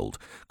CarShield.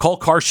 Call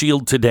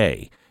CarShield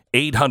today.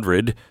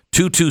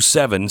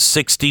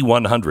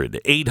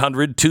 800-227-6100.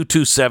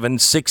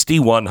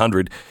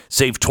 800-227-6100.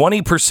 Save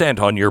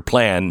 20% on your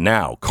plan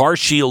now.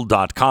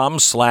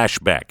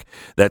 CarShield.com/Beck.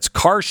 That's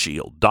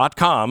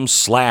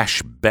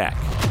CarShield.com/Beck.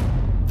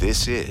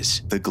 This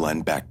is the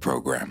Glenn Beck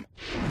Program.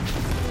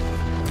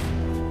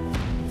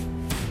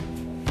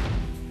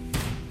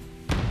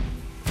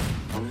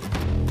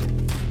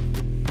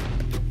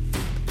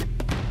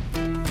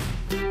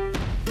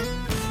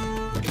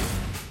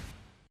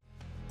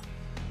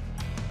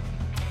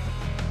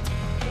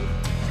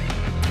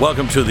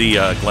 Welcome to the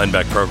Glenn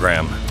Beck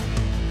Program.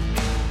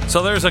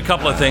 So there's a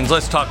couple of things.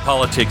 Let's talk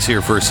politics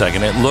here for a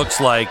second. It looks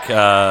like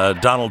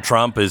Donald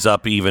Trump is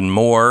up even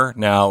more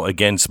now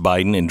against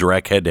Biden in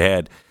direct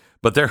head-to-head.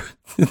 But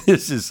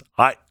this is,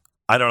 I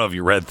don't know if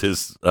you read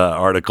this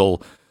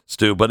article,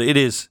 Stu, but it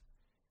is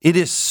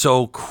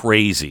so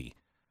crazy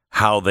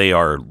how they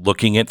are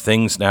looking at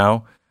things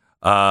now.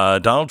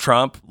 Donald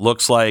Trump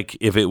looks like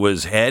if it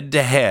was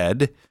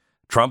head-to-head,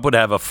 Trump would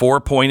have a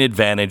 4-point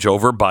advantage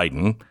over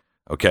Biden,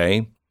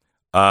 okay?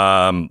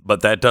 But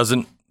that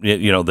doesn't,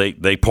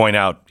 they point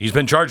out he's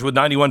been charged with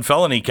 91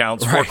 felony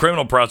counts, 4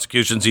 criminal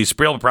prosecutions. He's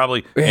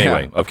probably,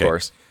 anyway, okay. Of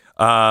course.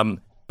 But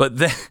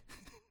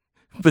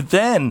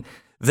then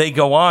they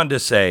go on to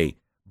say,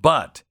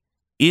 but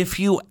if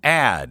you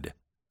add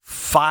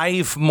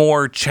 5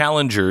 more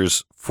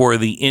challengers for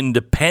the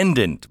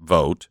independent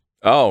vote.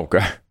 Oh,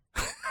 God.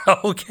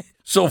 Okay.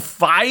 So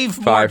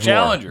 5 more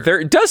challengers.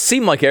 It does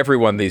seem like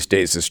everyone these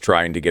days is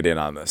trying to get in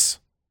on this.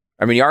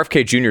 I mean,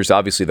 RFK Jr. is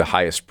obviously the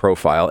highest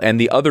profile, and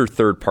the other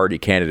third-party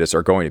candidates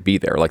are going to be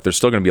there. Like, there's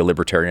still going to be a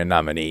Libertarian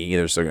nominee.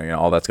 There's still,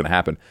 all that's going to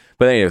happen.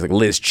 But then there's like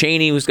Liz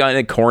Cheney who's gone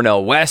in.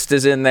 Cornel West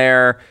is in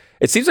there.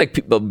 It seems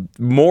like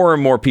more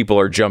and more people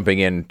are jumping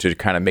in to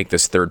kind of make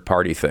this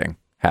third-party thing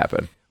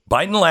happen.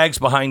 Biden lags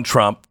behind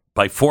Trump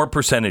by 4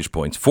 percentage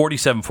points,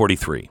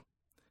 47-43,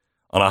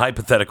 on a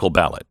hypothetical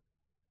ballot.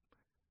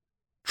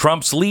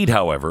 Trump's lead,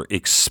 however,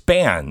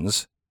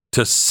 expands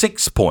to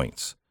 6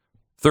 points.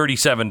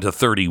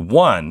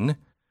 37-31,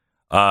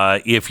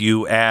 if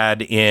you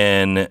add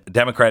in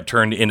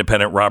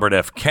Democrat-turned-independent Robert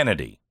F.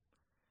 Kennedy.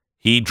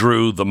 He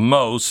drew the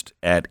most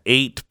at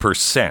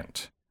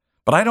 8%.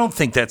 But I don't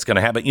think that's going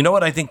to happen. You know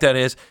what I think that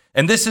is?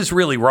 And this is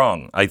really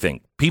wrong, I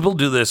think. People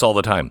do this all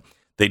the time.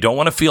 They don't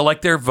want to feel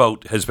like their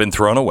vote has been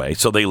thrown away,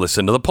 so they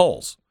listen to the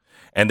polls.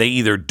 And they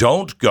either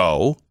don't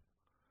go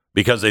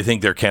because they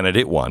think their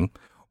candidate won,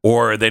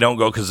 or they don't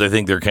go because they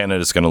think their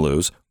candidate's going to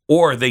lose,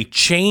 or they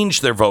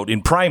change their vote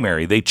in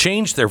primary. They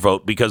change their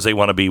vote because they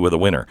want to be with a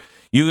winner.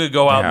 You could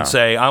go out and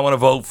say, I want to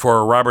vote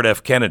for Robert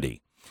F.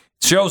 Kennedy.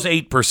 It shows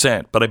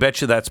 8%, but I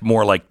bet you that's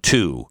more like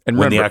 2 and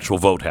when the actual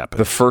vote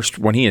happened.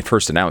 When he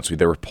first announced,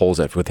 there were polls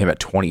with him at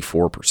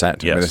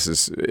 24%. Yes. I mean, this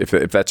is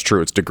if that's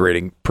true, it's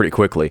degrading pretty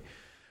quickly.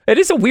 It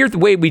is a weird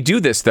way we do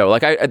this, though.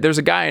 Like, there's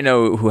a guy I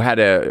know who had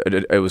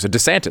it was a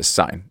DeSantis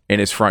sign in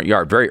his front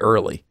yard very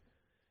early,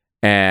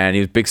 and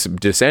he was a big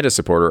DeSantis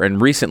supporter, and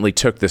recently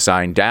took the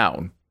sign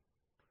down.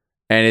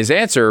 And his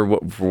answer,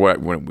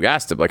 when we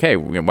asked him, like, hey,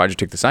 why'd you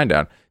take the sign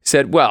down? He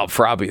said, well,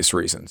 for obvious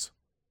reasons.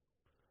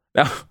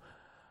 Now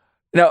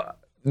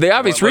the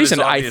obvious reason,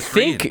 I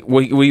think,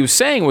 what he was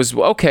saying was,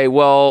 okay,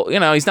 well,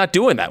 he's not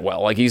doing that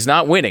well. Like, he's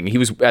not winning. He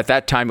was, at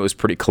that time, it was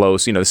pretty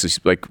close. This is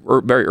like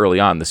very early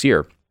on this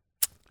year.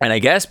 And I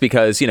guess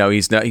because,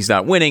 he's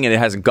not winning and it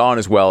hasn't gone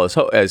as well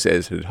as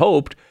had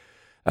hoped,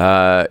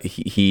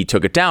 he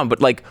took it down. But,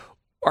 like,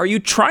 are you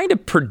trying to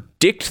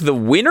predict the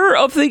winner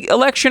of the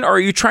election, or are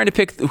you trying to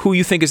pick who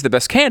you think is the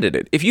best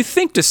candidate? If you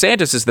think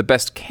DeSantis is the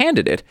best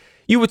candidate,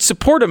 you would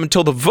support him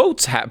until the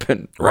votes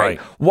happen, right?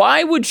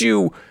 Why would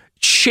you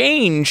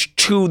change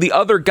to the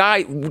other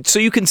guy so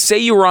you can say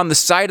you were on the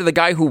side of the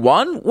guy who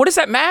won? What does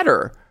that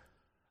matter?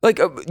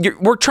 Like,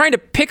 we're trying to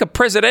pick a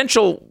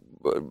presidential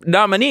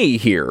nominee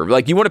here.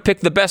 Like, you want to pick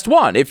the best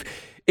one. If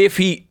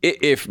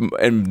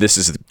and this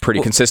is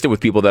pretty consistent with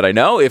people that I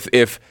know,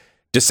 if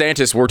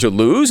DeSantis were to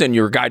lose and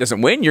your guy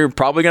doesn't win, you're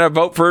probably going to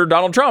vote for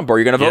Donald Trump, or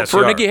you're going to vote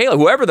for Nikki Haley,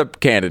 whoever the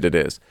candidate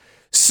is.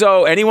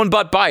 So anyone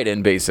but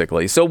Biden,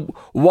 basically. So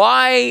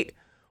why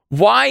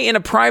in a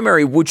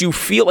primary would you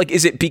feel like,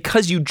 is it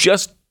because you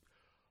just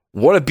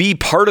want to be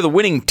part of the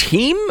winning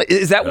team?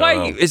 Is that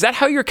why? Is that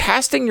how you're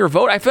casting your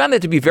vote? I found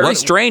that to be very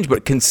strange,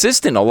 but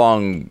consistent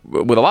along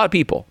with a lot of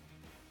people.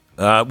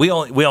 We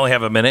only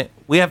have a minute.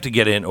 We have to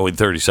get in,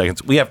 30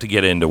 seconds. We have to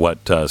get into what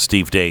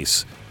Steve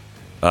Deace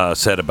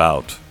said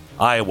about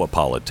Iowa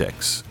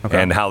politics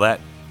and how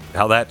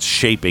that's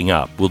shaping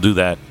up. We'll do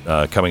that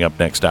coming up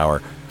next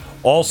hour.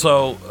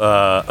 Also,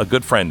 a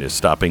good friend is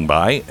stopping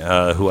by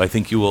who I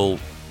think you will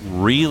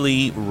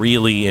really,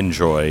 really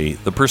enjoy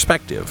the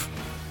perspective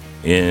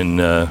in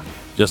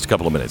just a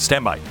couple of minutes.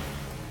 Stand by.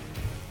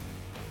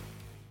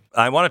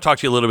 I want to talk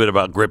to you a little bit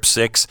about Grip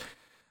 6.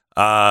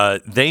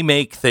 They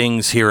make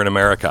things here in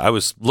America. I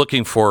was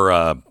looking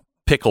for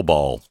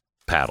pickleball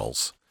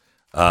paddles.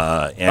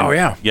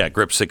 Yeah,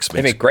 Grip 6 makes.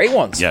 They make great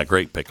ones. Yeah,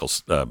 great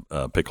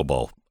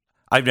pickleball.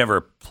 I've never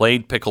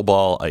played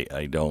pickleball.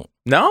 I don't.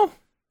 No?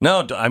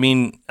 No, I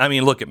mean,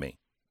 look at me.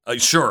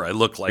 Sure, I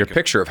look like your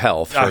picture of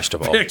health, first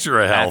of all. Picture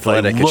of health.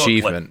 Athletic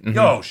achievement. Like,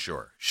 oh,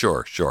 sure.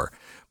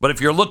 But if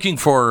you're looking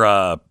for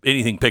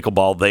anything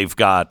pickleball, they've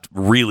got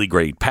really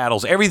great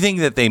paddles. Everything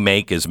that they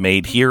make is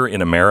made here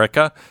in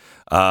America.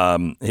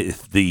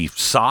 The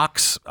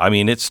socks, I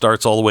mean, it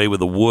starts all the way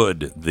with the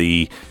wood.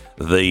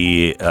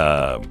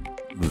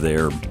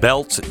 Their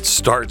belts, it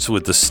starts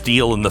with the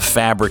steel and the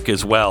fabric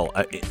as well.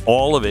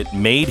 All of it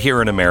made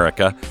here in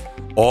America.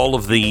 All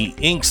of the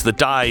inks, the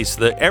dyes,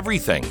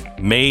 everything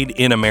made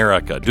in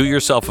America. Do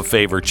yourself a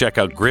favor. Check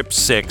out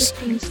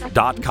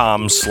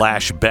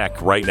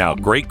grip6.com/Beck right now.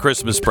 Great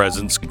Christmas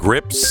presents.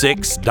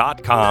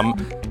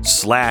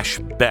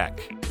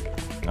 grip6.com/Beck.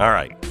 All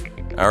right.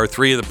 Hour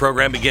 3 of the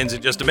program begins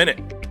in just a minute.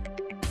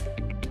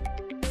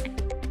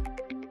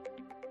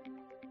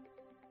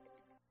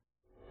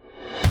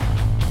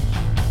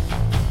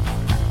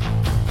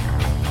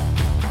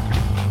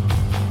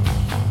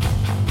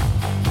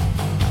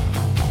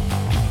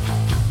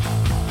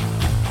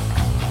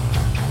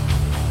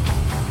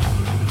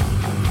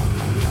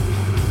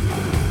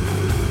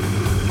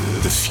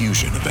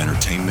 Fusion of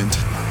entertainment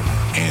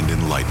and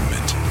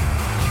enlightenment.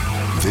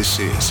 This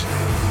is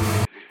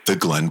the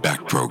Glenn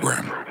Beck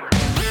Program.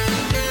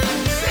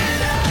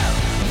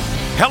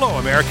 Hello,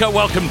 America.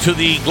 Welcome to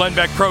the Glenn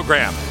Beck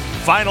Program.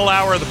 Final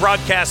hour of the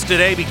broadcast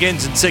today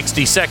begins in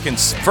 60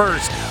 seconds.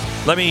 First,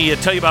 let me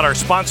tell you about our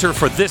sponsor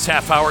for this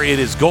half hour. It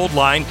is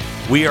Goldline.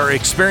 We are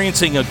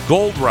experiencing a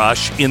gold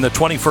rush in the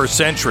 21st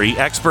century.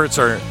 Experts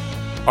are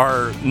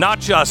not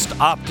just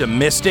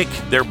optimistic,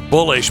 they're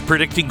bullish,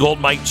 predicting gold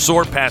might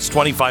soar past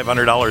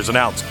 $2,500 an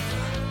ounce.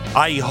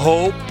 I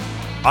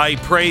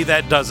pray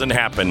that doesn't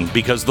happen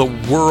because the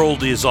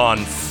world is on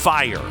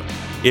fire.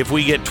 If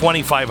we get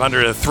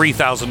 $2,500 to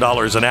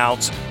 $3,000 an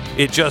ounce,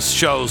 it just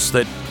shows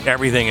that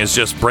everything is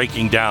just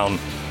breaking down,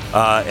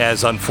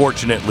 as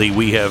unfortunately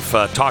we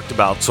have talked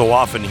about so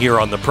often here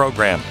on the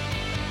program.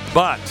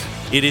 But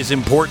it is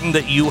important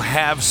that you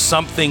have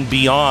something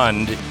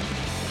beyond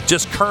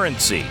just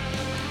currency.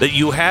 That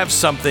you have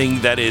something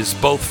that is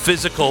both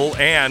physical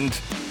and,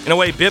 in a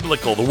way,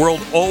 biblical. The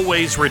world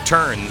always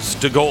returns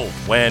to gold.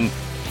 When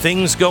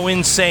things go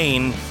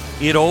insane,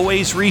 it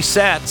always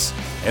resets.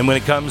 And when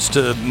it comes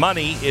to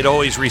money, it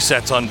always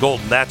resets on gold.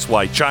 And that's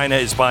why China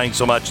is buying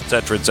so much,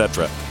 etc.,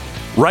 etc.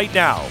 Right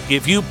now,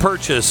 if you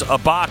purchase a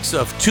box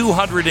of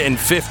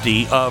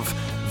 250 of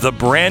the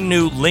brand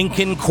new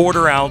Lincoln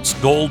quarter-ounce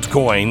gold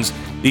coins,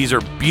 these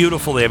are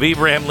beautiful. They have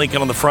Abraham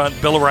Lincoln on the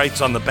front, Bill of Rights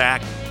on the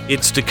back.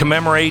 It's to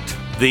commemorate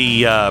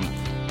the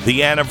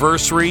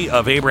anniversary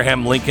of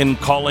Abraham Lincoln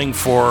calling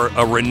for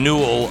a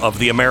renewal of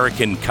the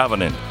American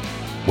covenant.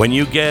 When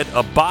you get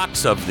a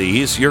box of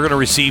these, you're going to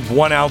receive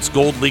 1-ounce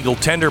gold legal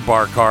tender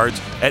bar cards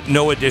at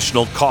no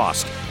additional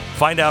cost.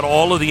 Find out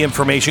all of the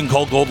information.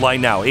 Call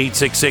Goldline now,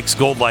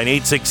 866-GOLDLINE,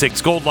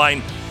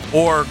 866-GOLDLINE,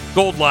 or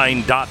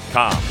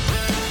goldline.com.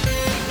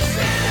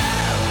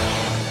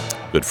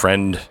 Good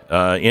friend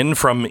in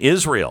from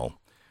Israel,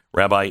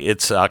 Rabbi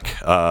Yitzchok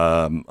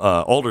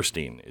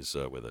Adlerstein is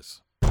with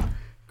us.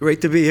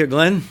 Great to be here,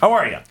 Glenn. How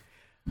are you?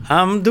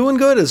 I'm doing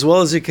good, as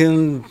well as you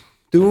can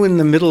do in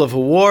the middle of a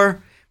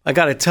war. I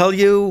got to tell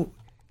you,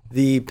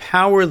 the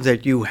power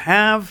that you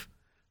have,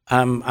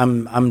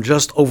 I'm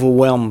just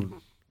overwhelmed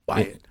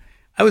by it.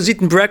 I was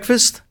eating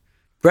breakfast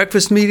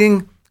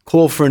meeting,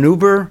 call for an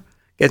Uber,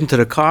 get into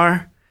the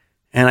car,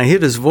 and I hear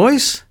this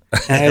voice,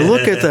 and I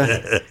look at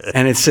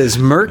and it says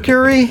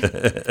Mercury,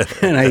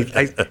 and I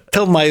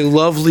tell my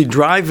lovely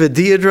driver,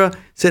 Deidre,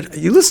 said, "Are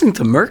you listening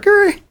to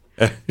Mercury?"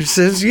 She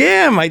says,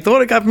 "Yeah, my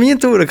daughter got me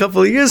into it a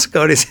couple of years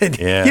ago." They said,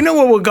 "Yeah. You know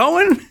where we're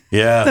going?"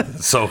 Yeah,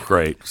 so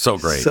great. So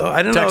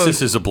I don't know.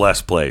 Texas is a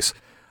blessed place.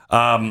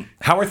 How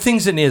are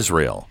things in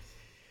Israel?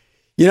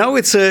 You know,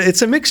 it's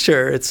a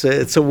mixture.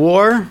 It's a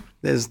war.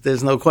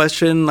 There's no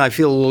question. I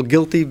feel a little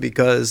guilty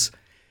because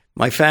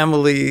my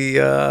family,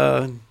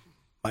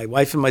 my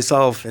wife and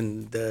myself,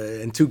 and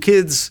 2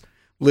 kids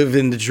live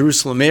in the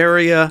Jerusalem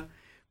area,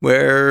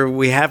 where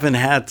we haven't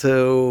had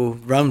to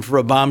run for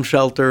a bomb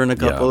shelter in a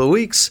couple of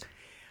weeks.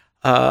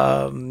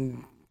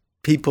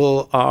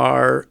 People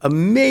are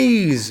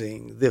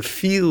amazing. The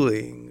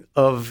feeling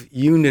of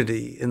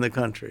unity in the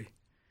country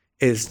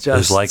is just It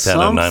was like that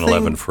on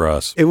 9/11 for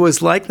us. It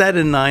was like that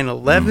in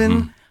 9/11.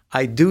 Mm-hmm.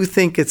 I do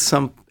think it's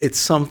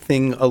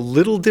something a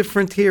little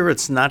different here.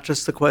 It's not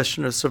just a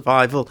question of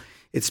survival.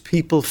 It's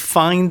people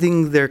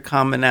finding their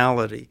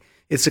commonality.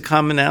 It's a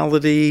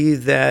commonality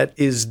that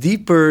is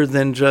deeper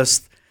than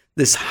just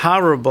this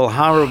horrible,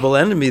 horrible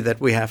enemy that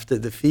we have to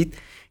defeat.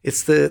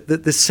 It's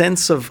the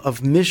sense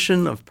of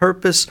mission, of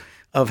purpose,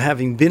 of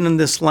having been in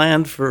this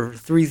land for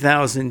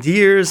 3,000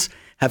 years,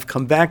 have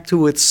come back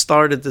to it,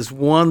 started this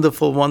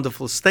wonderful,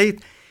 wonderful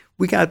state.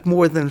 We got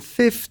more than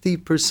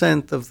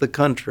 50% of the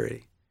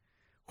country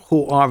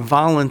who are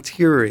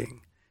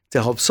volunteering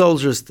to help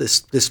soldiers,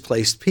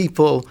 displaced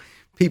people.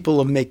 People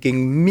are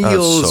making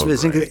meals.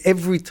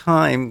 Every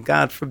time,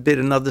 God forbid,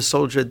 another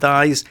soldier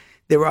dies,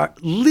 there are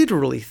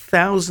literally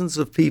thousands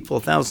of people,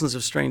 thousands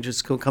of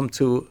strangers who come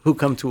to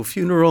a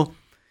funeral.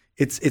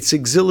 It's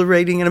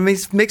exhilarating, and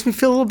it makes me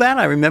feel a little bad.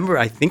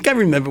 I think I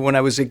remember when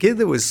I was a kid,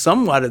 there was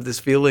somewhat of this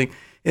feeling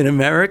in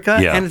America,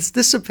 and it's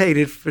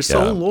dissipated for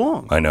so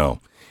long. I know.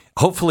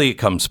 Hopefully it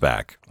comes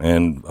back,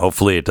 and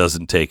hopefully it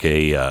doesn't take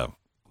a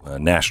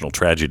national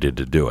tragedy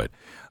to do it.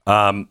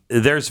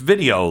 There's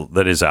video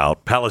that is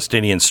out.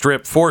 Palestinian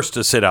strip forced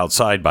to sit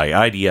outside by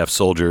IDF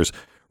soldiers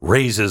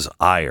raises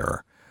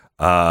ire.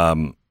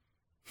 How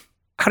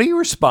do you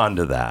respond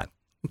to that?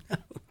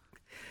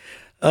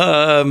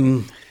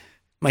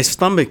 My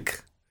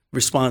stomach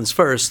responds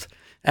first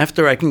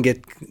after I can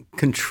get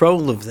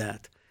control of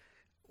that.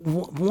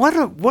 What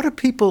are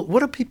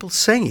people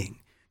saying?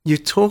 You're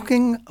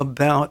talking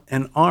about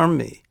an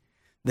army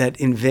that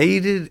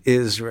invaded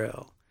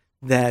Israel,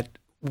 that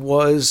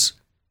was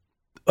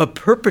a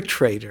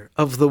perpetrator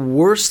of the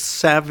worst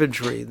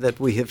savagery that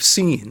we have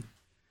seen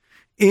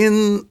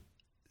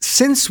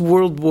since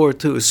World War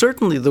II.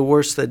 Certainly the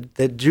worst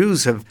that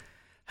Jews have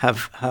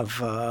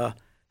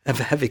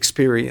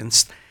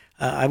experienced.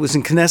 I was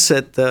in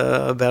Knesset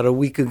about a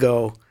week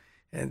ago,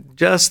 and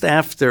just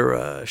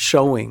after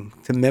showing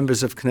to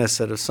members of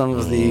Knesset of some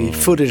of the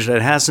footage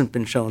that hasn't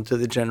been shown to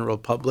the general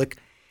public,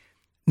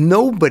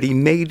 nobody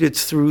made it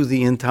through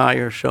the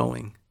entire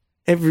showing.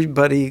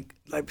 Everybody,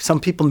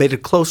 some people made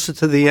it closer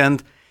to the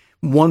end.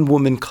 One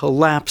woman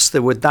collapsed.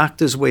 There were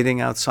doctors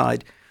waiting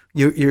outside.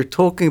 You're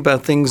talking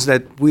about things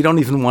that we don't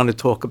even want to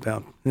talk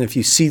about. And if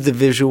you see the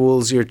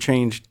visuals, you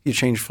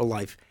change for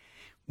life.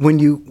 When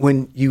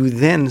you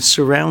then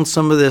surround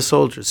some of their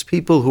soldiers,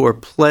 people who are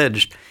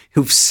pledged,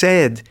 who've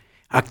said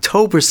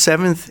October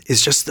 7th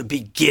is just the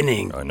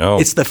beginning. I know.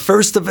 It's the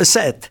first of a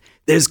set.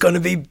 There's going to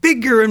be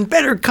bigger and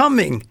better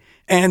coming.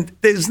 And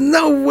there's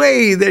no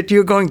way that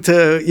you're going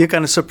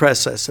to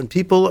suppress us. And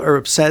people are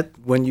upset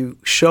when you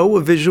show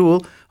a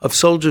visual of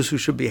soldiers who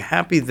should be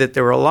happy that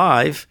they're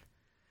alive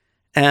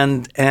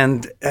and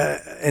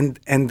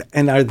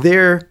are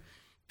there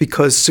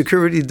because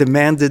security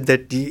demanded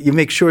that you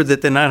make sure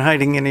that they're not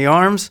hiding any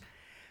arms.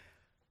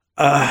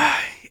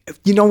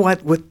 You know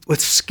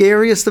what's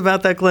scariest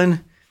about that,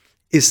 Glenn,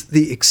 is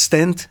the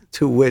extent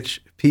to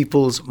which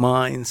people's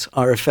minds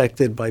are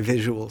affected by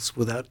visuals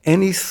without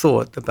any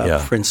thought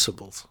about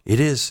principles. It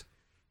is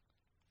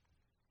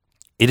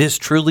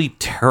truly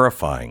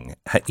terrifying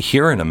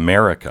here in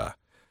America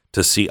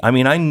to see. I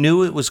mean, I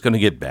knew it was going to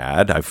get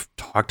bad. I've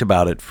talked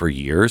about it for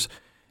years.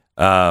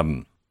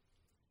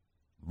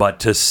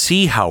 But to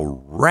see how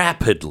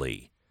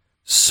rapidly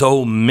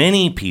so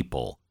many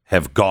people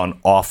have gone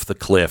off the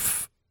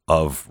cliff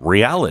of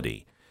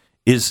reality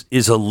is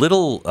a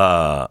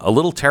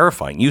little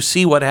terrifying. You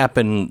see what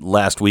happened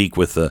last week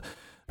with the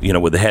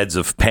heads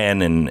of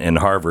Penn and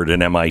Harvard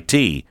and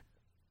MIT.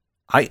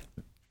 I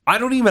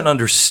don't even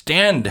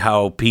understand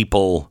how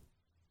people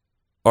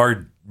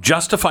are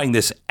justifying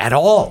this at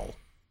all.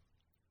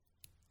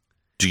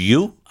 Do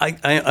you?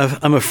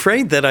 I'm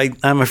afraid that I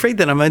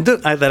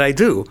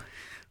do.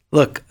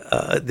 Look,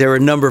 there are a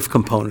number of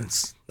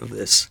components of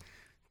this.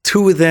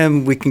 Two of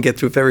them we can get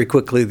through very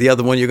quickly. The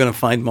other one you're going to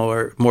find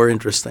more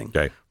interesting.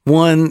 Okay.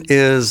 One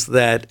is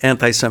that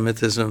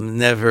anti-Semitism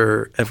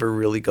never, ever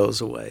really goes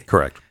away.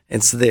 Correct.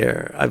 It's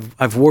there.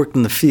 I've worked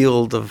in the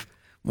field of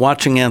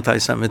watching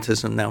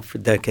anti-Semitism now for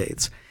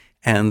decades.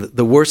 And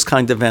the worst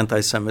kind of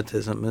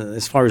anti-Semitism,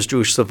 as far as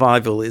Jewish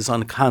survival, is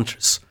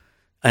unconscious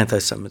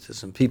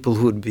anti-Semitism. People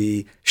who would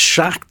be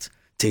shocked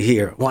to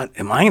hear, what,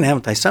 am I an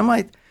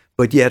anti-Semite?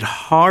 But yet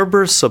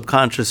harbor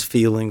subconscious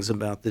feelings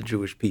about the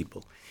Jewish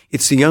people.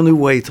 It's the only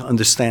way to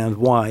understand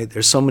why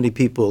there's so many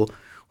people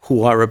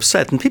who are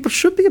upset. And people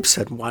should be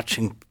upset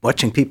watching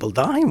people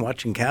die and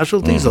watching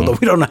casualties, although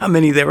we don't know how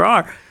many there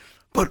are.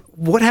 But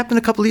what happened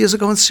a couple of years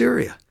ago in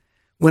Syria?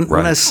 When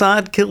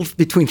Assad killed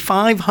between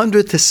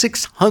 500 to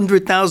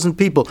 600,000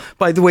 people.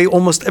 By the way,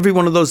 almost every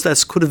one of those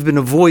deaths could have been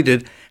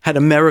avoided had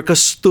America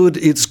stood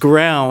its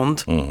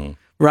ground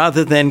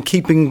rather than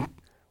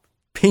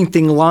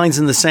painting lines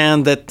in the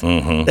sand that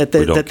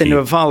they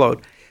never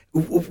followed.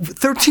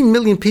 13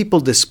 million people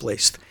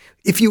displaced.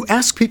 If you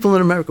ask people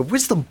in America,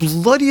 where's the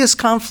bloodiest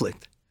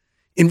conflict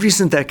in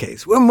recent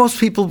decades? Where more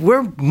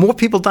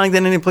people dying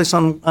than any place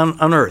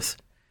on Earth.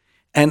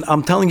 And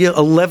I'm telling you,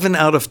 11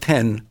 out of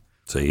 10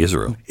 say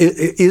Israel.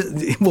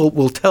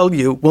 Will tell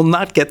you, will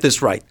not get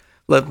this right.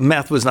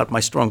 Math was not my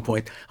strong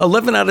point.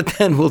 11 out of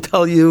 10 will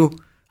tell you,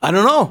 I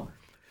don't know,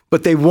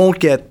 but they won't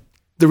get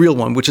the real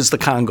one, which is the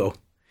Congo.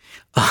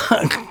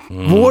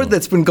 War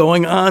that's been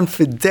going on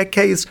for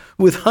decades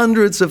with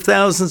hundreds of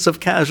thousands of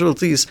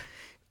casualties,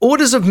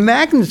 orders of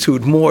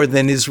magnitude more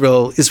than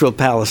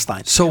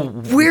Israel-Palestine. So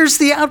where's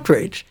the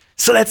outrage?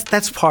 So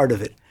that's part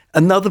of it.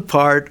 Another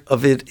part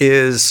of it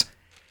is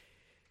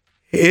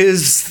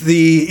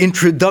the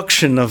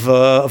introduction of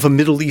a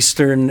Middle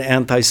Eastern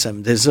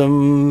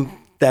anti-Semitism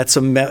that's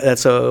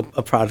a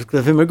product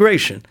of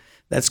immigration.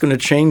 That's going to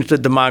change the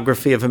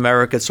demography of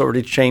America. It's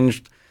already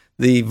changed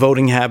the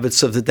voting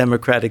habits of the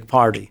Democratic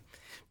Party.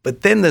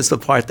 But then there's the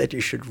part that you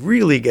should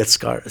really get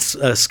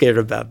scared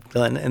about,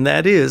 Glenn, and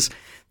that is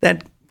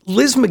that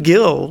Liz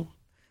McGill,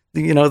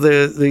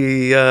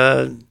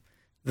 the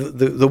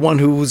one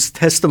whose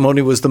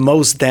testimony was the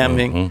most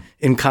damning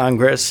in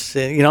Congress,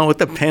 it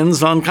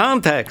depends on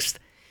context.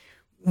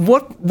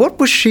 What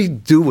was she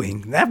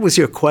doing? That was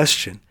your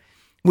question.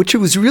 What she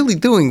was really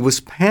doing was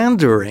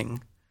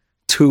pandering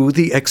to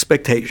the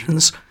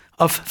expectations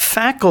of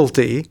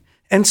faculty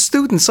and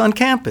students on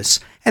campus.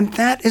 And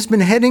that has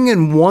been heading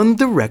in one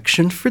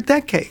direction for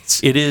decades.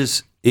 It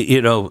is,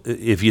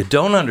 if you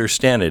don't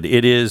understand it,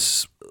 it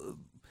is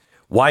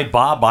why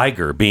Bob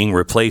Iger being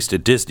replaced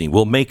at Disney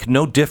will make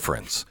no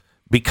difference,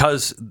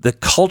 because the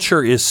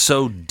culture is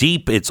so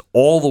deep, it's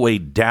all the way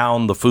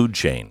down the food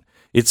chain.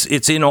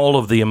 It's in all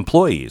of the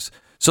employees.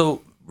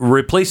 So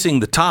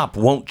replacing the top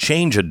won't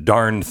change a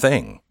darn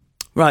thing.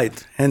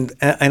 Right. And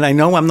I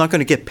know I'm not going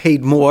to get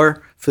paid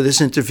more for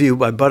this interview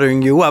by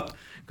buttering you up,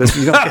 because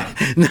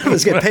none of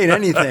us get paid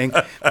anything.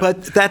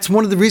 But that's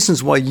one of the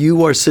reasons why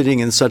you are sitting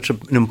in such an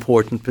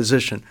important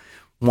position,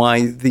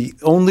 why the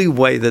only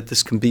way that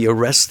this can be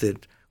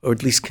arrested, or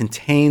at least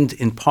contained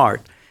in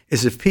part,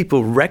 is if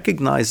people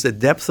recognize the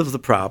depth of the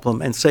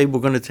problem and say we're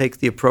going to take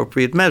the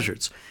appropriate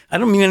measures. I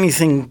don't mean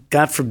anything,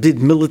 God forbid,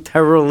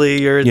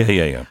 militarily.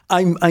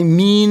 I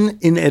mean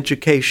in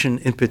education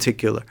in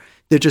particular.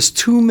 There are just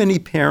too many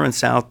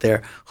parents out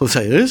there who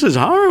say, this is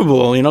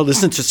horrible,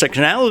 this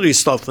intersectionality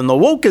stuff and the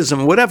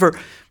wokeism, whatever.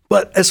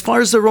 But as far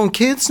as their own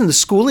kids and the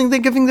schooling they're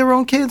giving their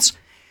own kids,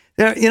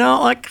 they're,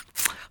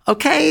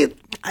 okay,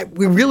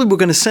 we really were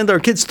going to send our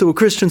kids to a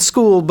Christian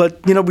school,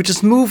 but, we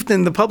just moved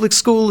and the public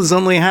school is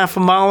only half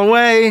a mile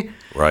away.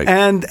 Right.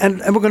 And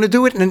we're going to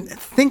do it, and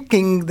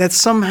thinking that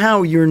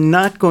somehow you're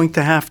not going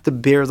to have to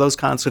bear those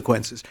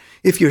consequences.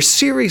 If you're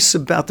serious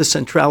about the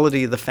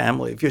centrality of the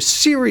family, if you're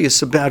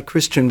serious about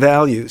Christian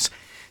values,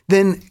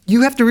 then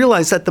you have to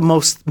realize that the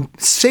most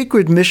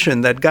sacred mission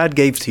that God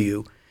gave to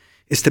you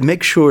is to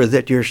make sure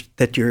that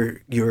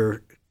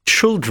your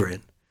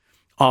children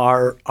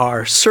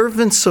are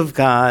servants of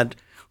God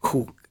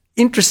who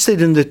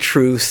interested in the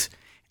truth,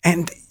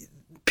 and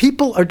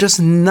people are just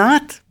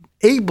not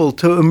able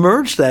to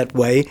emerge that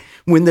way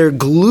when they're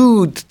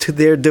glued to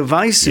their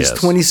devices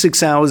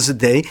 26 hours a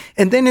day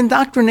and then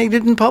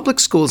indoctrinated in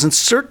public schools and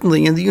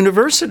certainly in the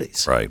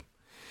universities. Right.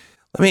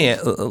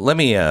 Let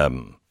me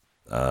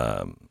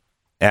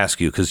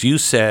ask you, because you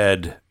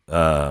said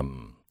a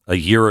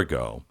year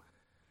ago,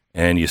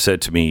 and you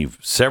said to me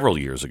several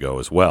years ago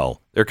as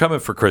well, they're coming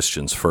for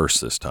Christians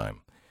first this time.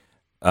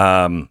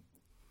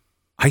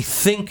 I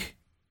think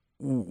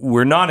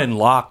we're not in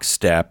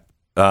lockstep,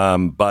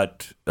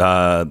 but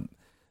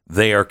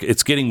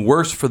it's getting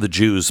worse for the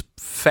Jews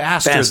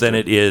faster than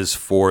it is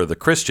for the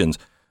Christians.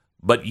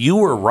 But you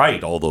were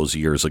right all those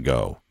years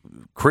ago.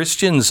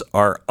 Christians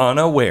are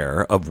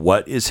unaware of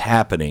what is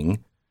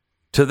happening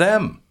to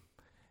them,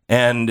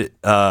 and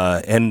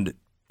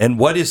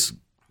what is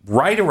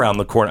right around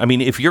the corner. I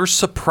mean, if you're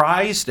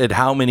surprised at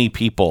how many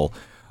people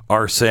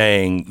are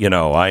saying,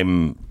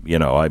 I'm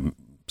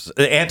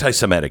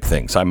anti-Semitic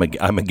things, I'm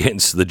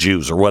against the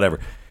Jews or whatever,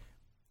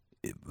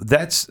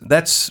 it's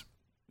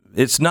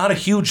not a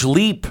huge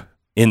leap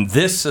in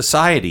this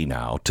society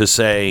now to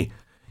say,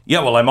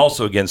 I'm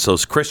also against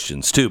those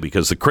Christians too,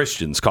 because the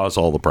Christians cause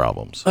all the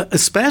problems.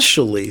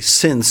 Especially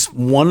since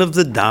one of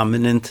the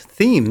dominant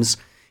themes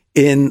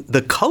in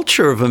the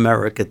culture of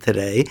America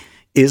today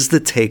is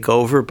the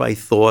takeover by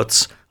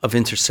thoughts of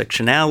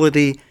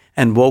intersectionality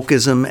and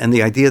wokeism, and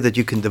the idea that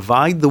you can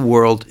divide the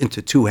world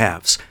into two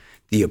halves,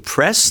 the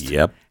oppressed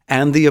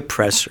and the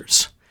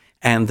oppressors.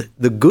 And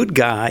the good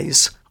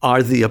guys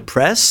are the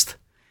oppressed,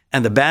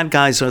 and the bad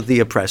guys are the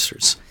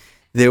oppressors.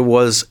 There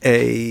was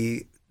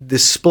a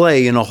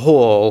display in a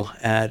hall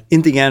at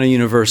Indiana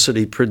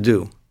University,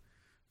 Purdue,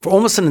 for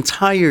almost an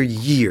entire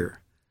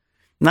year,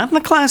 not in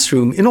a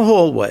classroom, in a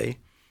hallway,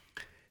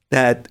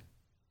 that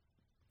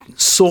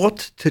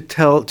sought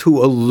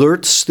to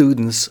alert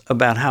students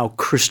about how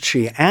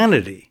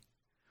Christianity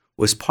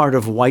was part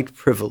of white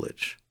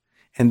privilege,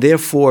 and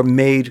therefore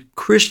made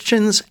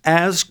Christians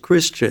as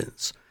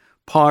Christians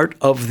part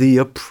of the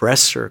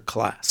oppressor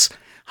class,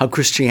 how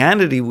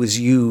Christianity was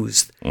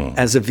used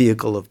as a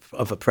vehicle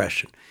of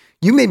oppression.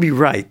 You may be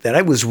right that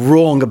I was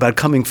wrong about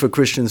coming for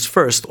Christians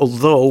first,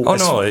 although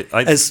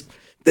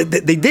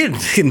they did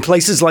in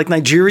places like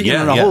Nigeria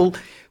and a whole,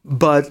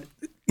 but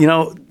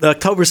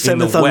October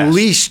 7th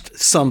unleashed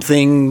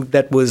something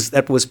that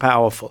was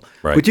powerful.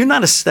 Right. But you're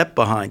not a step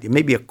behind. You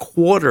may be a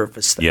quarter of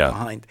a step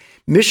behind.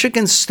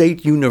 Michigan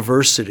State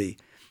University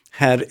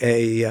had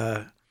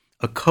a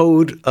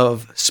code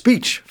of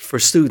speech for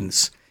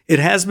students. It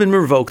has been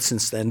revoked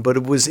since then, but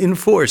it was in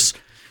force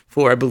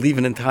for, I believe,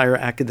 an entire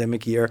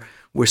academic year,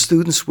 where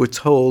students were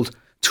told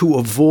to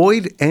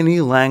avoid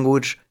any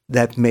language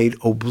that made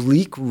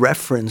oblique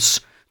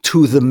reference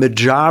to the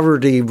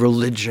majority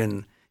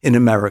religion in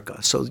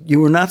America. So you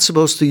were not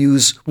supposed to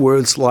use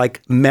words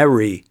like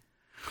Mary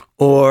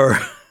or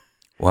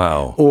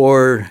Wow.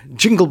 or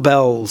jingle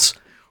bells,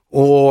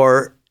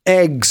 or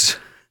eggs,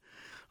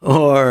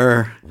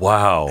 or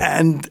wow.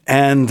 And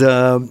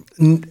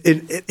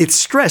it's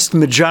stressed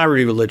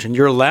majority religion.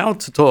 You're allowed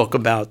to talk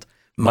about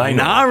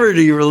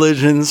minority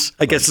religions,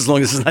 I guess, as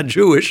long as it's not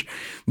Jewish,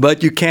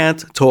 but you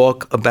can't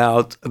talk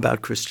about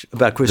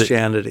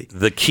Christianity.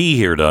 The key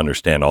here to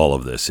understand all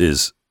of this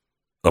is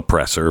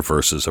oppressor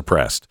versus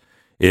oppressed.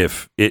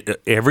 If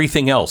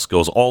everything else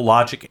goes, all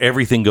logic,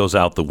 everything goes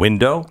out the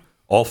window,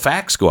 all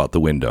facts go out the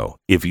window.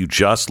 If you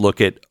just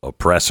look at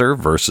oppressor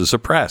versus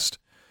oppressed,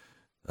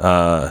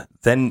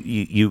 then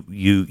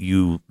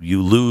you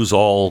lose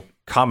all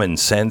common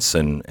sense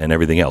and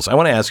everything else. I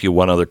want to ask you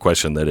one other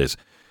question that is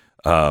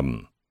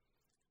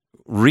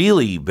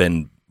really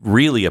been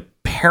really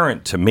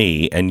apparent to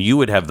me, and you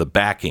would have the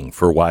backing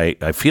for why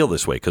I feel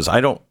this way, because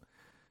I don't.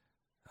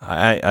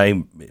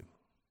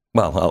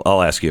 Well,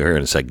 I'll ask you here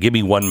in a sec. Give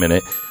me 1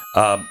 minute.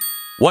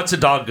 What's a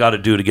dog got to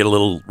do to get a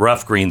little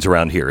rough greens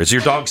around here? Has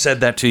your dog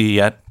said that to you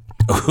yet?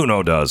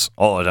 Uno does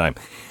all the time.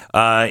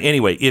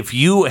 Anyway, if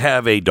you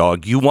have a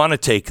dog, you want to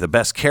take the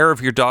best care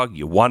of your dog.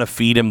 You want to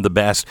feed him the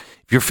best.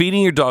 If you're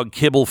feeding your dog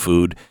kibble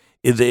food,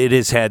 it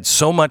has had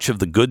so much of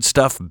the good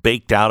stuff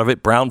baked out of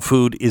it. Brown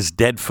food is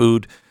dead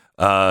food.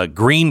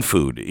 Green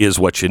food is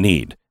what you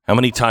need. How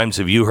many times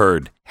have you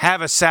heard,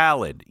 have a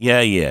salad? Yeah,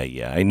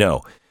 I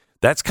know.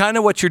 That's kind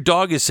of what your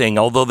dog is saying,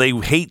 although they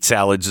hate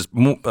salads.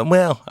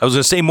 Well, I was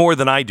going to say more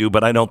than I do,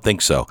 but I don't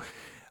think so.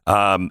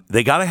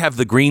 They got to have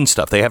the green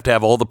stuff. They have to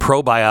have all the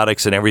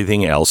probiotics and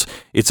everything else.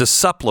 It's a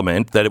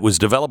supplement that it was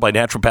developed by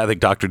naturopathic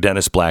Dr.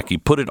 Dennis Black. He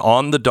put it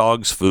on the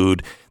dog's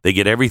food. They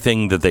get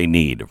everything that they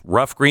need.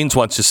 Rough Greens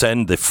wants to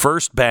send the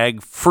first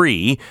bag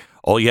free.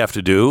 All you have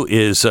to do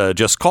is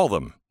just call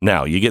them.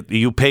 Now,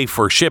 you pay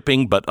for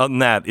shipping, but other than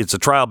that, it's a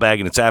trial bag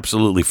and it's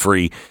absolutely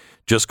free.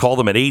 Just call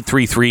them at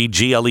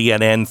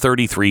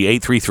 833-GLENN-33,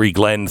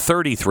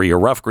 833-GLENN-33, or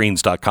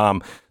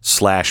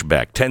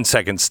roughgreens.com/Beck. 10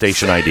 seconds,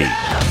 station ID.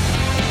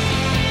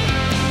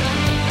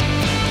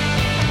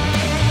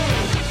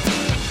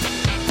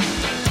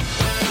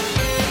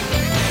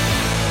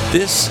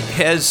 This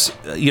has,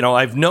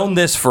 I've known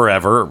this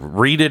forever.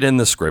 Read it in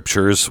the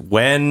scriptures.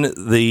 When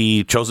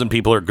the chosen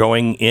people are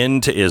going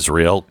into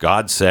Israel,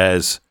 God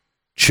says,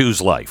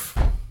 choose life.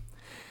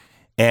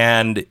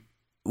 And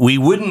we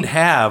wouldn't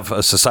have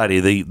a society.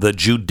 The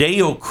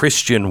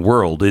Judeo-Christian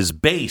world is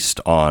based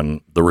on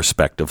the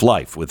respect of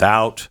life.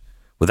 Without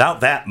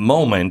that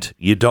moment,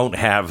 you don't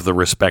have the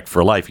respect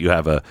for life. You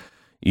have a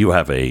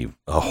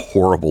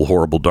horrible,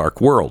 horrible, dark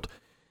world.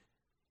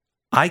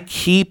 I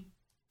keep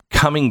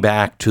coming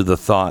back to the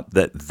thought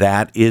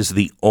that is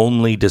the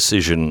only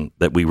decision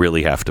that we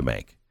really have to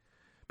make.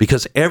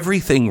 Because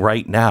everything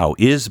right now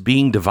is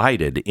being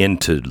divided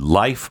into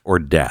life or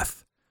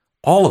death.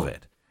 All of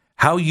it.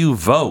 How you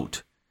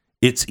vote,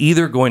 it's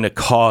either going to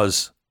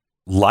cause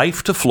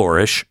life to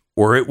flourish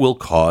or it will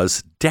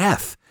cause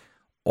death.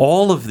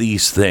 All of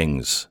these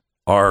things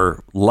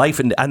are life,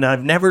 and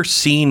I've never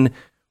seen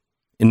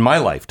in my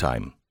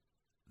lifetime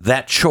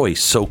that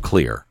choice so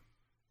clear.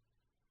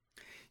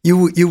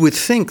 You would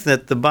think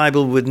that the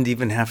Bible wouldn't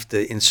even have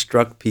to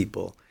instruct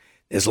people.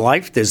 There's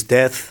life, there's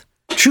death.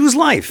 Choose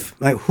life.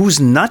 Like, who's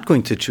not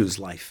going to choose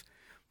life?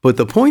 But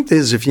the point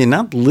is, if you're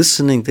not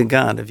listening to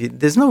God,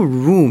 there's no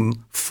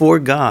room for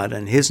God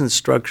and his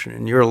instruction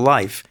in your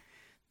life,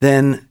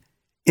 then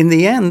in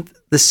the end,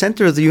 the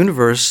center of the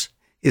universe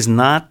is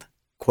not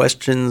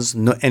questions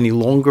any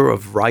longer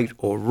of right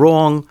or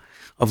wrong,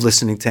 of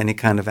listening to any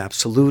kind of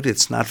absolute.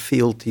 It's not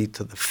fealty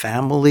to the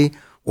family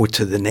or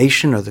to the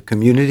nation or the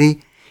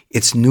community.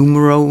 It's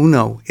numero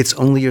uno. It's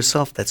only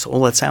yourself. That's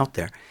all that's out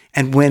there.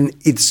 And when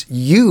it's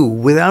you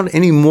without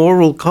any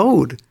moral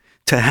code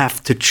to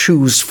have to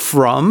choose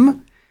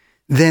from,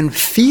 then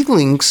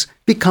feelings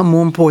become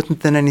more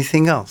important than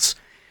anything else.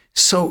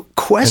 So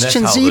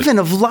questions even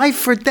of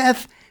life or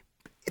death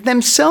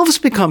themselves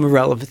become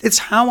irrelevant. It's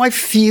how I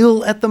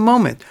feel at the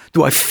moment.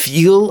 Do I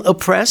feel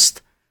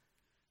oppressed?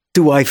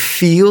 Do I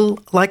feel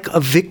like a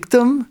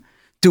victim?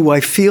 Do I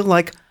feel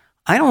like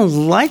I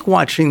don't like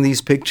watching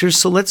these pictures,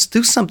 so let's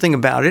do something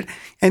about it?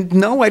 And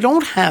no, I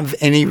don't have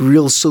any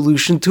real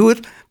solution to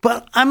it,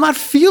 but I'm not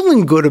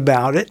feeling good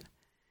about it.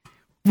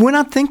 We're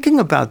not thinking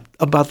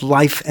about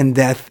life and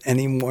death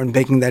anymore and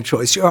making that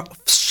choice. You're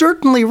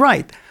certainly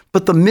right.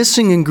 But the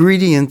missing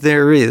ingredient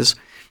there is,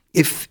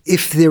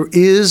 if there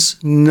is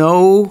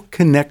no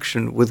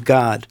connection with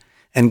God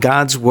and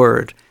God's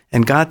word,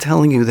 and God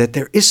telling you that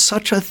there is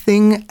such a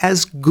thing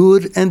as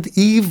good and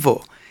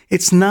evil,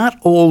 it's not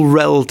all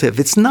relative.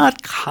 It's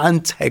not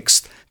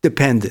context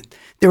dependent.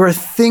 There are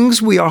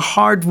things we are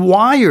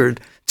hardwired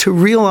to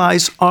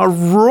realize are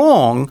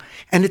wrong,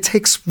 and it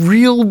takes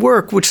real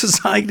work, which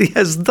society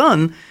has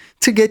done,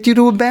 to get you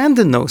to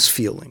abandon those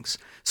feelings.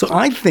 So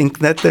I think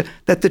that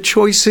the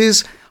choice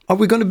is, are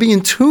we going to be in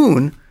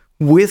tune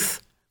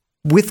with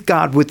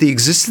God, with the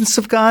existence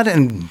of God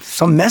and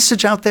some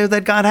message out there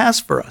that God has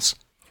for us?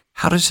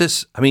 How does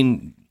this, I've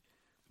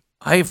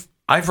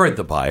read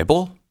the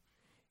Bible.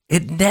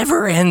 It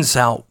never ends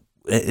out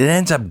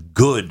ends up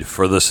good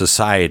for the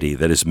society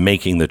that is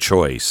making the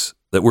choice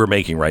that we're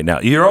making right now.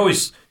 You're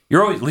always,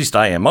 at least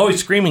I am, always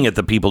screaming at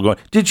the people going,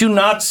 did you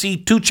not see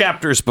 2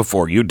 chapters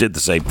before? You did the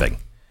same thing.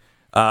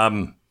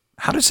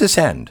 How does this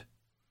end?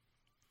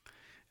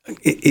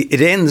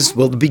 It ends,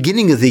 well, the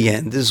beginning of the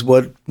end is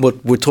what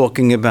we're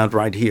talking about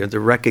right here, the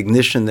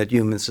recognition that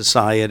human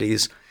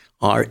societies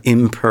are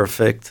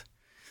imperfect,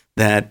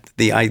 that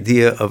the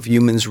idea of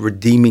humans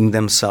redeeming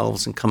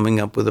themselves and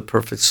coming up with a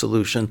perfect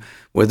solution,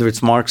 whether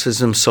it's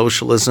Marxism,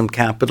 socialism,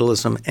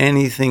 capitalism,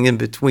 anything in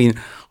between,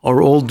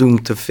 are all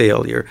doomed to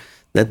failure,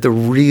 that the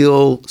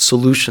real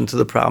solution to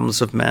the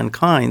problems of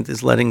mankind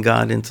is letting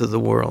God into the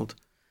world,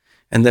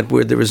 and that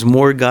where there is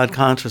more God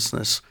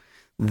consciousness,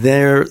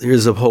 there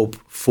is a hope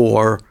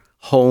for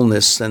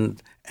wholeness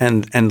and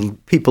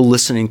people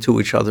listening to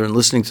each other and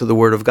listening to the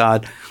Word of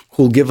God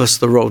who will give us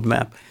the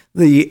roadmap.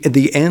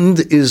 The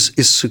end is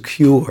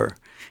secure.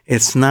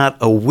 It's not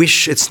a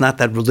wish. It's not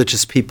that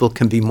religious people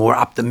can be more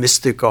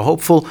optimistic or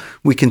hopeful.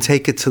 We can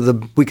take it to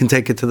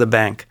the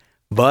bank.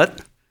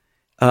 But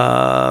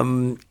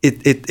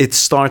it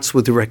starts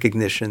with the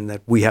recognition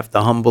that we have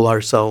to humble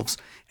ourselves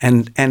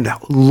and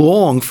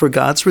long for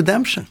God's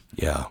redemption.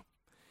 Yeah,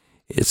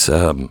 it's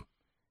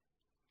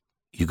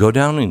you go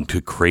down into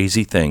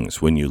crazy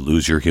things when you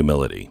lose your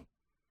humility.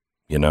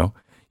 You know,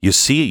 you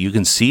see it. You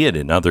can see it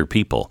in other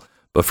people.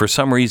 But for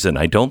some reason,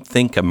 I don't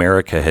think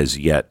America has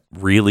yet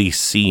really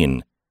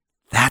seen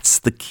that's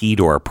the key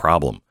to our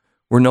problem.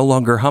 We're no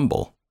longer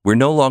humble. We're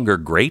no longer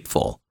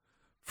grateful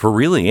for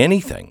really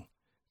anything.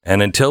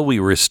 And until we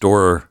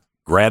restore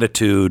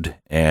gratitude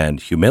and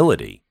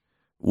humility,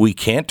 we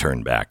can't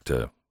turn back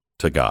to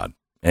God.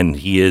 And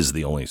He is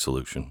the only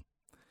solution.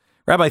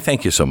 Rabbi,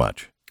 thank you so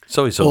much.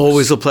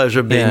 Always a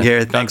pleasure being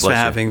here. Thanks for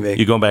having me.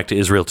 You going back to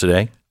Israel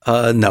today?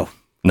 No.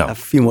 A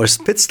few more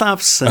pit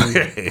stops and,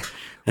 okay.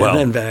 And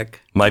then back.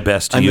 My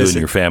best to you and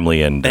your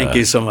family, and thank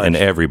you so much. And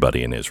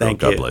everybody in Israel.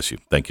 God bless you.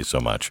 Thank you so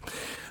much.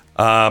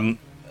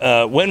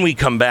 When we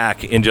come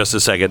back in just a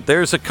second,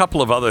 there's a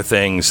couple of other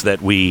things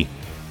that we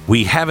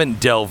haven't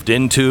delved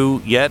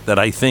into yet that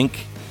I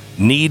think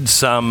need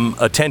some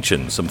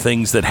attention, some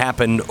things that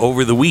happened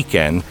over the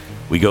weekend.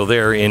 We go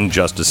there in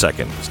just a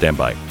second. Stand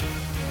by.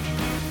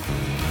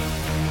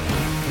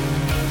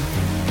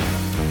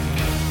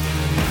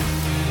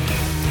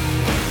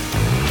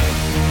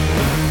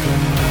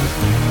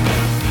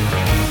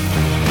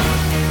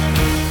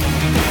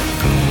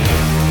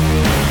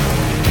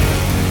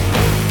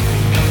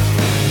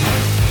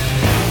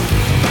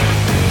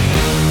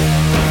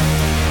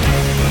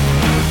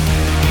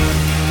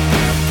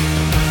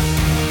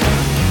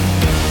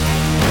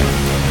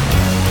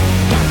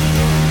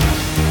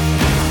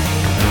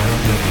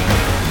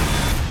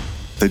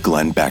 The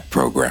Glenn Beck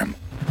Program.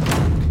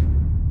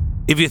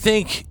 If you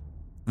think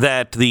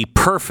that the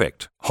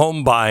perfect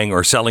home buying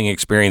or selling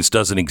experience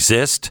doesn't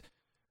exist,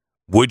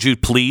 would you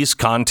please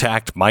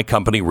contact my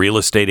company,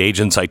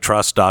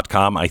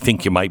 realestateagentsitrust.com? I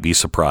think you might be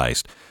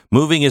surprised.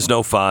 Moving is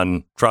no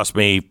fun. Trust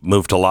me,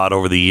 moved a lot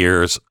over the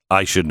years.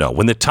 I should know.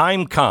 When the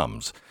time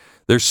comes,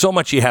 there's so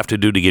much you have to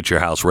do to get your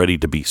house ready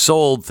to be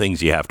sold,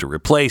 things you have to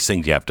replace,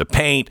 things you have to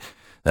paint.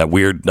 That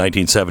weird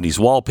 1970s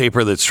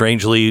wallpaper that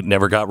strangely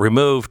never got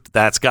removed,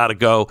 that's got to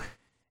go.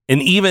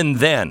 And even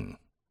then,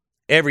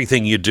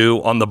 everything you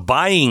do on the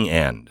buying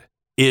end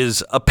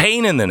is a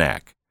pain in the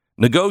neck.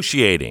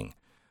 Negotiating,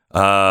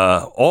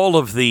 all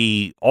of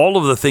the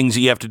things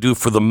you have to do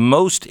for the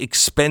most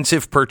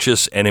expensive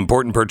purchase and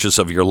important purchase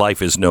of your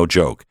life is no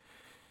joke.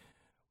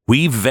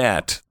 We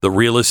vet the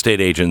real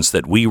estate agents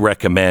that we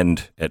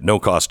recommend at no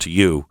cost to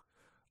you.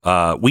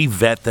 We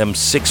vet them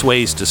 6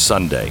 ways to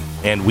Sunday,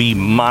 and we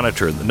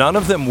monitor. None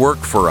of them work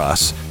for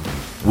us.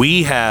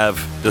 We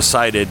have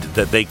decided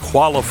that they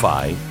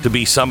qualify to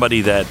be somebody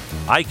that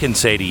I can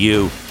say to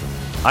you,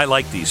 I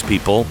like these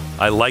people.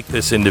 I like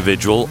this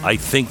individual. I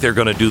think they're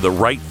going to do the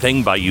right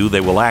thing by you.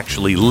 They will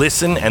actually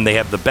listen, and they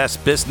have the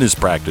best business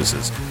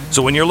practices.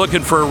 So when you're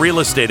looking for a real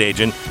estate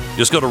agent,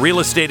 just go to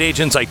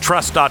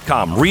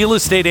realestateagentsitrust.com.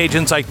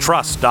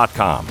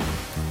 Realestateagentsitrust.com.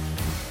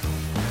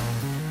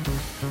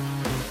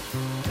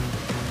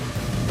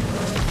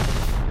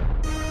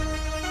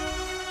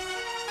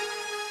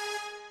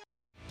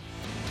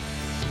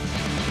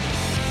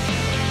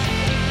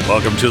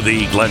 Welcome to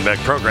the Glenn Beck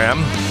Program.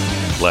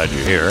 Glad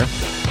you're here.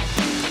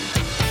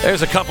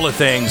 There's a couple of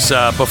things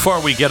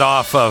before we get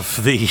off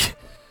of the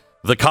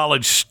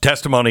college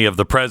testimony of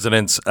the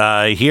presidents.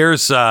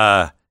 Here's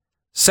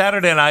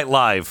Saturday Night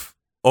Live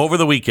over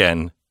the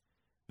weekend.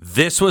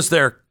 This was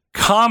their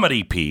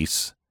comedy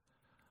piece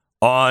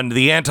on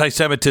the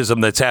anti-Semitism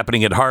that's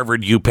happening at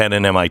Harvard, UPenn,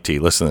 and MIT.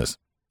 Listen to this.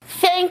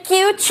 Thank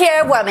you,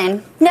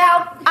 Chairwoman.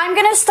 Now, I'm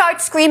going to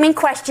start screaming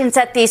questions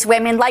at these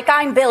women like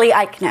I'm Billy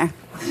Eichner.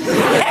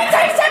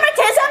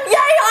 Anti-Semitism, yay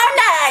or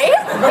nay?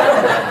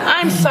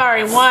 I'm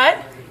sorry,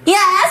 what?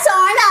 Yes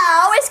or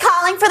no is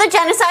calling for the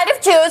genocide of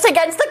Jews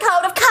against the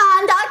Code of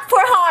Conduct for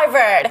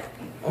Harvard.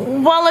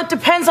 Well, it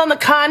depends on the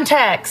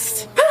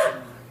context.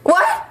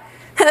 What?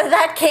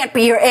 That can't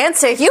be your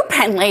answer, you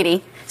pen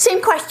lady. Same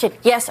question,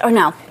 yes or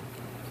no?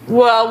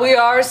 Well, we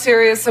are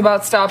serious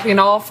about stopping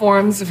all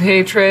forms of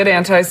hatred,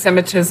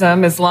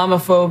 anti-Semitism,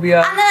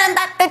 Islamophobia.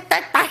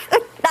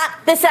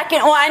 The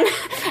second one,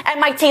 and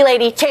my tea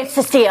lady, Chance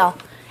to Steal.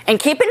 And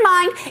keep in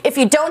mind, if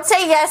you don't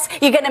say yes,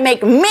 you're going to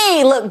make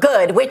me look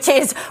good, which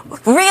is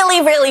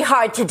really, really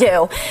hard to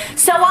do.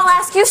 So I'll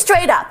ask you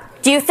straight up.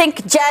 Do you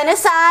think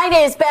genocide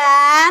is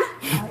bad?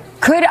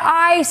 Could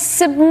I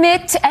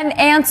submit an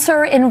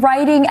answer in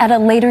writing at a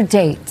later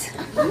date?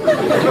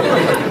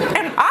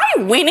 Am I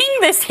winning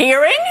this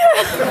hearing?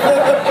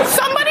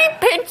 Somebody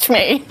pinch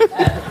me.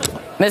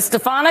 Ms.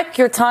 Stefanik,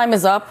 your time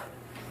is up.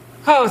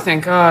 Oh,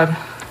 thank God.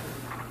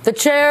 The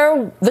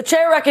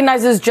chair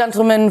recognizes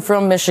gentleman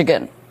from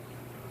Michigan.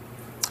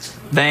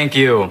 Thank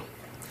you.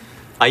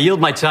 I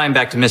yield my time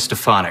back to Ms.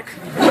 Stefanik.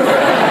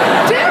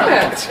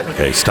 Damn it.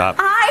 Okay, stop.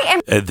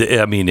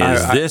 I mean,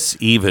 is this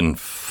even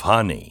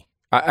funny?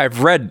 I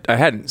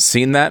hadn't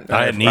seen that.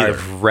 I hadn't either.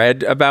 I've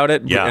read about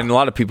it. Yeah. And a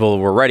lot of people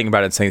were writing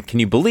about it saying, can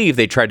you believe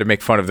they tried to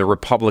make fun of the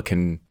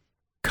Republican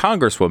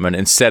congresswoman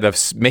instead of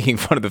making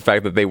fun of the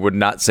fact that they would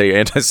not say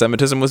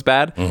anti-Semitism was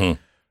bad?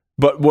 Mm-hmm.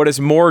 But what is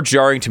more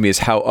jarring to me is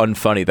how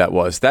unfunny that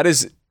was. That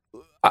is,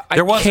 I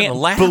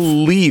can't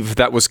believe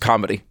that was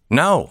comedy.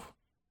 No.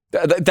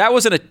 That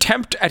was an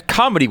attempt at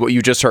comedy, what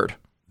you just heard.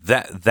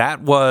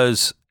 That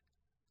was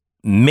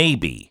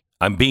maybe,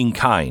 I'm being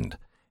kind,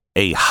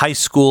 a high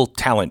school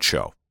talent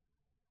show.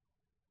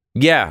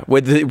 Yeah,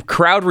 with the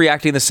crowd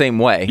reacting the same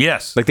way.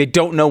 Yes. Like they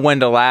don't know when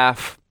to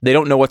laugh. They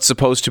don't know what's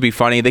supposed to be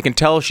funny. They can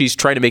tell she's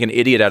trying to make an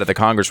idiot out of the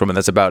congresswoman.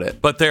 That's about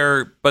it. But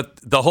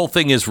the whole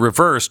thing is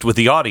reversed with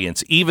the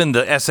audience. Even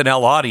the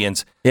SNL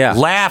audience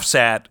laughs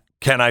at,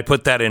 can I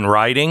put that in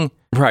writing?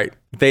 Right.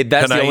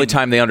 That's the only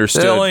time they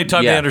understood. The only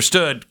time they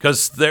understood,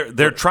 because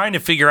they're trying to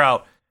figure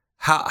out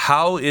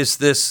how is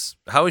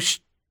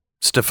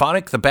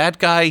Stefanik the bad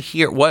guy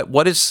here?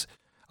 What is,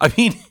 I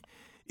mean,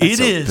 it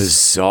is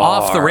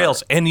bizarre. Off the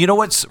rails. And you know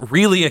what's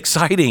really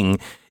exciting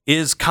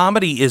is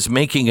comedy is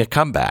making a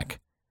comeback.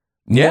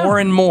 Yeah. More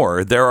and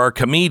more, there are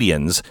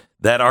comedians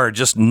that are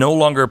just no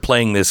longer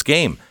playing this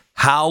game.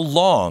 How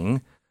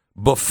long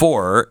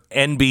before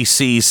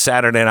NBC's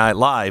Saturday Night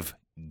Live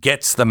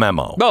gets the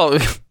memo?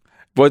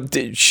 Well,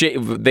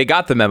 they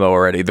got the memo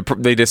already.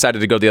 They decided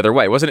to go the other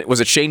way, wasn't it?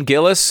 Was it Shane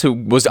Gillis who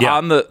was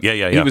on the?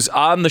 Yeah. He was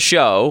on the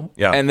show,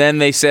 and then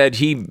they said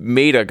he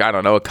made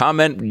a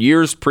comment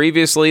years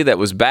previously that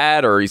was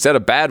bad, or he said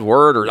a bad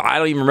word, or I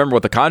don't even remember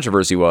what the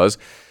controversy was.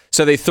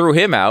 So they threw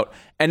him out,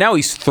 and now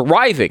he's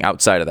thriving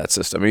outside of that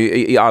system.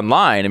 He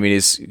online, I mean,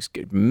 he's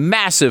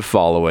massive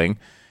following,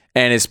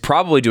 and is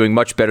probably doing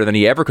much better than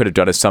he ever could have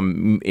done as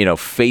some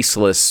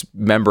faceless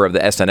member of the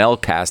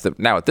SNL cast. That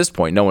now at this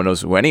point, no one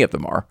knows who any of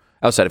them are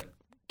outside of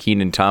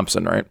Kenan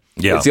Thompson, right?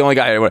 Yeah, it's the only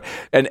guy.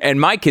 And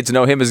my kids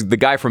know him as the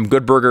guy from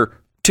Good Burger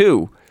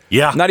 2.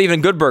 Yeah, not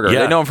even Good Burger. Yeah.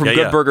 They know him from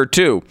Good Burger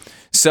 2.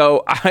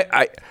 So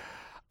I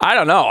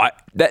don't know.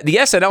 The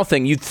SNL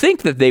thing, you'd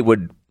think that they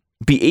would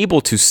be able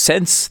to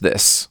sense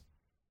this.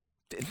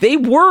 They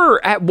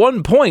were at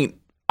one point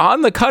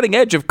on the cutting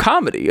edge of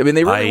comedy. I mean,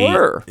 they really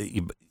were.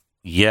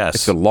 Yes,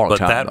 it's a long time.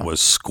 But that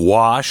was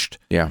squashed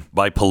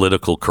by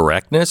political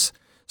correctness.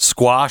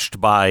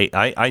 Squashed by,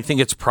 I think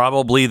it's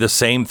probably the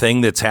same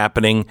thing that's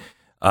happening,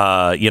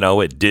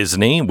 at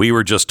Disney. We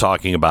were just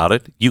talking about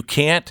it. You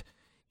can't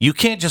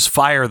just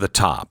fire the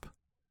top.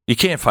 You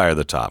can't fire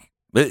the top.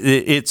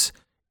 It's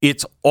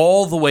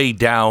all the way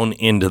down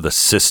into the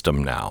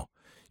system now.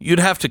 You'd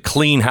have to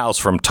clean house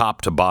from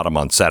top to bottom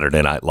on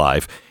Saturday Night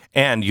Live,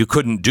 and you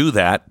couldn't do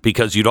that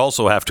because you'd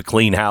also have to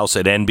clean house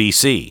at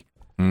NBC.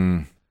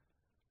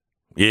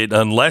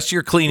 Unless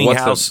you're cleaning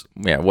house.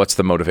 What's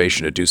the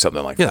motivation to do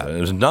something like that? Yeah,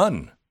 there's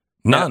none.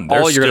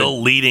 They're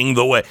still leading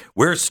the way.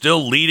 We're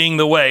still leading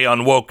the way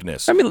on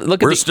wokeness. I mean,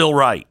 we're still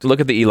right. Look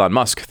at the Elon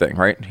Musk thing,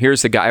 right?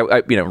 Here's the guy,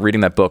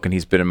 reading that book, and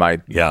he's been in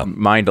my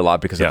mind a lot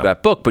because of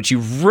that book. But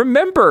you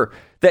remember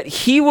that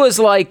he was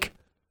like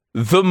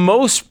the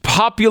most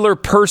popular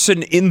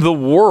person in the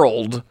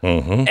world.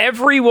 Mm-hmm.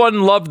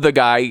 Everyone loved the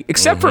guy,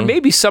 except for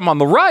maybe some on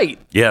the right.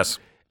 Yes.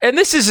 And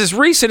this is as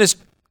recent as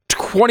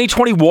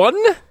 2021.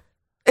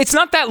 It's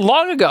not that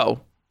long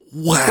ago.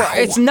 Wow.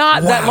 It's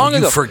not that long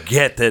ago. You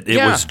forget that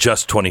it was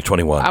just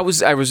 2021. I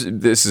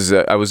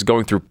was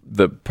going through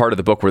the part of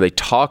the book where they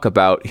talk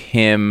about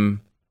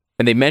him,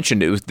 and they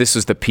mentioned this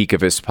was the peak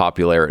of his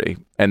popularity.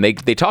 And they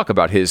talk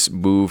about his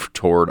move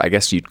toward, I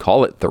guess you'd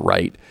call it the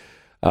right,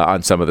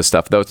 on some of the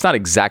stuff, though it's not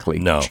exactly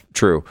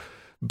true.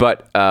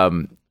 But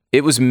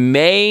it was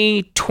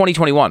May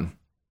 2021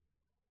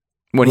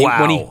 when he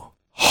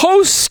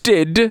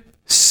hosted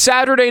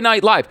Saturday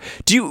Night Live.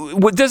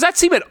 Does that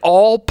seem at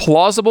all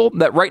plausible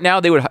that right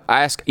now they would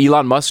ask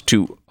Elon Musk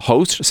to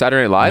host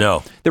Saturday Night Live?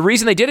 No. The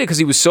reason they did it because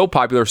he was so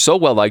popular, so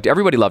well liked.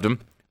 Everybody loved him.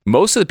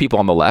 Most of the people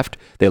on the left,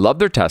 they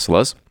loved their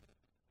Teslas.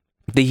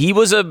 He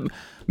was a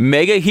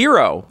mega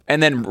hero.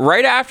 And then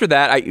right after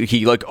that,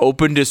 he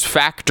opened his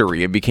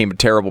factory and became a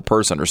terrible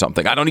person or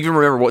something. I don't even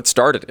remember what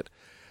started it.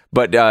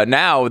 But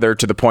now they're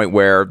to the point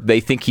where they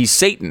think he's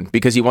Satan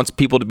because he wants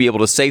people to be able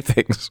to say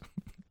things.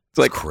 It's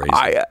like crazy.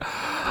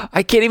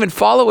 I can't even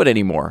follow it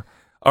anymore.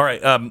 All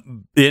right.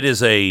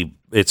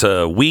 It's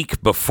a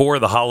week before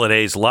the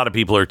holidays. A lot of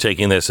people are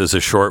taking this as a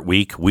short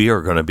week. We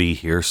are going to be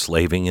here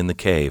slaving in the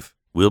cave.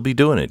 We'll be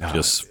doing it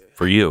just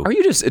for you. Are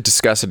you just as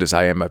disgusted as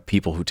I am at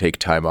people who take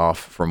time off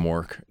from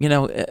work? You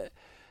know,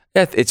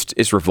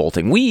 it's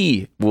revolting.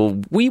 We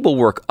will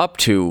work up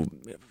to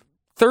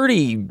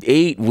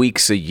 38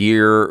 weeks a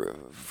year.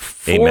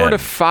 4 to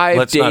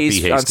 5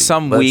 days on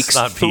some weeks,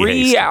 up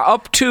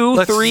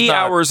to 3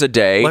 hours a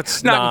day,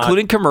 not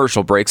including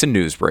commercial breaks and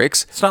news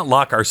breaks. Let's not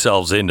lock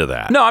ourselves into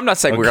that. No, I'm not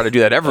saying we're going to do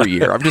that every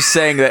year. I'm just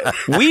saying that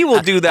we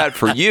will do that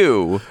for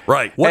you.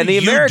 Right. And the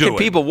American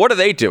people, what are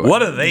they doing?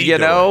 What are they doing? You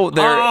know,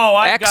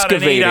 they're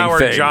excavating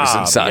things job.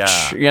 and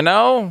such, you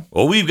know?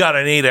 Well, we've got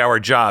an 8-hour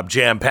job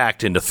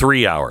jam-packed into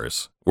 3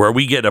 hours where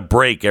we get a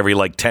break every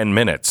 10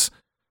 minutes.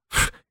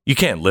 You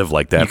can't live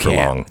like that for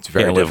long. It's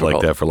very difficult. Live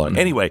like that for long.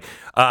 Anyway,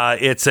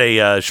 it's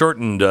a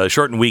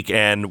shortened week,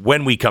 and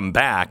when we come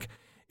back,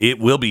 it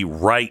will be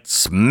right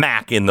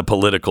smack in the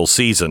political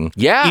season.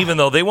 Yeah. Even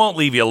though they won't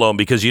leave you alone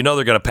because you know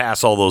they're going to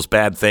pass all those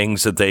bad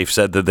things that they've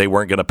said that they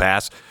weren't going to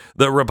pass.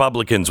 The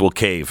Republicans will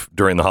cave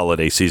during the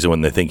holiday season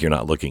when they think you're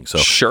not looking. So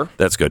sure,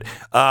 that's good.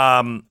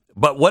 But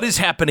what is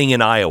happening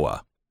in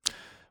Iowa?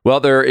 Well,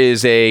 there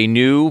is a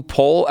new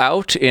poll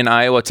out in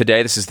Iowa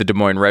today. This is the Des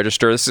Moines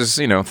Register. This is,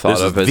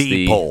 thought of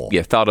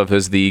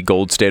as the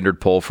gold standard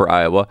poll for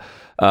Iowa.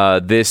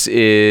 This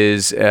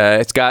is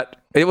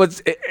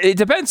it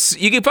depends.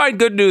 You can find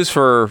good news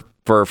for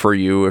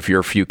you if you're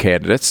a few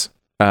candidates.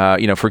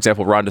 For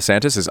example, Ron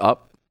DeSantis is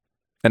up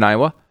in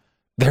Iowa.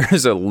 There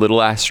is a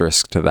little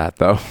asterisk to that,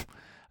 though.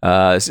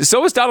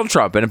 So is Donald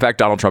Trump. And in fact,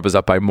 Donald Trump is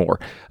up by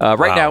more.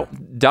 Right now,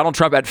 Donald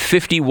Trump at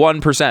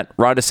 51%.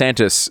 Ron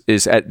DeSantis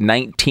is at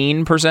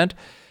 19%.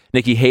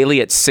 Nikki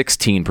Haley at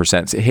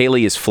 16%.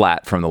 Haley is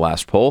flat from the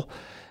last poll.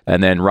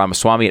 And then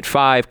Ramaswamy at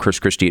 5%. Chris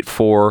Christie at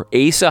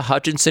 4%. Asa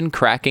Hutchinson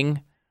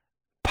cracking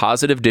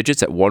positive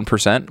digits at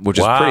 1%, which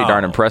is pretty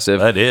darn impressive.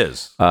 That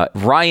is.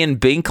 Ryan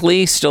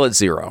Binkley still at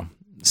 0.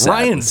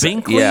 Ryan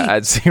Binkley? Yeah,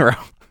 at 0.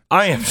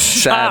 I am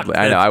shocked. Sadly,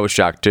 I know. I was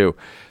shocked too.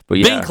 But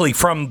yeah. Binkley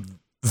from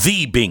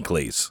the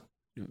Binkleys.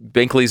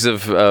 Binkleys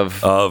of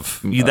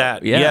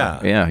that.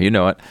 Yeah, you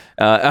know it.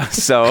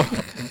 So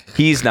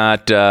he's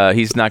not going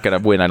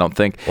to win, I don't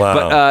think.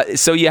 Wow. But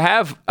so you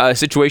have a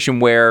situation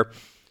where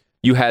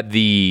you had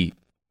the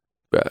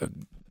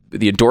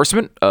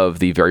endorsement of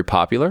the very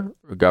popular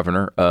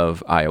governor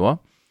of Iowa,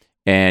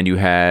 and you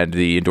had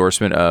the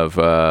endorsement of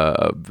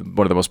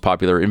one of the most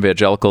popular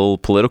evangelical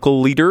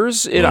political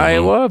leaders in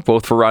Iowa,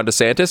 both for Ron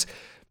DeSantis.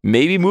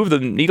 Maybe move the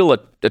needle a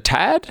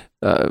tad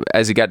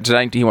as he got to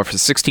 19. He went from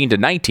 16 to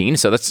 19,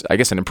 so that's, I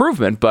guess, an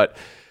improvement. But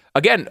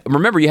again,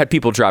 remember, you had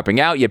people dropping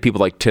out. You had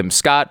people like Tim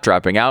Scott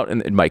dropping out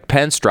and Mike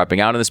Pence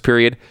dropping out in this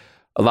period.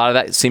 A lot of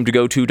that seemed to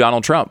go to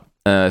Donald Trump.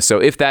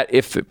 So if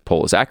the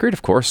poll is accurate,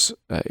 of course,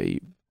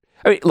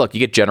 look, you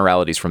get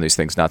generalities from these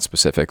things, not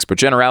specifics, but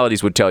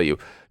generalities would tell you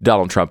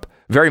Donald Trump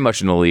very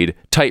much in the lead,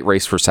 tight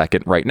race for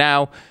second right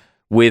now.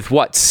 With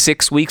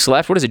 6 weeks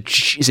left? What is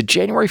it? Is it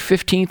January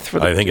 15th?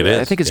 I think it is.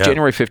 I think it's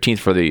January 15th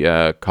for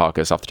the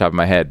caucus off the top of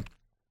my head,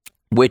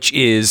 which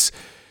is,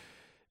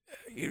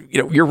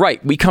 you're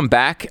right. We come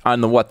back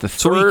on the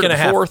third,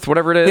 fourth,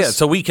 whatever it is. Yeah,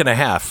 it's a week and a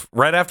half.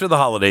 Right after the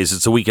holidays,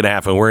 it's a week and a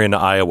half, and we're in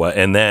Iowa.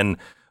 And then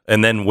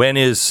when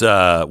is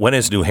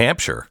New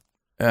Hampshire?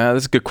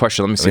 That's a good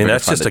question. Let me see.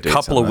 That's just a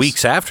couple of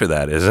weeks after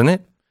that, isn't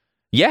it?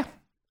 Yeah.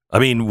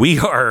 We'll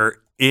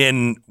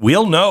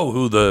know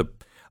who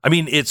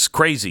it's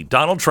crazy.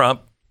 Donald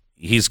Trump,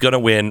 he's going to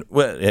win.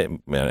 Well,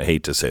 man, I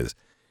hate to say this.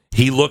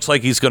 He looks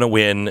like he's going to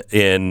win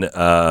in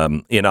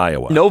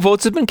Iowa. No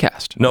votes have been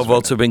cast.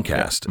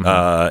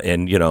 Mm-hmm.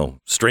 And,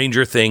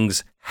 stranger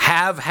things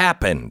have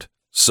happened.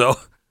 So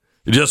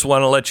just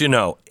want to let you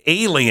know,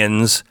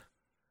 aliens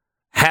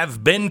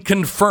have been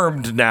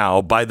confirmed now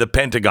by the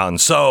Pentagon.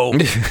 So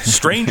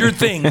stranger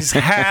things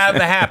have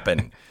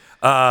happened.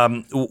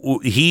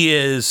 He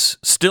is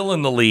still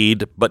in the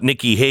lead, but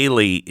Nikki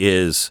Haley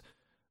is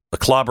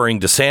clobbering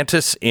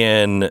DeSantis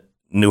in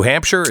New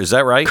Hampshire. Is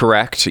that right?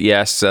 Correct.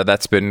 Yes,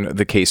 that's been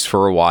the case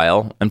for a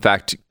while. In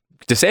fact,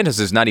 DeSantis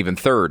is not even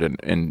third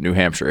in New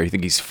Hampshire. I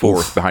think he's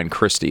fourth behind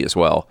Christie as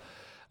well.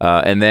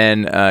 And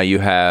then you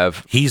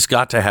have... He's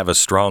got to have a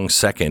strong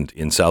second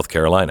in South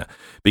Carolina,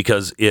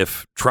 because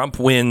if Trump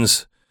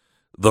wins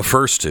the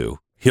first two,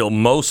 he'll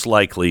most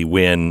likely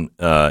win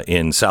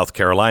in South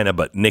Carolina.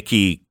 But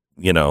Nikki,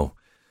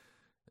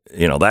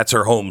 that's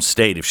her home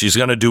state. If she's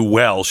going to do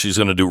well, she's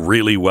going to do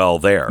really well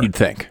there. You'd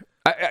think.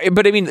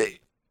 But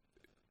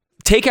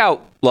take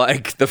out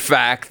the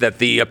fact that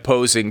the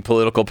opposing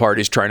political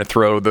party is trying to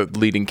throw the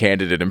leading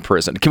candidate in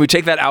prison. Can we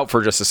take that out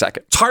for just a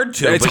second? It's hard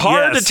to. It's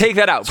hard to take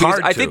that out.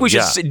 I think we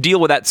should deal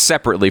with that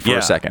separately for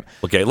a second.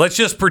 Okay, let's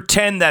just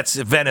pretend that's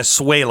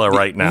Venezuela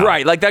right now.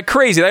 Right, like that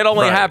crazy. That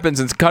only happens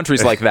in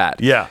countries like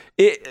that. Yeah.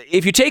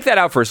 If you take that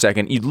out for a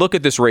second, you'd look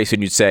at this race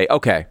and you'd say,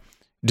 okay,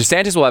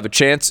 DeSantis will have a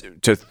chance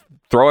to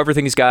throw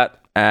everything he's got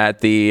at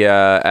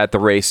the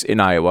race in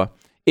Iowa.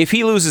 If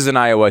he loses in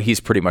Iowa, he's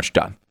pretty much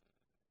done.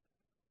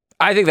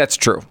 I think that's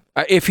true.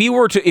 If he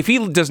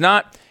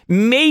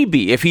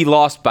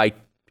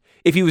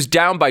was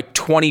down by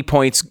 20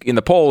 points in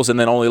the polls and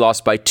then only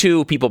lost by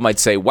 2, people might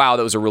say, wow,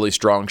 that was a really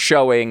strong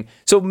showing.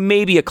 So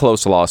maybe a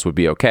close loss would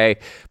be okay.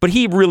 But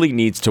he really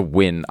needs to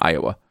win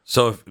Iowa.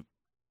 So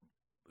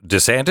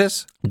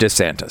DeSantis?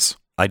 DeSantis.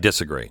 I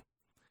disagree.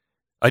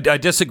 I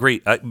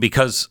disagree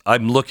because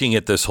I'm looking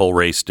at this whole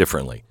race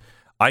differently.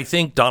 I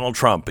think Donald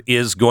Trump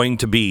is going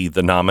to be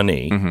the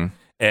nominee,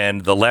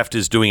 and the left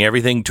is doing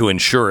everything to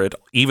ensure it,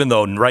 even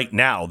though right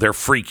now they're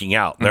freaking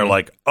out. They're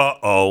like,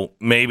 uh-oh,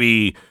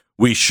 maybe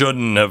we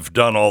shouldn't have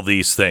done all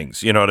these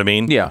things. You know what I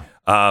mean? Yeah.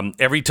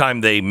 Every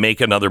time they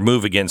make another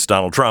move against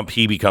Donald Trump,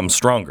 he becomes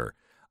stronger.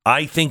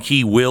 I think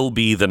he will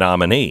be the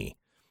nominee.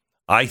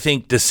 I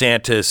think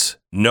DeSantis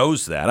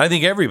knows that. I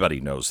think everybody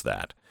knows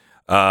that.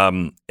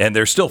 And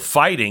they're still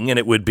fighting, and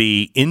it would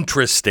be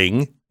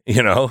interesting,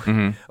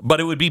 but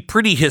it would be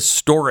pretty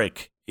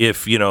historic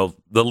if,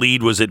 the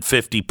lead was at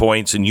 50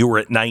 points and you were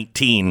at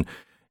 19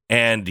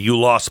 and you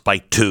lost by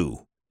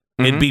 2.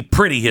 It'd be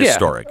pretty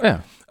historic.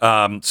 Yeah.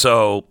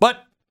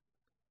 But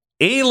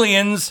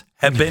aliens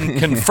have been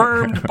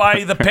confirmed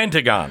by the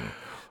Pentagon.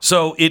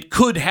 So it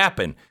could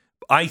happen.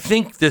 I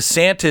think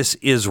DeSantis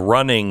is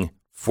running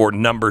for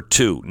number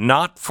 2,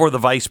 not for the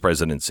vice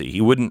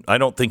presidency. I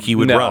don't think he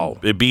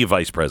would be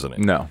vice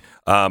president. No.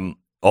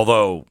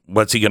 Although,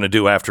 what's he going to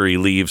do after he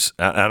leaves?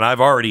 And I've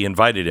already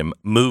invited him,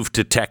 move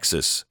to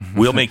Texas.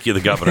 We'll make you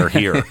the governor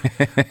here.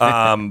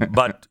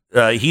 But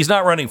he's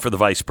not running for the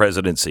vice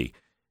presidency.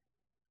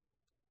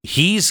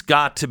 He's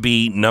got to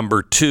be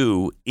number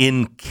 2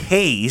 in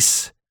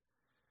case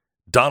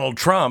Donald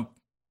Trump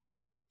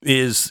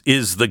is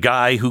the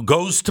guy who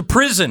goes to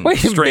prison,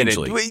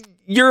 strangely. Minute.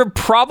 Your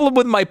problem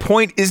with my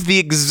point is the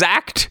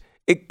exact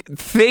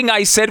thing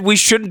I said we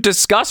shouldn't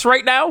discuss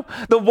right now.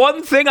 The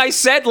one thing I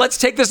said, let's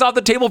take this off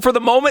the table for the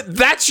moment.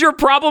 That's your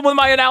problem with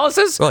my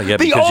analysis? Well, yeah,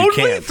 the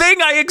only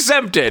thing I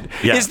exempted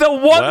is the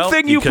one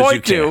thing you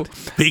point to.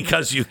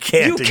 Because you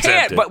can't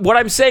exempt it. But what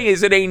I'm saying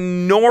is in a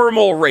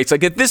normal race,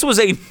 like if this was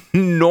a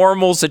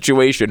normal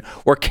situation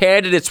where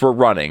candidates were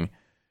running,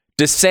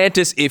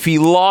 DeSantis, if he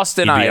lost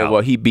in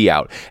Iowa, he'd be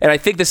out. And I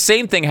think the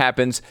same thing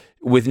happens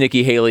with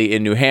Nikki Haley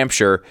in New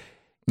Hampshire.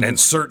 And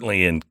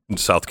certainly in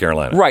South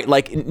Carolina. Right.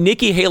 Like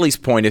Nikki Haley's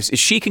point is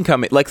she can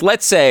come in. Like,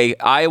 let's say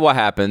Iowa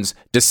happens.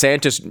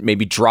 DeSantis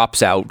maybe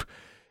drops out.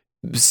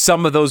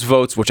 Some of those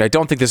votes, which I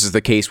don't think this is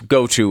the case,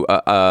 go to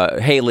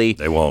Haley.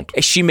 They won't.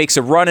 She makes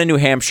a run in New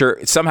Hampshire,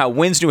 somehow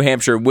wins New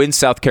Hampshire, wins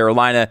South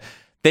Carolina.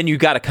 Then you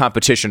got a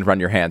competition to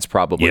run your hands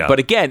probably. Yeah. But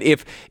again,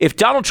 if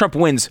Donald Trump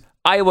wins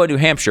Iowa, New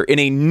Hampshire in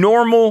a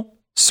normal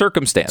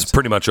circumstance, it's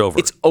pretty much over.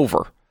 It's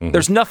over.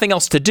 There's nothing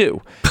else to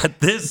do. But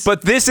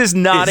this is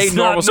not a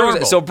normal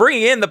circumstance. So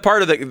bringing in the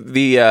part of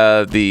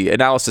the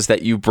analysis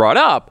that you brought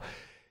up,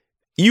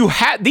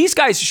 these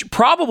guys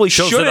probably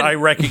shows shouldn't. That I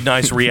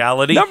recognize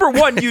reality. Number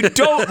one, you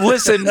don't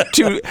listen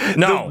to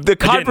the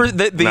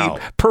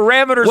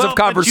parameters of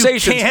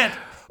conversations. You can't.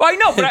 I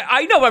know,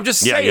 but I'm just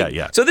saying.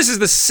 Yeah. So this is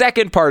the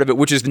second part of it,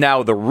 which is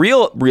now the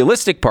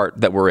realistic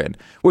part that we're in,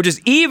 which is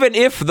even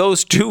if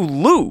those two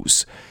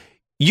lose,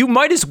 you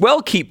might as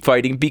well keep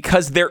fighting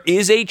because there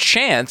is a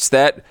chance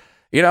that,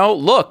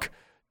 look,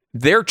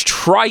 they're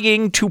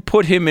trying to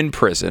put him in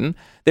prison.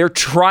 They're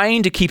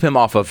trying to keep him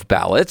off of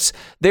ballots.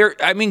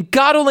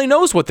 God only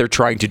knows what they're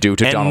trying to do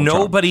to Donald Trump.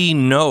 And nobody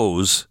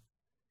knows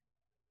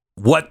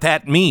what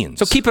that means.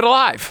 So keep it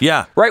alive.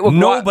 Yeah. Right. Well,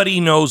 nobody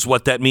knows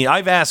what that means.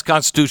 I've asked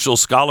constitutional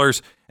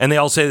scholars, and they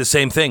all say the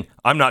same thing.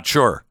 I'm not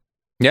sure.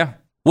 Yeah.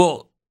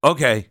 Well,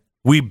 okay.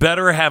 We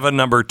better have a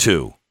number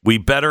 2.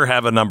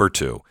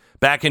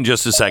 Back in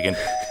just a second.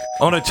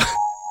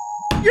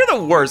 You're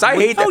the worst. I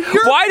hate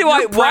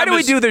that. Why do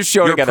we do this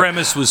show together? Your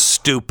premise was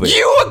stupid.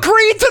 You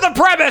agreed to the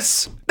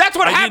premise. That's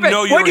what happened.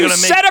 When you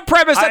set a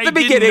premise at the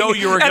beginning,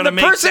 and the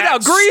person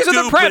agrees to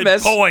the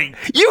premise. Point.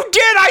 You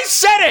did. I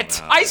said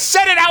it. I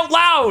said it out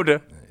loud.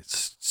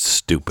 It's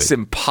stupid. It's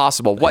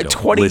impossible. What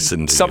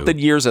 20-something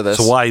years of this?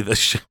 That's why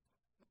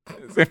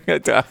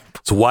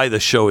It's why the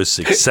show is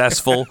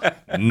successful.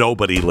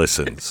 Nobody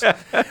listens.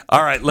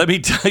 All right, let me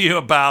tell you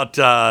about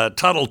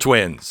Tuttle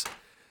Twins.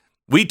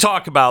 We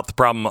talk about the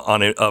problem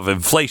of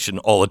inflation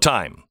all the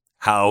time.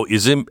 How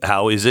is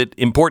it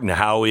important?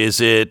 How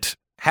is it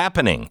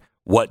happening?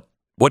 What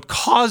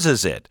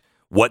causes it?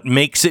 What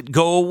makes it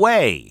go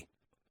away?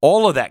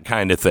 All of that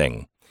kind of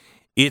thing.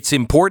 It's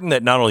important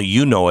that not only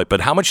you know it,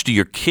 but how much do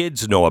your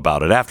kids know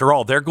about it? After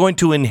all, they're going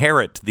to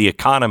inherit the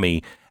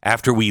economy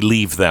after we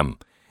leave them.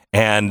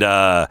 And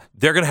they're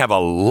going to have a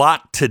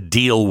lot to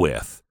deal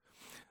with.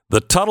 The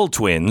Tuttle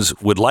Twins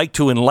would like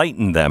to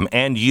enlighten them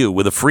and you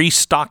with a free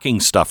stocking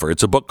stuffer.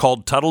 It's a book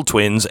called Tuttle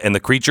Twins and the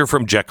Creature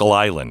from Jekyll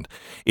Island.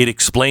 It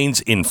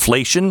explains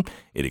inflation,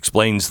 it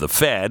explains the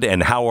Fed,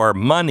 and how our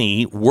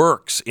money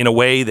works in a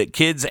way that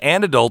kids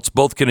and adults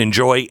both can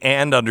enjoy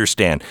and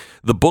understand.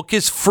 The book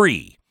is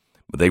free.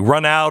 They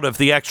run out of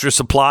the extra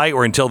supply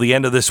or until the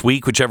end of this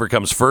week, whichever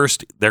comes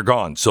first, they're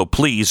gone. So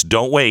please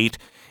don't wait.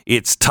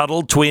 It's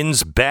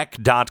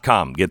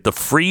TuttleTwinsBeck.com. Get the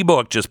free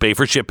book. Just pay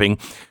for shipping.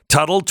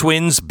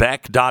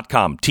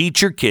 TuttleTwinsBeck.com.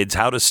 Teach your kids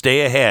how to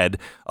stay ahead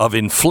of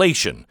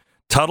inflation.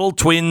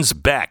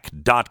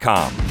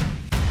 TuttleTwinsBeck.com.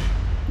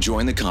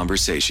 Join the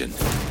conversation.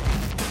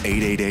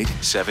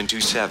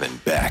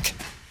 888-727-BECK.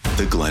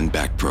 The Glenn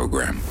Beck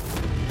Program.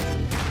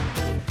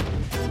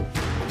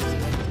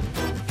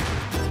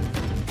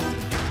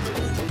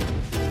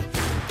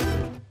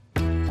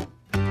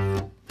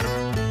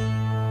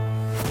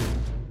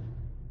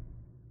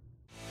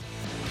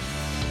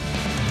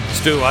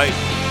 Stu,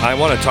 I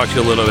want to talk to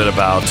you a little bit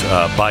about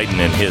Biden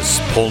and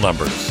his poll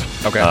numbers.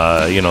 Okay.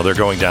 They're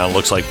going down.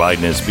 Looks like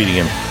Biden is beating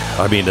him.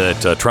 I mean,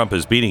 that Trump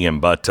is beating him.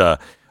 But I'm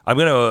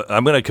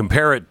gonna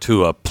compare it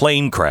to a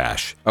plane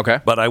crash. Okay.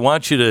 But I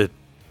want you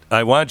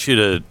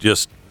to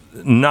just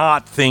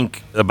not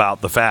think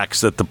about the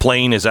facts that the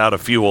plane is out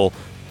of fuel.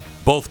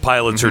 Both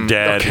pilots are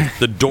dead. Okay.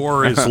 The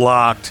door is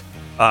locked,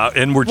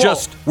 and we're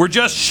just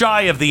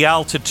shy of the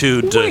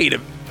altitude. Wait.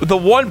 The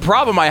one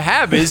problem I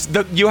have is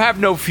that you have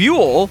no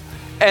fuel,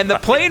 and the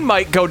plane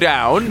might go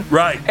down.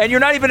 Right. And you're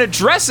not even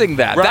addressing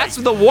that. Right. That's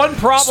the one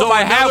problem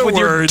I have with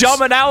your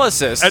dumb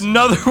analysis. In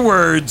other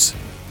words,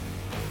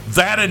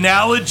 that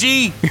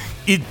analogy,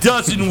 it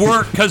doesn't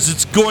work because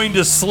it's going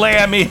to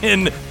slam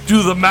in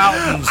through the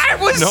mountains. I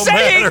was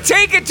saying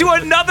take it to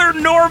another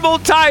normal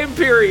time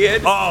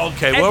period. Oh,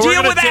 okay. Well,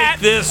 we're going to take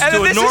this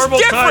to a normal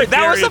time period.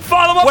 That was the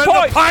follow-up when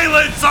point. The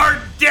pilots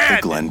are dead.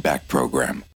 The Glenn Beck Program.